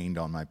it rained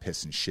on my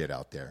piss and shit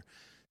out there.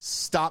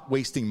 Stop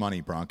wasting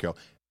money, Bronco.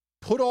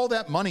 Put all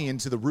that money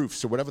into the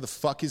roofs or whatever the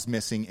fuck is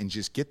missing, and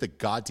just get the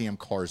goddamn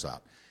cars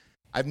up.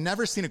 I've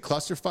never seen a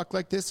clusterfuck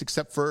like this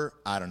except for,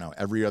 I don't know,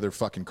 every other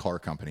fucking car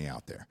company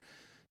out there.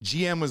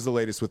 GM was the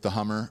latest with the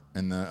Hummer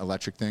and the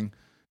electric thing.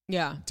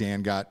 Yeah.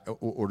 Dan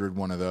ordered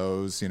one of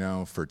those,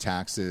 for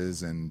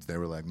taxes, and they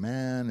were like,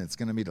 man, it's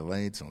going to be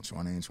delayed till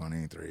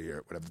 2023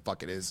 or whatever the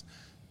fuck it is.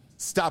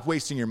 Stop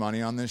wasting your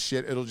money on this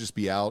shit. It'll just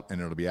be out, and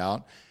it'll be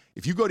out.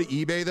 If you go to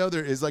eBay, though,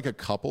 there is like a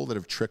couple that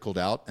have trickled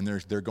out, and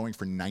they're going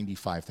for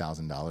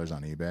 $95,000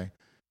 on eBay.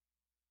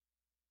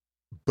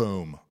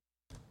 Boom.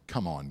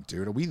 Come on,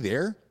 dude. Are we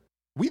there?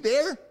 We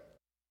there?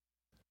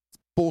 It's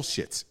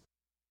bullshit.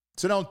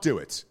 So don't do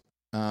it.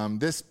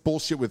 This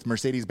bullshit with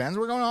Mercedes-Benz,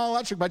 we're going all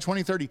electric by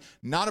 2030.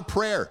 Not a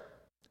prayer.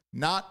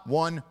 Not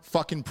one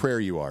fucking prayer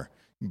you are.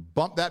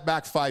 Bump that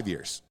back 5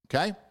 years,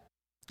 okay?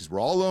 Because we're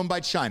all owned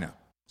by China.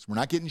 So we're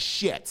not getting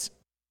shit.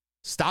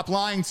 Stop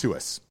lying to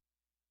us.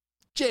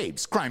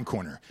 Jabe's Crime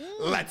Corner.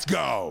 Let's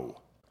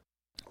go.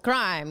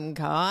 Crime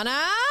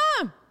Corner.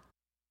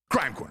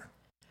 Crime Corner.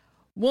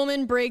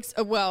 Woman breaks,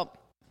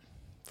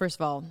 first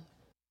of all,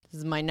 this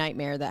is my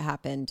nightmare that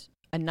happened.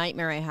 A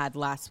nightmare I had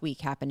last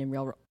week happened in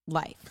real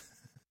life.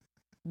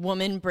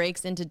 Woman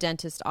breaks into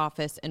dentist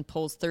office and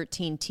pulls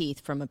 13 teeth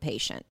from a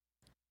patient.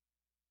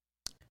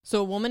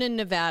 So a woman in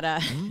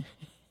Nevada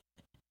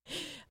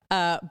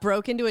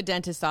broke into a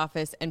dentist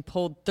office and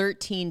pulled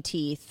 13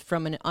 teeth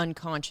from an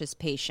unconscious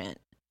patient.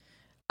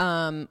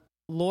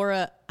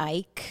 Laura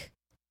Eich.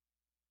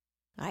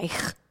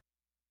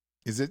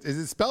 Is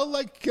it spelled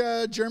like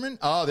German?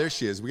 Oh, there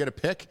she is. We got a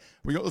pic.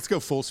 Let's go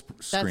full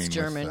screen. That's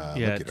German.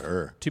 Look at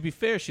her. To be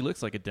fair, she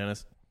looks like a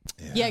dentist.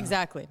 Yeah,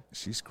 exactly.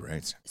 She's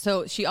great.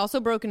 So she also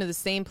broke into the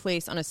same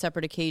place on a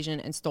separate occasion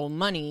and stole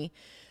money.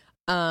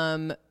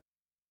 And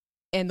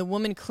the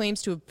woman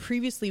claims to have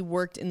previously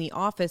worked in the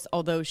office,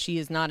 although she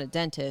is not a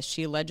dentist.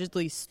 She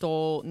allegedly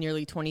stole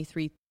nearly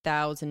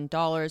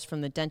 $23,000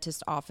 from the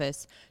dentist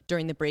office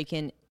during the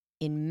break-in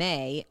in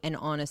May, and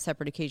on a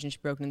separate occasion she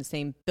broke into the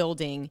same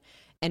building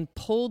and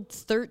pulled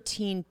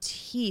 13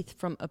 teeth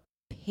from a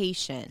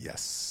patient.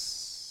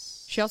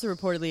 Yes. She also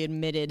reportedly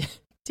admitted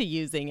to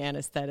using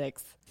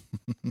anesthetics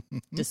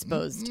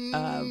disposed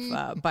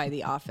of by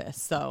the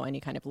office. So any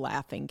kind of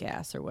laughing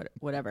gas or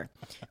whatever.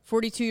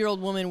 42-year-old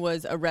woman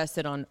was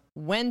arrested on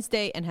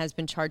Wednesday and has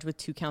been charged with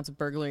 2 counts of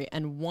burglary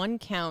and 1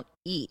 count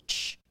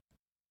each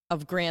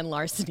of grand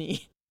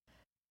larceny,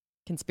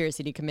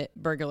 conspiracy to commit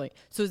burglary.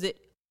 So is it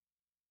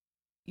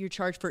you're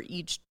charged for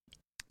each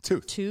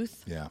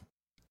tooth? Yeah.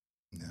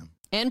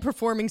 And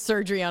performing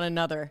surgery on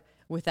another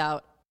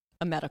without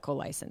a medical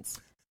license.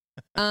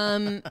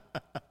 The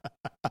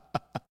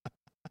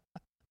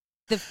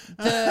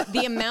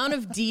amount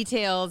of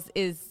details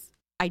is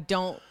I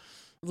don't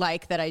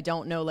like that. I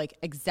don't know like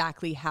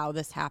exactly how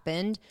this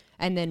happened,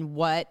 and then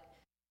what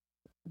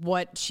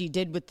she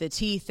did with the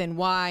teeth and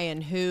why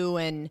and who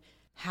and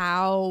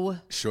how.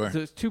 Sure.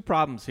 There's 2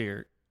 problems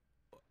here,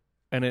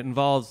 and it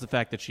involves the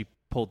fact that she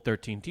pulled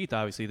 13 teeth.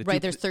 Obviously,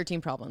 there's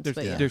 13 problems.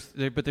 There's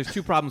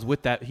 2 problems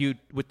with that.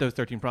 With those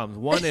 13 problems,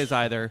 one is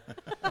either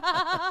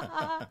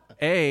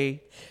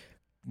A,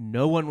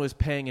 no one was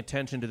paying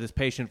attention to this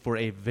patient for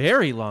a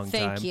very long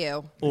time. Thank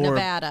you,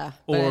 Nevada.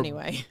 But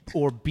anyway,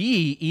 or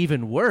B,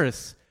 even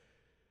worse,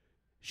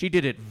 she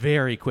did it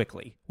very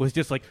quickly. Was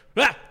just like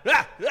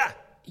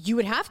You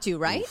would have to,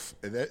 right? Oof.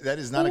 That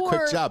is not a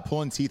quick job.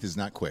 Pulling teeth is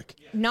not quick.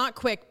 Not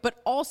quick,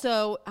 but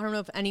also I don't know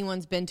if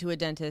anyone's been to a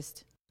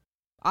dentist.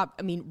 I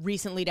mean,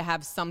 recently to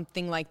have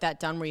something like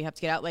that done where you have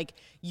to get out. Like,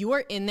 you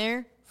are in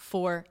there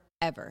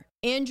forever.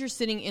 And you're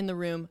sitting in the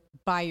room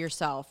by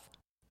yourself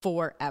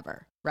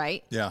forever,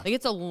 right? Yeah. Like,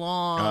 it's a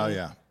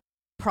long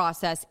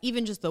process,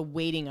 even just the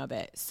waiting of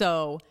it.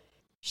 So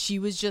she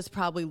was just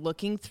probably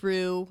looking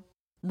through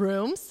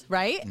rooms,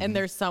 right? Mm-hmm. And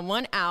there's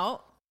someone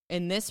out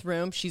in this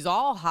room. She's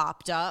all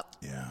hopped up.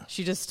 Yeah.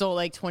 She just stole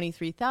like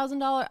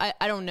 $23,000.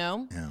 I don't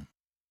know. Yeah.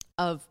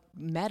 Of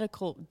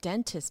medical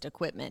dentist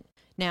equipment.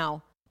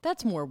 Now,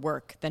 that's more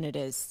work than it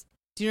is.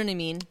 Do you know what I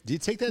mean? Do you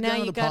take that Now down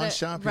to you the pawn gotta,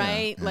 shop?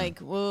 right? Yeah. Like,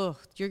 whoa,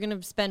 you're going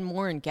to spend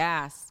more in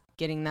gas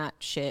getting that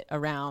shit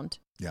around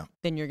Yeah.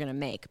 than you're going to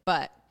make.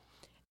 But,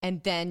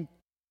 and then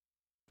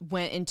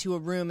went into a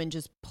room and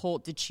just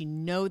pulled. Did she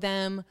know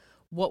them?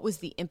 What was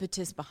the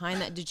impetus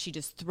behind that? Did she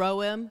just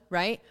throw him?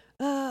 Right?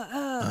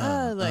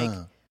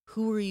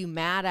 Who were you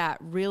mad at?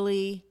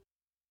 Really?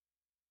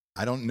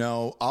 I don't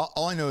know.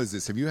 All I know is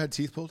this. Have you had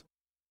teeth pulled?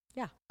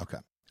 Yeah. Okay.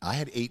 I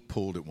had 8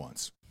 pulled at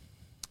once.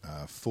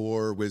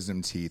 4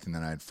 wisdom teeth, and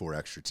then I had 4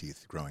 extra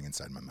teeth growing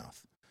inside my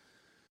mouth.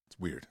 It's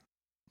weird.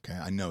 Okay,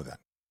 I know that.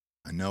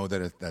 I know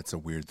that that's a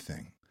weird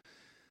thing.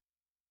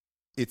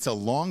 It's a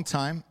long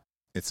time.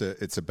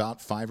 It's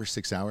about 5 or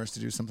 6 hours to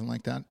do something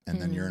like that,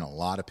 and then you're in a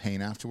lot of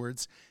pain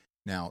afterwards.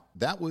 Now,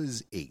 that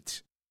was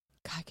 8.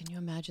 God, can you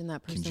imagine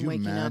that Can person you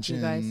waking up, you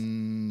guys?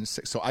 imagine?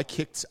 So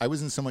I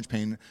was in so much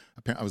pain.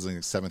 I was in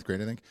like 7th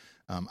grade, I think.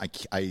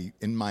 I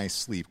in my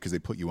sleep, because they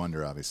put you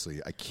under, obviously,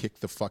 I kicked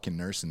the fucking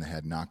nurse in the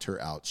head, knocked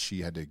her out.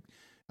 She had to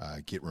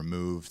get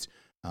removed.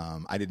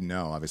 I didn't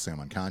know. Obviously, I'm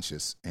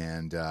unconscious.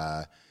 And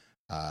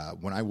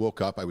when I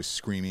woke up, I was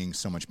screaming,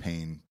 so much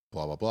pain,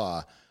 blah, blah,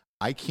 blah.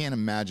 I can't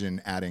imagine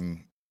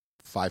adding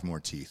 5 more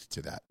teeth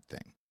to that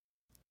thing.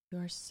 You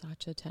are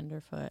such a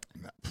tenderfoot.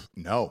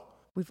 No,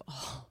 We've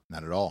all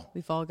not at all.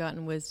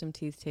 gotten wisdom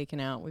teeth taken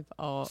out. We've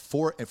all.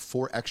 4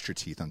 extra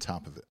teeth on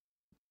top of it.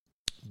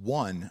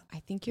 One I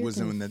think you're was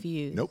in the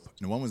confused. nope.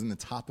 No, one was in the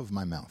top of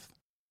my mouth.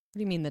 What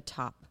do you mean the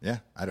top? Yeah,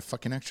 I had a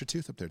fucking extra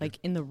tooth up there. Dude. Like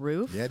in the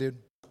roof? Yeah, dude.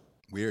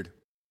 Weird.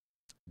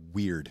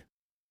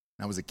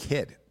 I was a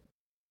kid,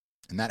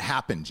 and that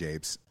happened,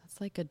 Jabes. That's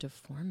like a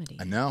deformity.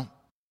 I know,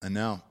 and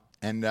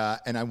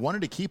I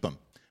wanted to keep him.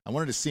 I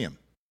wanted to see him,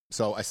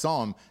 so I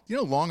saw him. You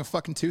know how long a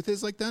fucking tooth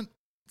is like that?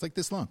 It's like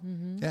this long.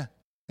 Mm-hmm. Yeah,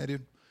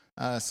 dude.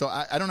 So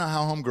I don't know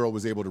how homegirl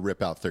was able to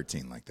rip out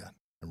 13 like that.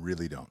 I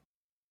really don't.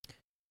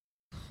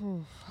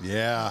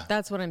 Yeah.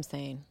 That's what I'm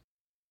saying.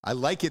 I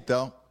like it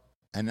though.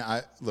 And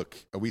look,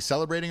 are we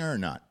celebrating her or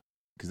not?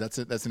 Because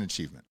that's an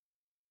achievement.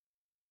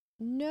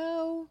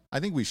 No. I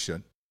think we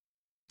should.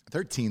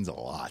 13's a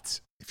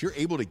lot. If you're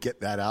able to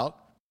get that out,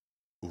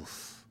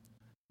 oof.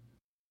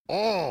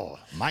 Oh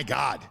my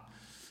God.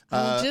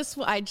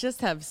 I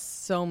just have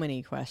so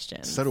many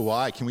questions. So do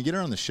I. Can we get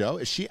her on the show?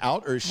 Is she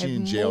out or is I she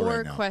have in jail more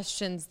right now?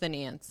 questions than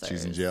answers.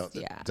 She's in jail.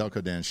 Yeah.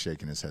 Delco Dan's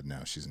shaking his head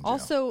now. She's in jail.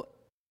 Also,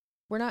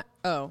 we're not.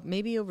 Oh,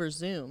 maybe over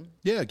Zoom.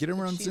 Yeah, get her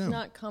on She's Zoom.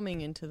 not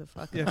coming into the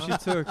fucking. Yeah, if she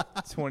office.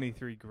 took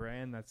 23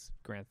 grand, that's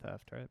grand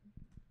theft, right?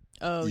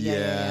 Oh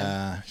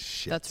yeah.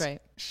 Shit. That's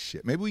right.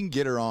 Shit. Maybe we can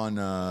get her on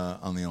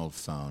the old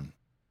phone.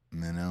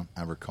 You know,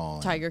 have her call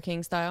in. Tiger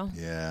King style.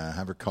 Yeah,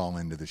 have her call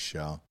into the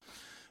show.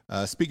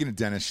 Speaking of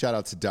dentists, shout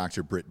out to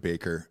Dr. Britt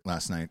Baker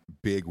last night.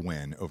 Big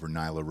win over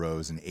Nyla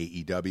Rose in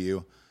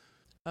AEW.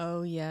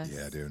 Oh yes.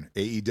 Yeah, dude.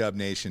 AEW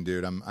Nation,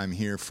 dude. I'm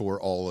here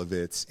for all of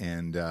it.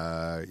 And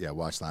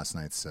watched last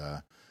night's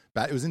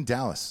it was in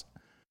Dallas.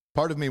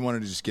 Part of me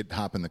wanted to just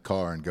hop in the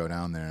car and go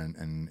down there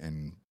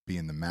and be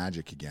in the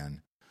magic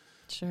again.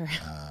 Sure.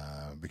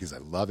 Because I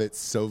love it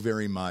so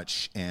very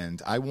much.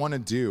 And I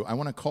want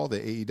to call the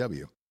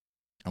AEW.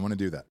 I want to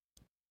do that.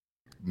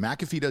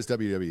 McAfee does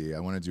WWE. I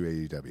want to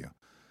do AEW.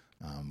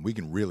 We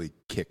can really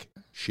kick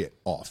shit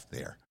off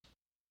there.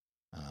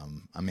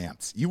 I'm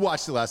amped. You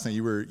watched it last night.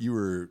 You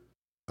were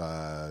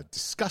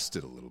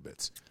disgusted a little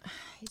bit.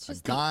 It's A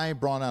just guy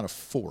brought out a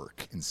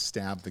fork and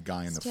stabbed the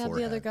guy in the stabbed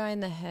forehead. the other guy in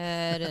the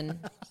head,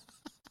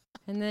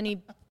 and then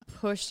he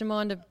pushed him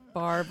onto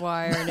barbed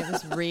wire, and it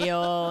was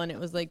real, and it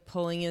was like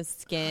pulling his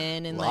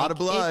skin, and A lot like, of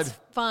blood. It's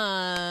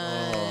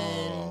fun.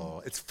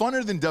 Oh, it's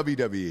funner than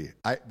WWE.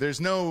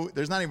 There's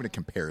not even a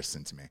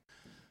comparison to me.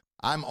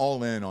 I'm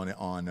all in on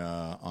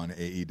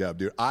AEW,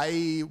 dude.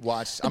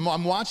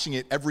 I'm watching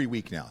it every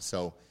week now.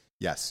 So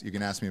yes, you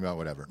can ask me about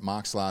whatever.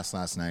 Mox lost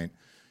last night.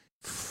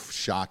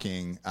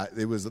 Shocking.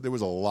 There was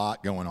a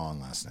lot going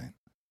on last night.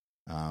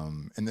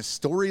 And the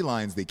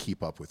storylines they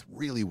keep up with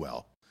really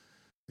well.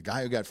 The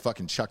guy who got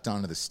fucking chucked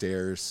onto the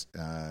stairs,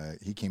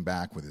 he came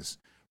back with his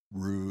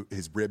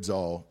ribs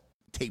all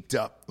taped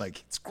up.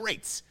 Like, it's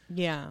great.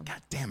 Yeah.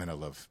 God damn it, I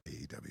love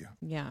AEW.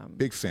 Yeah.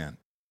 Big fan.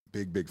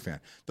 Big fan.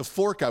 The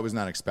fork I was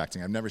not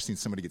expecting. I've never seen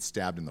somebody get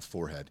stabbed in the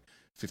forehead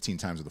 15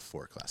 times with a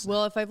fork last night.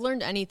 Well, if I've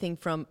learned anything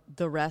from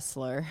The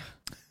Wrestler,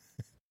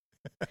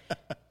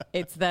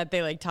 it's that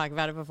they like talk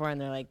about it before,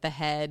 and they're like, the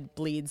head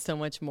bleeds so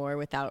much more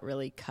without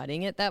really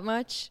cutting it that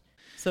much.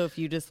 So if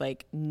you just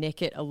like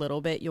nick it a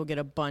little bit, you'll get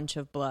a bunch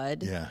of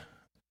blood. Yeah.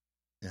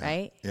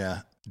 Right?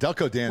 Yeah.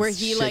 Delco Dan's Where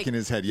he shaking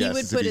his head yes he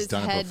would as if put he's his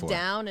done it head before.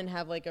 down and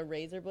have like a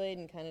razor blade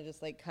and kind of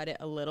just like cut it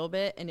a little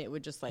bit, and it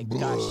would just like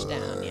gush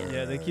down. Yeah.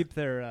 Yeah, they keep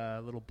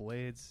their little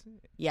blades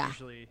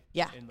usually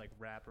in like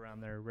wrap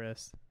around their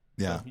wrist.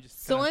 Yeah. So, you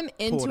just So kinda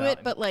I'm pull into out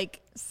it, but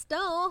like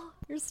still,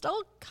 you're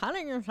still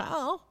cutting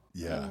yourself.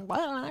 Yeah.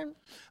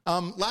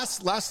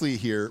 Lastly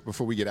here,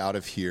 before we get out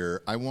of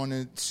here, I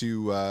wanted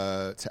to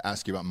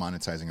ask you about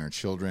monetizing our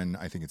children.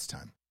 I think it's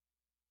time.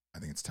 I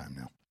think it's time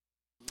now.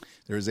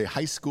 There is a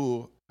high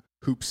school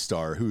hoop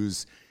star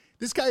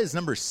this guy is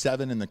number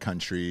 7 in the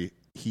country.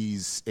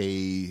 He's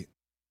a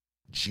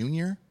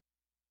junior.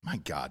 My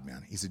God,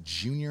 man. He's a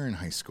junior in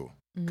high school.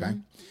 Okay.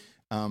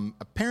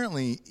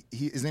 Apparently,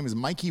 his name is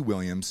Mikey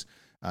Williams.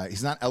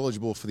 He's not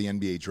eligible for the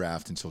NBA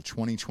draft until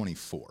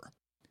 2024.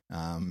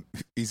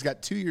 He's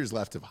got 2 years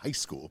left of high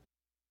school,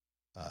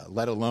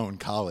 let alone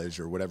college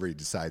or whatever he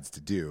decides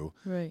to do.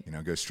 Right.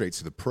 Go straight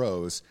to the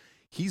pros.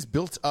 He's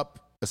built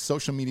up a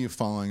social media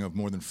following of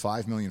more than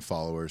 5 million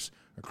followers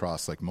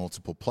across like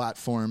multiple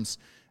platforms.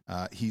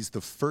 He's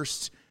the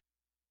first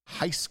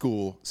high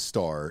school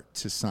star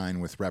to sign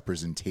with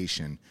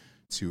representation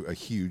to a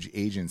huge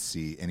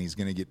agency, and he's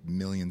going to get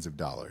millions of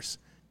dollars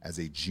as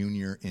a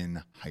junior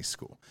in high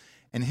school.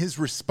 And his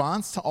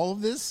response to all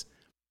of this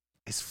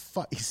is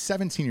he's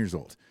 17 years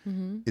old,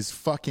 is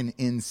fucking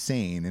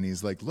insane. And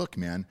he's like, look,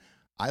 man,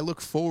 I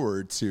look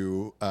forward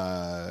to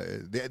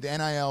the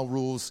NIL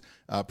rules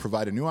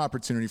provide a new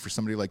opportunity for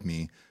somebody like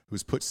me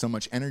who's put so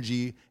much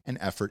energy and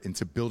effort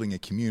into building a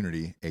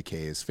community, aka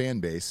his fan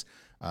base.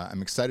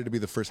 I'm excited to be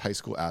the first high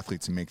school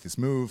athlete to make this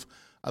move.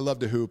 I love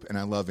to hoop and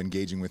I love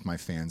engaging with my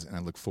fans, and I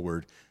look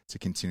forward to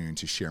continuing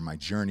to share my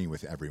journey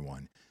with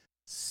everyone.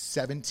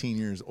 17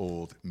 years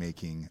old,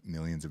 making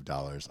millions of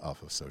dollars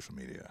off of social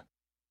media.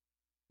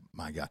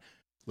 My God.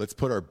 Let's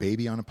put our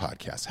baby on a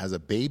podcast. Has a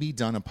baby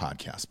done a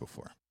podcast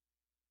before?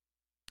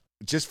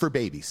 Just for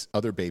babies,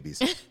 other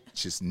babies.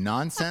 It's just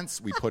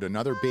nonsense. We put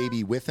another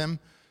baby with him,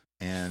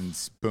 and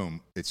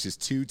boom, it's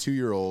just two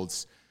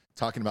 2-year-olds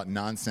talking about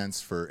nonsense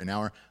for an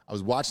hour. I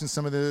was watching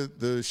some of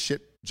the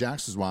shit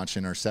Jax was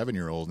watching, our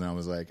 7-year-old, and I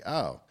was like,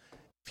 oh,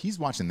 if he's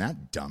watching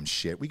that dumb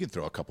shit, we could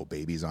throw a couple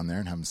babies on there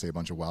and have them say a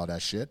bunch of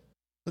wild-ass shit.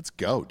 Let's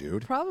go,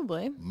 dude.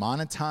 Probably.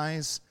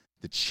 Monetize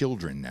the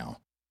children now.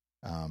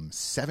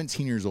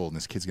 17 years old, and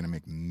this kid's going to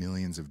make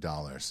millions of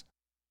dollars.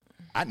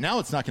 Now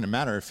it's not going to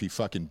matter if he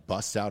fucking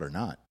busts out or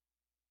not.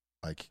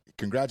 Like,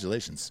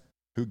 congratulations.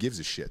 Who gives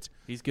a shit?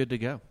 He's good to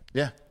go.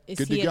 Yeah, Is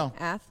good he to go. an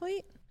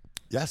athlete?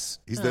 Yes,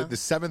 he's the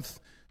seventh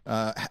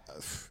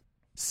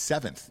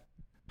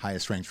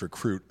highest ranked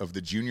recruit of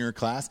the junior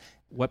class.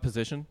 What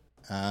position?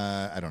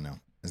 I don't know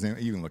his name.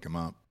 You can look him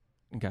up.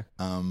 Okay.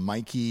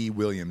 Mikey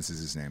Williams is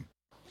his name.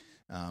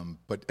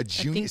 But a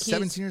junior,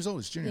 17 years old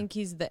is I junior. think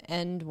he's the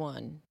end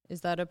one.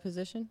 Is that a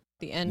position?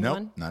 The end Nope,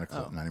 one? not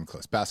even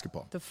close.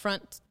 Basketball. The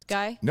front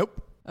guy?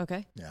 Nope.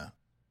 Okay. Yeah,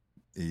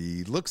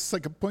 he looks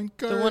like a point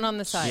guard. The one on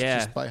the side. Yeah.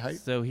 just by height.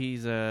 So he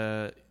is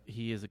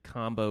a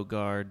combo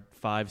guard,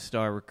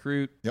 5-star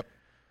recruit. Yep.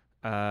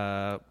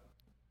 I'll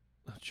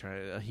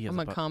try. He has I'm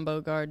a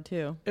combo guard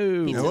too.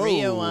 Ooh.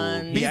 Pizzeria Whoa.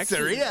 one.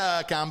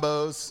 Pizzeria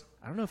combos.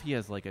 I don't know if he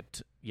has like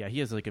he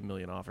has like a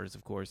million offers,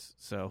 of course.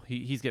 So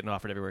he's getting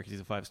offered everywhere because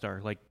he's a 5-star.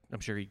 Like, I'm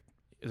sure he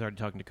is already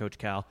talking to Coach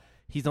Cal.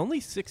 He's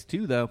only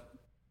 6'2", though.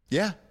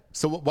 Yeah.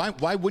 So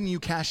why wouldn't you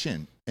cash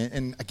in?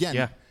 And again,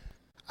 Yeah.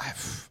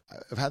 I've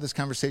had this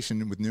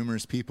conversation with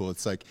numerous people.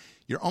 It's like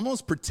you're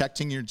almost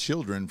protecting your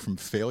children from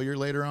failure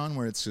later on,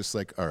 where it's just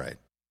like, all right,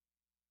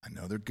 I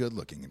know they're good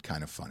looking and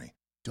kind of funny.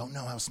 Don't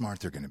know how smart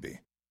they're going to be.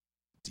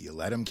 Do you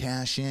let them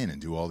cash in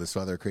and do all this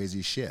other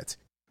crazy shit?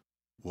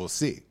 We'll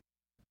see.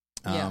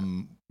 Yeah.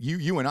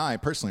 You and I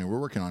personally, we're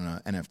working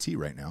on an NFT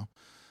right now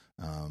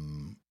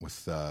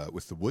with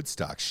the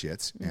Woodstock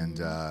shit, and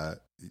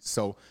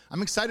so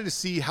I'm excited to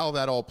see how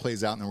that all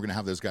plays out. And then we're gonna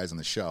have those guys on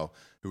the show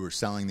who are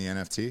selling the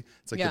NFT.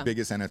 It's like the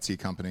biggest NFT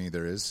company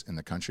there is in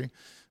the country,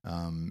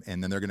 and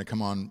then they're gonna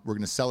come on. We're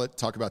gonna sell it,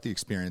 talk about the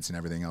experience and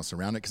everything else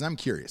around it. Because I'm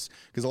curious,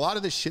 because a lot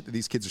of this shit that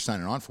these kids are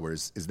signing on for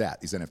is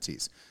these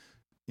NFTs.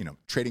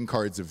 Trading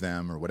cards of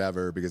them or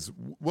whatever. Because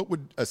what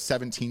would a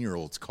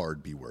 17-year-old's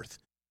card be worth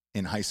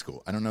in high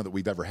school? I don't know that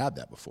we've ever had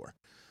that before.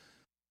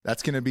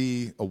 That's going to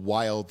be a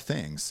wild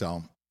thing.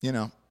 So,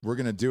 we're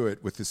going to do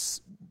it with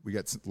this. We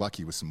got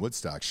lucky with some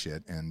Woodstock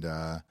shit, and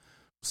we'll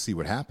see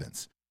what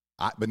happens.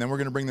 But then we're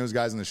going to bring those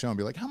guys on the show and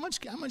be like, how much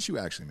you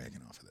actually making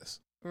off of this?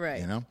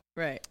 Right.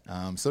 Right.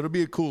 So it'll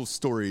be a cool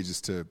story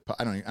just to,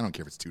 I don't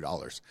care if it's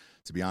 $2,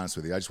 to be honest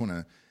with you. I just want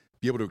to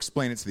be able to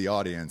explain it to the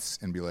audience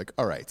and be like,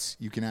 all right,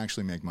 you can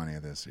actually make money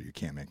on this, or you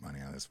can't make money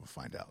on this. We'll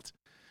find out.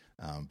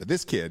 But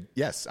this kid,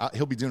 yes,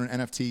 he'll be doing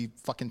an NFT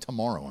fucking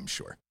tomorrow, I'm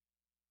sure.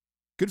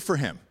 Good for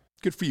him.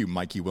 Good for you,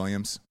 Mikey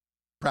Williams.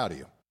 Proud of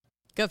you.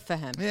 Good for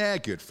him. Yeah,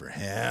 good for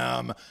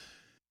him.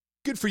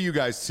 Good for you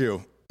guys,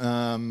 too.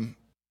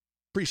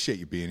 Appreciate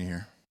you being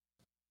here.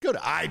 Go to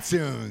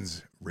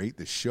iTunes, rate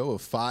the show a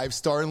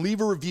 5-star, and leave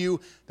a review.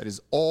 That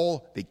is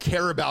all they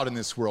care about in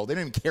this world. They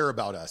don't even care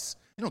about us.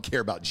 They don't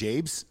care about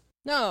Jabes.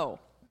 No.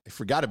 They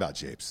forgot about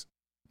Jabes.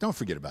 Don't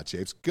forget about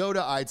Jabes. Go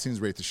to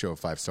iTunes, rate the show a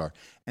 5-star,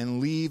 and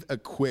leave a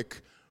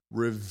quick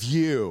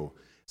review.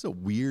 It's a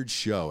weird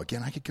show.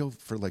 Again, I could go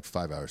for like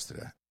 5 hours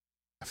today.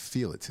 I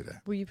feel it today.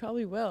 Well, you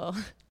probably will.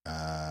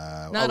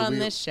 Not on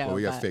this show. Well,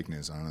 we got fake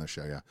news on another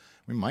show, yeah.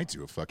 We might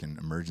do a fucking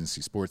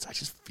emergency sports. I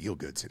just feel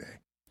good today.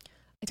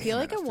 I feel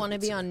Damn like it, I want to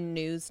it's be a- on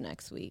news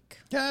next week.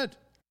 Good.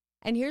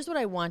 And here's what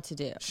I want to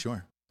do.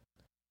 Sure.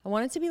 I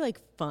want it to be like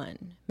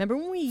fun. Remember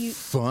when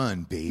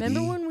Fun, baby.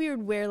 Remember when we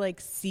would wear like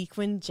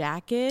sequin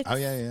jackets? Oh,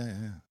 yeah.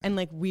 And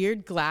like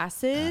weird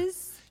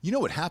glasses? You know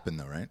what happened,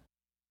 though, right?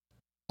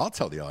 I'll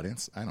tell the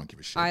audience. I don't give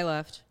a shit. I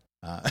left.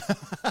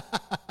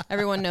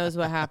 Everyone knows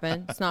what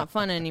happened. It's not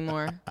fun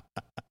anymore.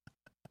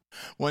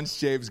 Once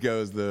James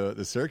goes,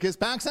 the circus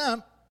backs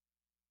up.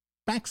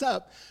 Backs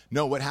up.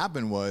 No, what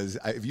happened was,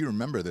 if you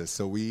remember this,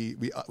 so we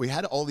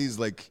had all these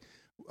like,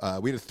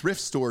 we had a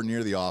thrift store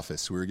near the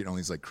office. We were getting all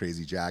these like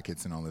crazy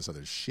jackets and all this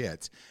other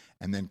shit.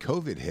 And then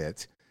COVID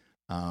hit.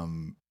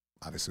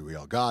 Obviously, we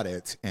all got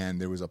it.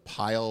 And there was a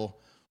pile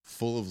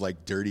full of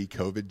like dirty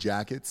COVID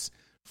jackets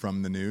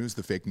from the news,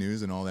 the fake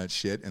news and all that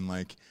shit. And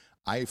like,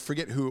 I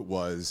forget who it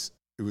was.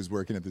 It was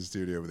working at the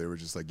studio where they were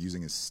just like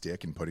using a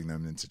stick and putting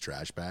them into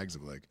trash bags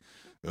of like,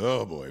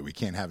 oh boy, we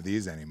can't have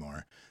these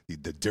anymore.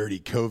 The dirty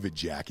COVID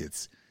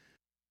jackets.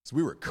 So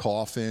we were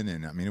coughing,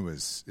 and I mean, it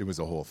was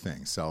a whole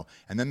thing. So,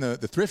 and then the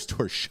thrift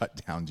store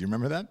shut down. Do you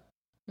remember that?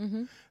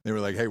 Mm-hmm. They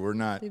were like, hey, we're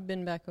not. They've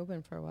been back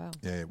open for a while.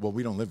 Yeah, well,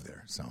 we don't live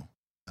there. So,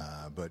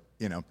 but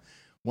you know,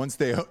 once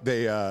they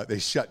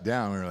shut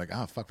down, we were like,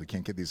 oh fuck, we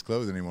can't get these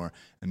clothes anymore,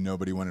 and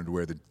nobody wanted to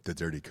wear the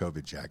dirty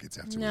COVID jackets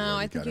after. No,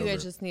 I think you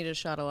guys just need a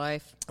shot of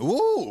life.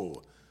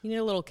 Ooh, You need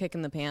a little kick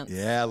in the pants.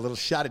 yeah, a little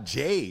shot of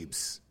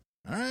Jabes.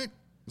 All right,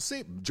 we'll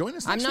see. Join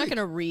us. I'm next not week. going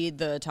to read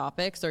the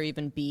topics or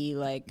even be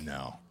like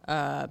No,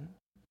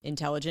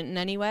 intelligent in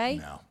any way.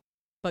 no.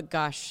 But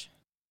gosh,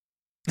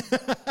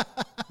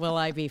 will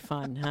I be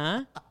fun,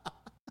 huh?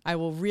 I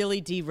will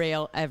really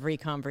derail every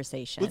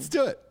conversation. Let's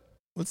do it.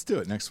 Let's do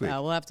it next week.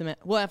 We'll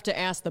have to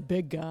ask the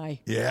big guy,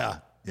 Yeah.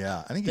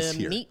 I think he's the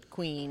here. meat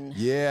queen.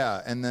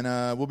 Yeah, and then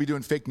we'll be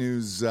doing fake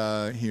news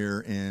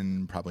here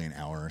in probably an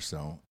hour or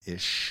so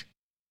ish.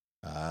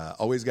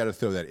 Always got to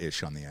throw that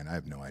ish on the end. I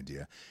have no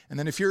idea. And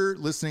then if you're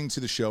listening to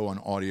the show on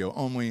audio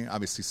only,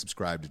 obviously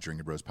subscribe to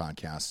Drinking Bros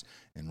Podcast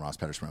and Ross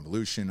Patterson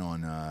Revolution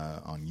on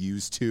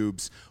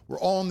YouTubes. We're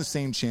all on the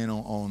same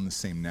channel, all on the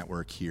same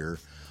network here.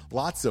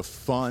 Lots of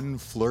fun,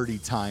 flirty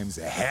times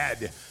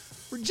ahead.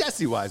 For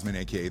Jesse Wiseman,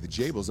 a.k.a. The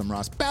Jables, I'm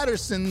Ross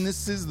Patterson.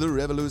 This is The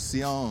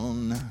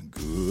Revolution.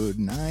 Good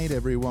night,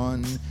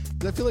 everyone.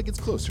 I feel like it's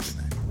closer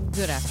tonight.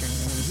 Good afternoon.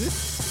 Is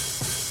it?